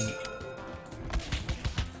cheesecake.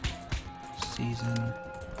 Seasoned,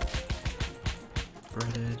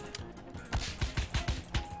 breaded,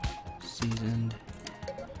 seasoned,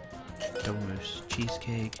 Double mousse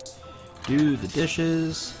cheesecake. Do the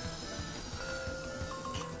dishes.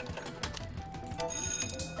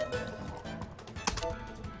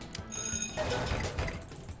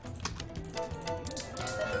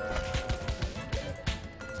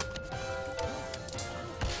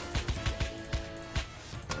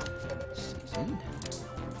 Season.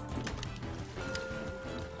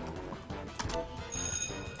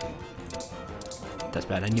 That's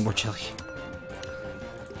bad. I need more chili.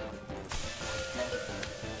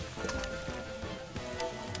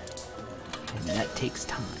 And that takes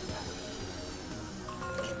time.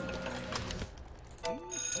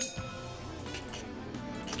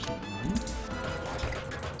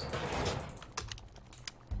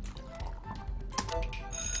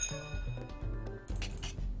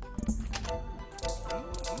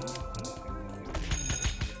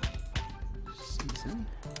 Season.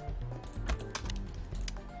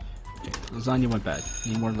 Okay, lasagna went bad.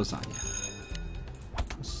 Need more lasagna.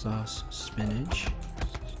 Sauce, spinach,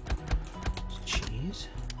 cheese.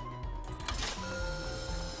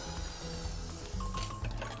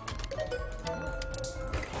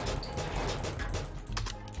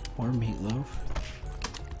 More meatloaf.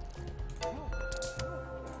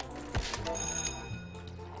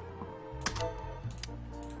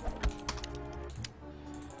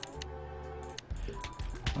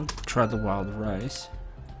 I'll try the wild rice.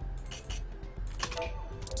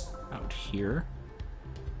 Out here.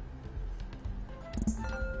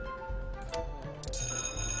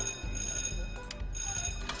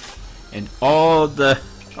 And all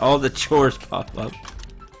the chores pop up.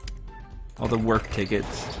 All the work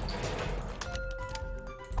tickets.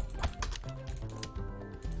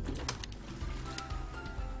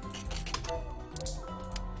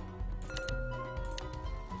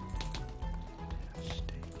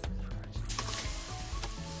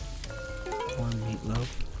 More meatloaf.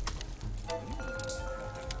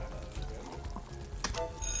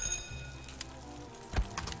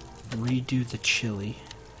 Redo the chili.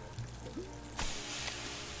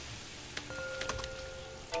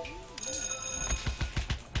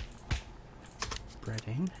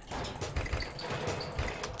 Breading.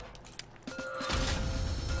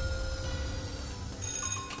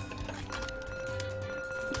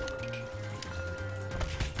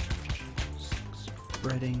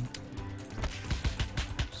 Breading.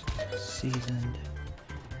 Seasoned.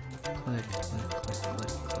 Click, click, click, click,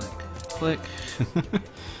 click, click.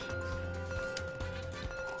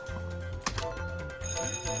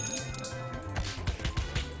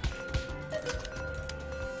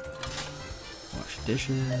 Wash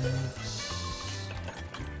dishes.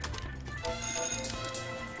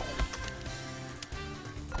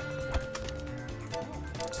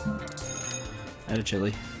 Add a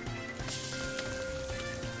chili.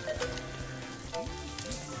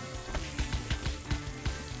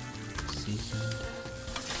 Seasoned.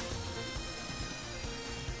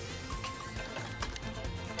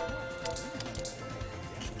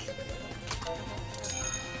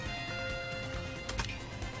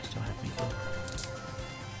 Still have meatloaf.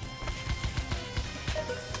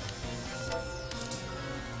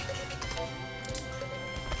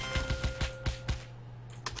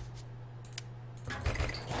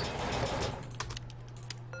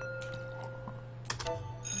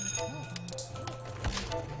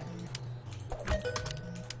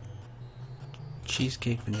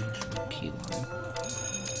 Cheesecake vanilla key lime.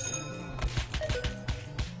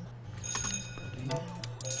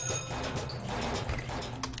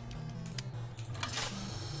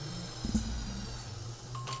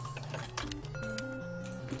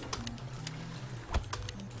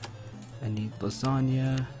 I need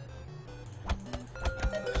lasagna.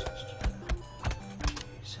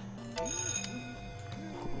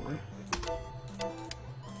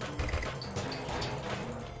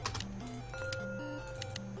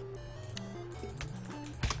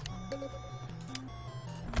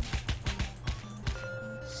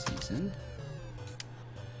 Seasoned.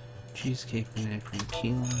 Cheesecake vanilla cream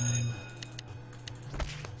key lime.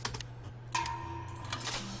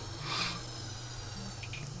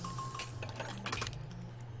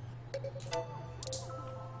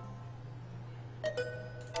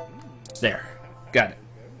 There. Got it.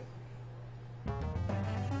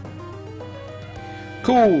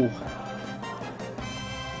 Cool.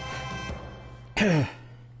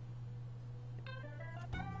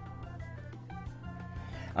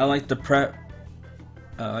 I like the prep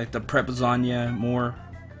lasagna more.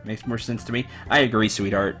 Makes more sense to me. I agree,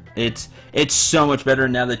 sweetheart. It's so much better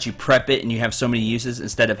now that you prep it and you have so many uses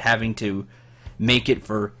instead of having to make it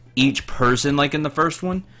for each person like in the first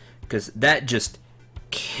one, because that just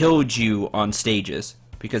killed you on stages.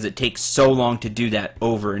 because it takes so long to do that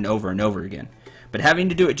over and over and over again. But having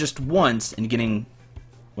to do it just once and getting,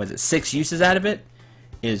 what is it, 6 uses out of it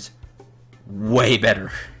is way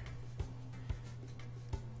better.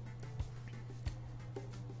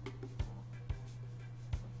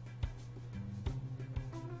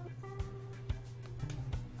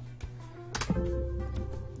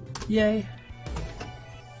 Yay.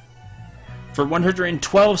 For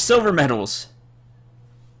 112 silver medals.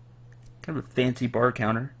 Kind of a fancy bar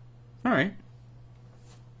counter. Alright.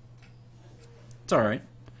 It's alright.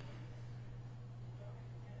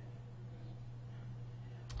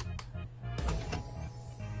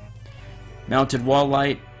 Mounted wall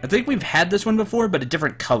light. I think we've had this one before, but a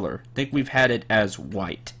different color. I think we've had it as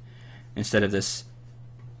white instead of this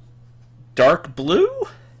dark blue?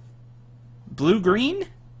 Blue-green?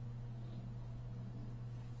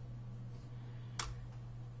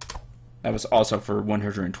 That was also for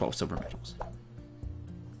 112 silver medals.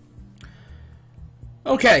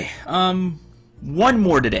 Okay, one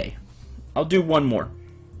more today. I'll do one more.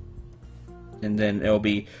 And then it'll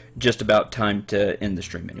be just about time to end the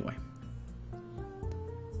stream anyway.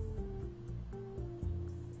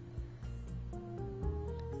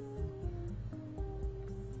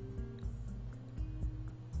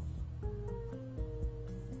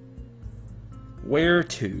 Where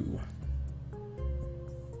to?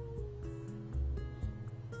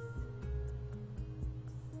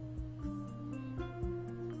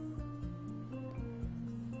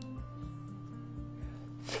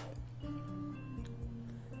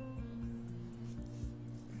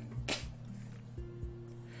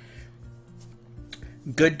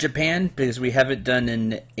 Good Japan, because we haven't done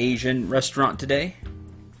an Asian restaurant today.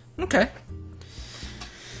 Okay.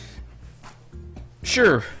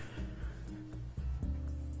 Sure.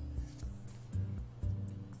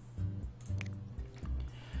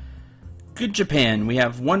 Good Japan. We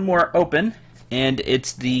have one more open, and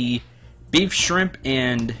it's the beef, shrimp,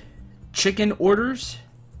 and chicken orders.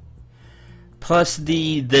 Plus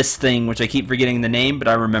this thing, which I keep forgetting the name, but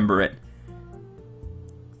I remember it.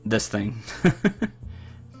 This thing.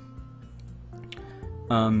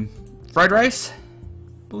 Fried rice,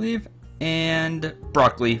 I believe, and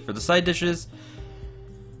broccoli for the side dishes,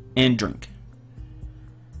 and drink.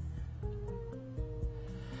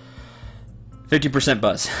 50%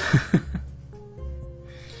 buzz.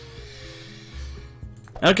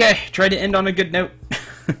 Okay, try to end on a good note.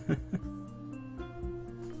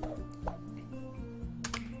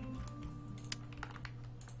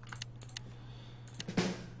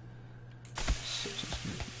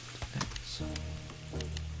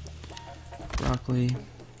 Broccoli.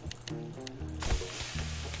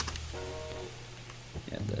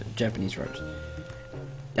 Yeah, the Japanese rice.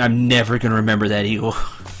 I'm never gonna remember that eagle.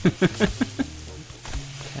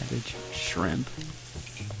 Cabbage, shrimp,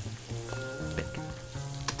 bacon.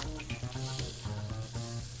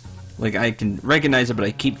 Like, I can recognize it, but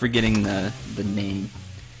I keep forgetting the name.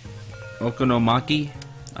 Okonomaki?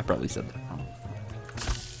 I probably said that wrong.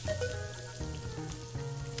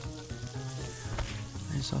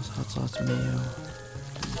 Sauce, hot sauce, mayo,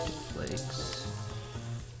 flakes,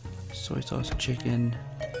 soy sauce, chicken,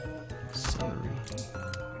 celery,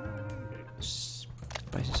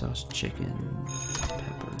 spicy sauce, chicken,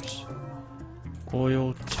 peppers,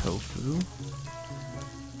 oil, tofu,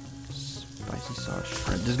 spicy sauce,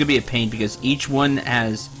 shrimp. This is gonna be a pain because each one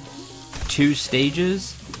has 2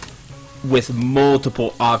 stages with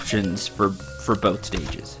multiple options for both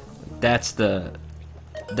stages. That's the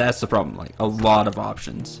problem, like, a lot of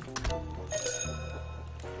options.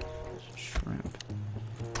 Shrimp.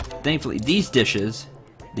 Thankfully, these dishes,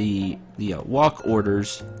 the wok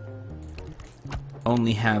orders,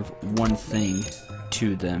 only have one thing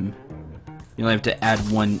to them. You only have to add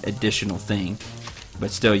one additional thing.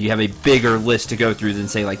 But still, you have a bigger list to go through than,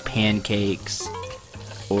 say, like pancakes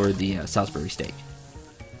or the Salisbury steak.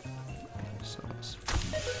 Sauce.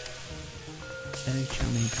 Egg, chow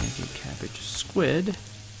mein, pancake, cabbage, squid.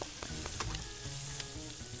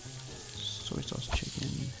 Soy sauce, chicken,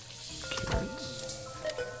 carrots,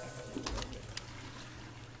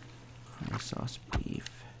 honey sauce, beef,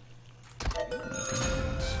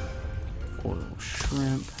 beans, oil,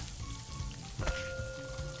 shrimp,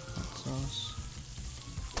 hot sauce,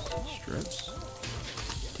 strips,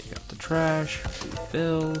 take out the trash,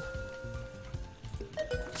 refill,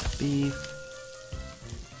 beef,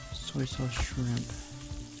 soy sauce, shrimp,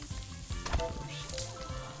 peppers,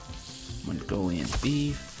 Mongolian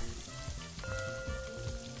beef,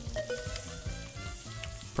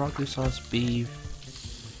 broccoli sauce, beef,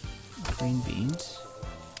 green beans,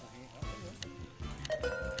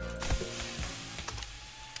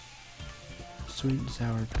 sweet and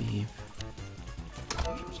sour beef,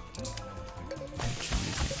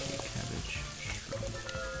 chili, cabbage, shrimp,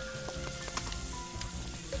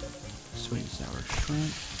 sweet and sour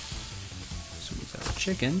shrimp, sweet and sour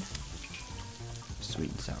chicken, sweet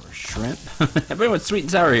and sour shrimp. Everyone's sweet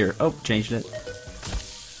and sour here. Oh, changed it.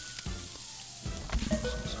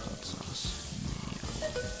 Hot sauce, mayo,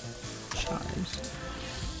 chives,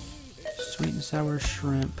 sweet and sour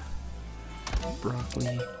shrimp,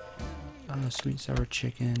 broccoli, sweet and sour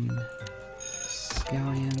chicken,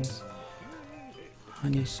 scallions,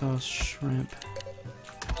 honey sauce shrimp,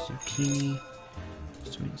 zucchini,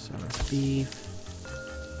 sweet and sour beef,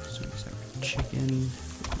 sweet and sour chicken,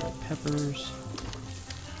 red peppers,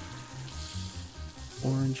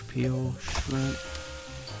 orange peel shrimp,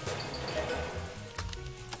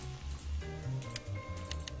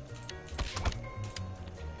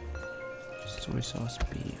 soy sauce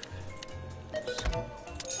beef.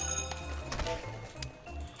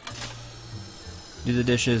 Do the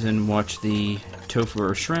dishes and watch the tofu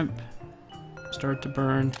or shrimp start to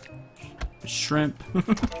burn. Shrimp.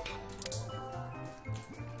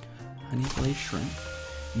 Honey glazed shrimp.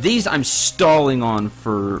 These I'm stalling on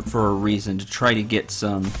for a reason, to try to get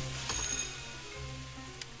some.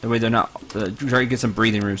 That way they're not. Try to get some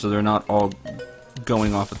breathing room so they're not all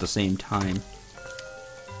going off at the same time.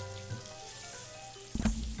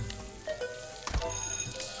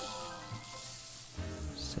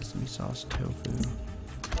 Sesame sauce, tofu,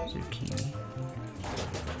 zucchini.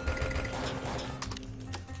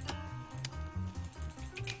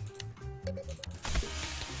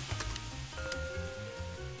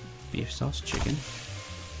 Beef sauce, chicken.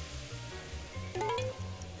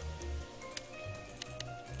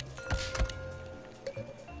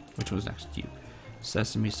 Which was next to you?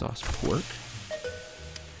 Sesame sauce, pork.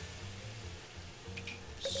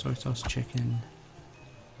 Soy sauce, chicken.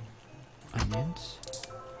 Onions.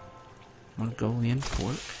 Mongolian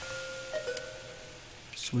pork.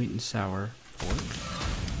 Sweet and sour pork.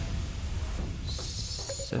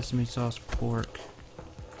 Sesame sauce, pork.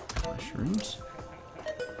 Mushrooms.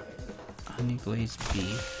 Honey glazed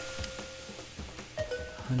beef,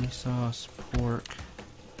 honey sauce, pork,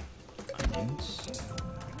 onions,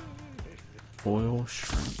 oil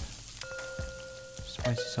shrimp,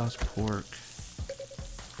 spicy sauce pork,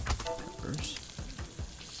 peppers,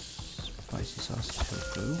 spicy sauce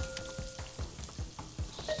tofu,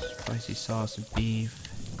 spicy sauce beef,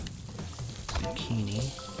 zucchini,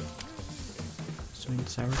 sweet and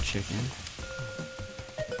sour chicken,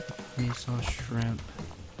 honey sauce shrimp,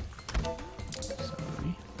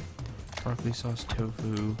 broccoli sauce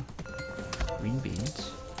tofu, green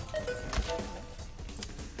beans,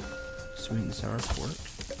 sweet and sour pork,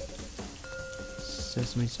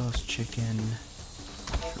 sesame sauce chicken,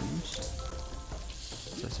 mushrooms,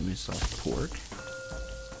 sesame sauce pork.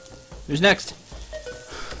 Who's next?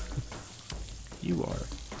 You are.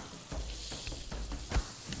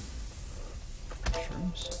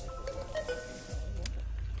 Mushrooms,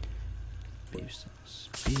 beef sauce,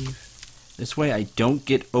 beef. This way I don't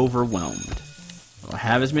get overwhelmed. Will I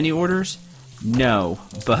have as many orders? No,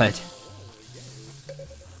 but...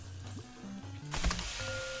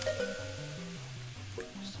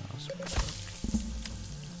 Sauce pork.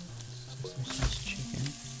 Sesame sauce chicken.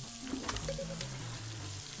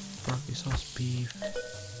 Broccoli sauce beef.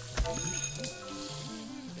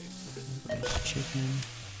 Rice chicken.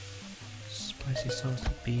 Spicy sauce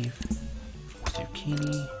beef.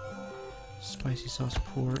 Zucchini. Spicy sauce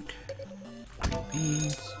pork. Green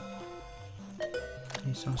beans,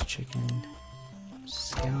 honey sauce chicken,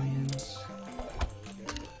 scallions,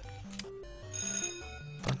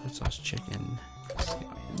 broccoli sauce chicken,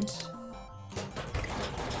 scallions,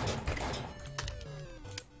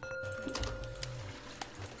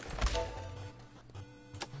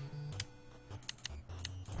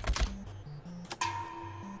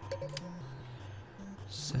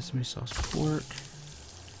 sesame sauce pork,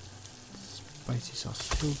 spicy sauce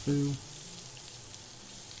tofu,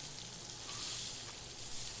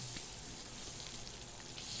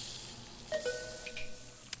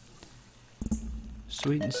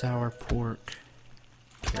 sweet and sour pork,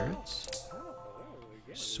 carrots,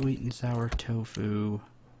 sweet and sour tofu,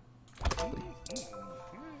 broccoli.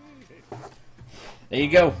 There you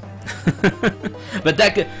go. But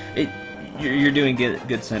that could, you're doing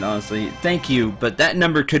good, Sen, honestly. Thank you, but that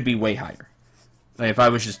number could be way higher. Like if I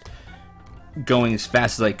was just going as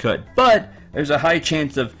fast as I could. But there's a high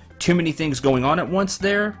chance of too many things going on at once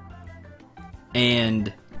there,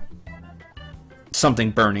 and something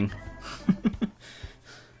burning.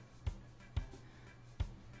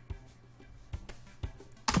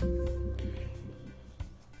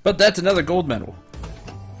 But that's another gold medal.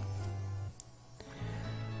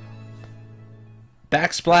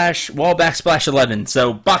 Backsplash, wall backsplash 11.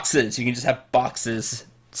 So boxes, you can just have boxes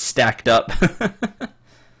stacked up.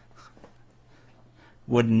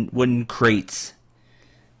 wooden crates.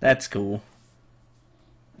 That's cool.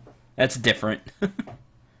 That's different.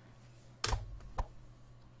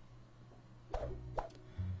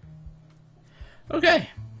 Okay.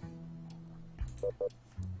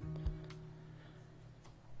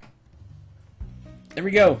 There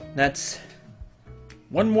we go. That's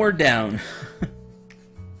one more down.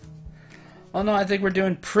 Oh no, I think we're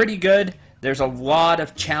doing pretty good. There's a lot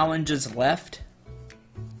of challenges left.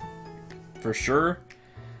 For sure.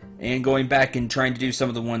 And going back and trying to do some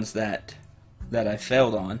of the ones that I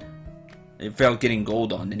failed on. I failed getting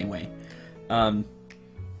gold on anyway.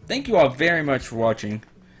 Thank you all very much for watching.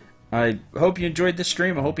 I hope you enjoyed this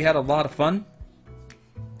stream. I hope you had a lot of fun.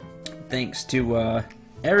 Thanks to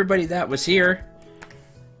everybody that was here.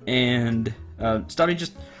 And starting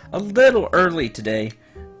just a little early today.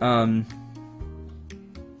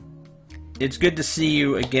 It's good to see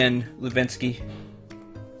you again, Levinsky.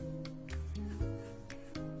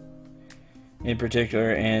 In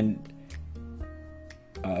particular, and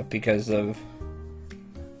because of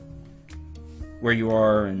where you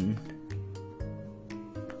are, and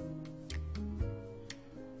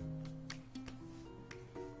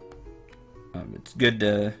it's good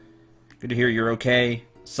to hear you're okay.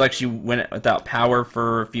 Sucks you went without power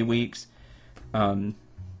for a few weeks, but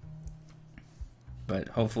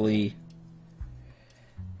hopefully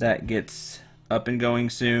that gets up and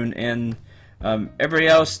going soon. And everybody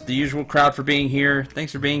else, the usual crowd for being here,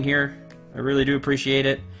 thanks for being here. I really do appreciate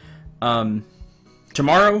it.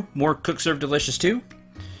 Tomorrow, more Cook Serve Delicious 2.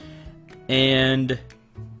 And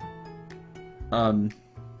I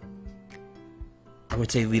would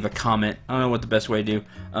say leave a comment. I don't know what the best way to do.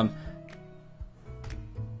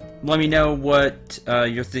 Let me know what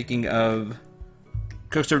you're thinking of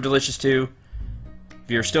Cook Serve Delicious 2.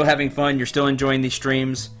 If you're still having fun, you're still enjoying these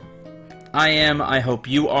streams. I am. I hope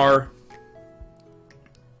you are.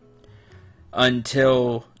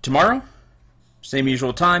 Until tomorrow, same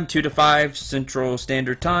usual time, 2 to 5 Central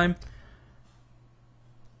Standard Time.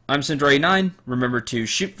 I'm Cendril 89. Remember to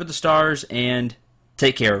shoot for the stars and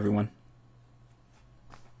take care, everyone.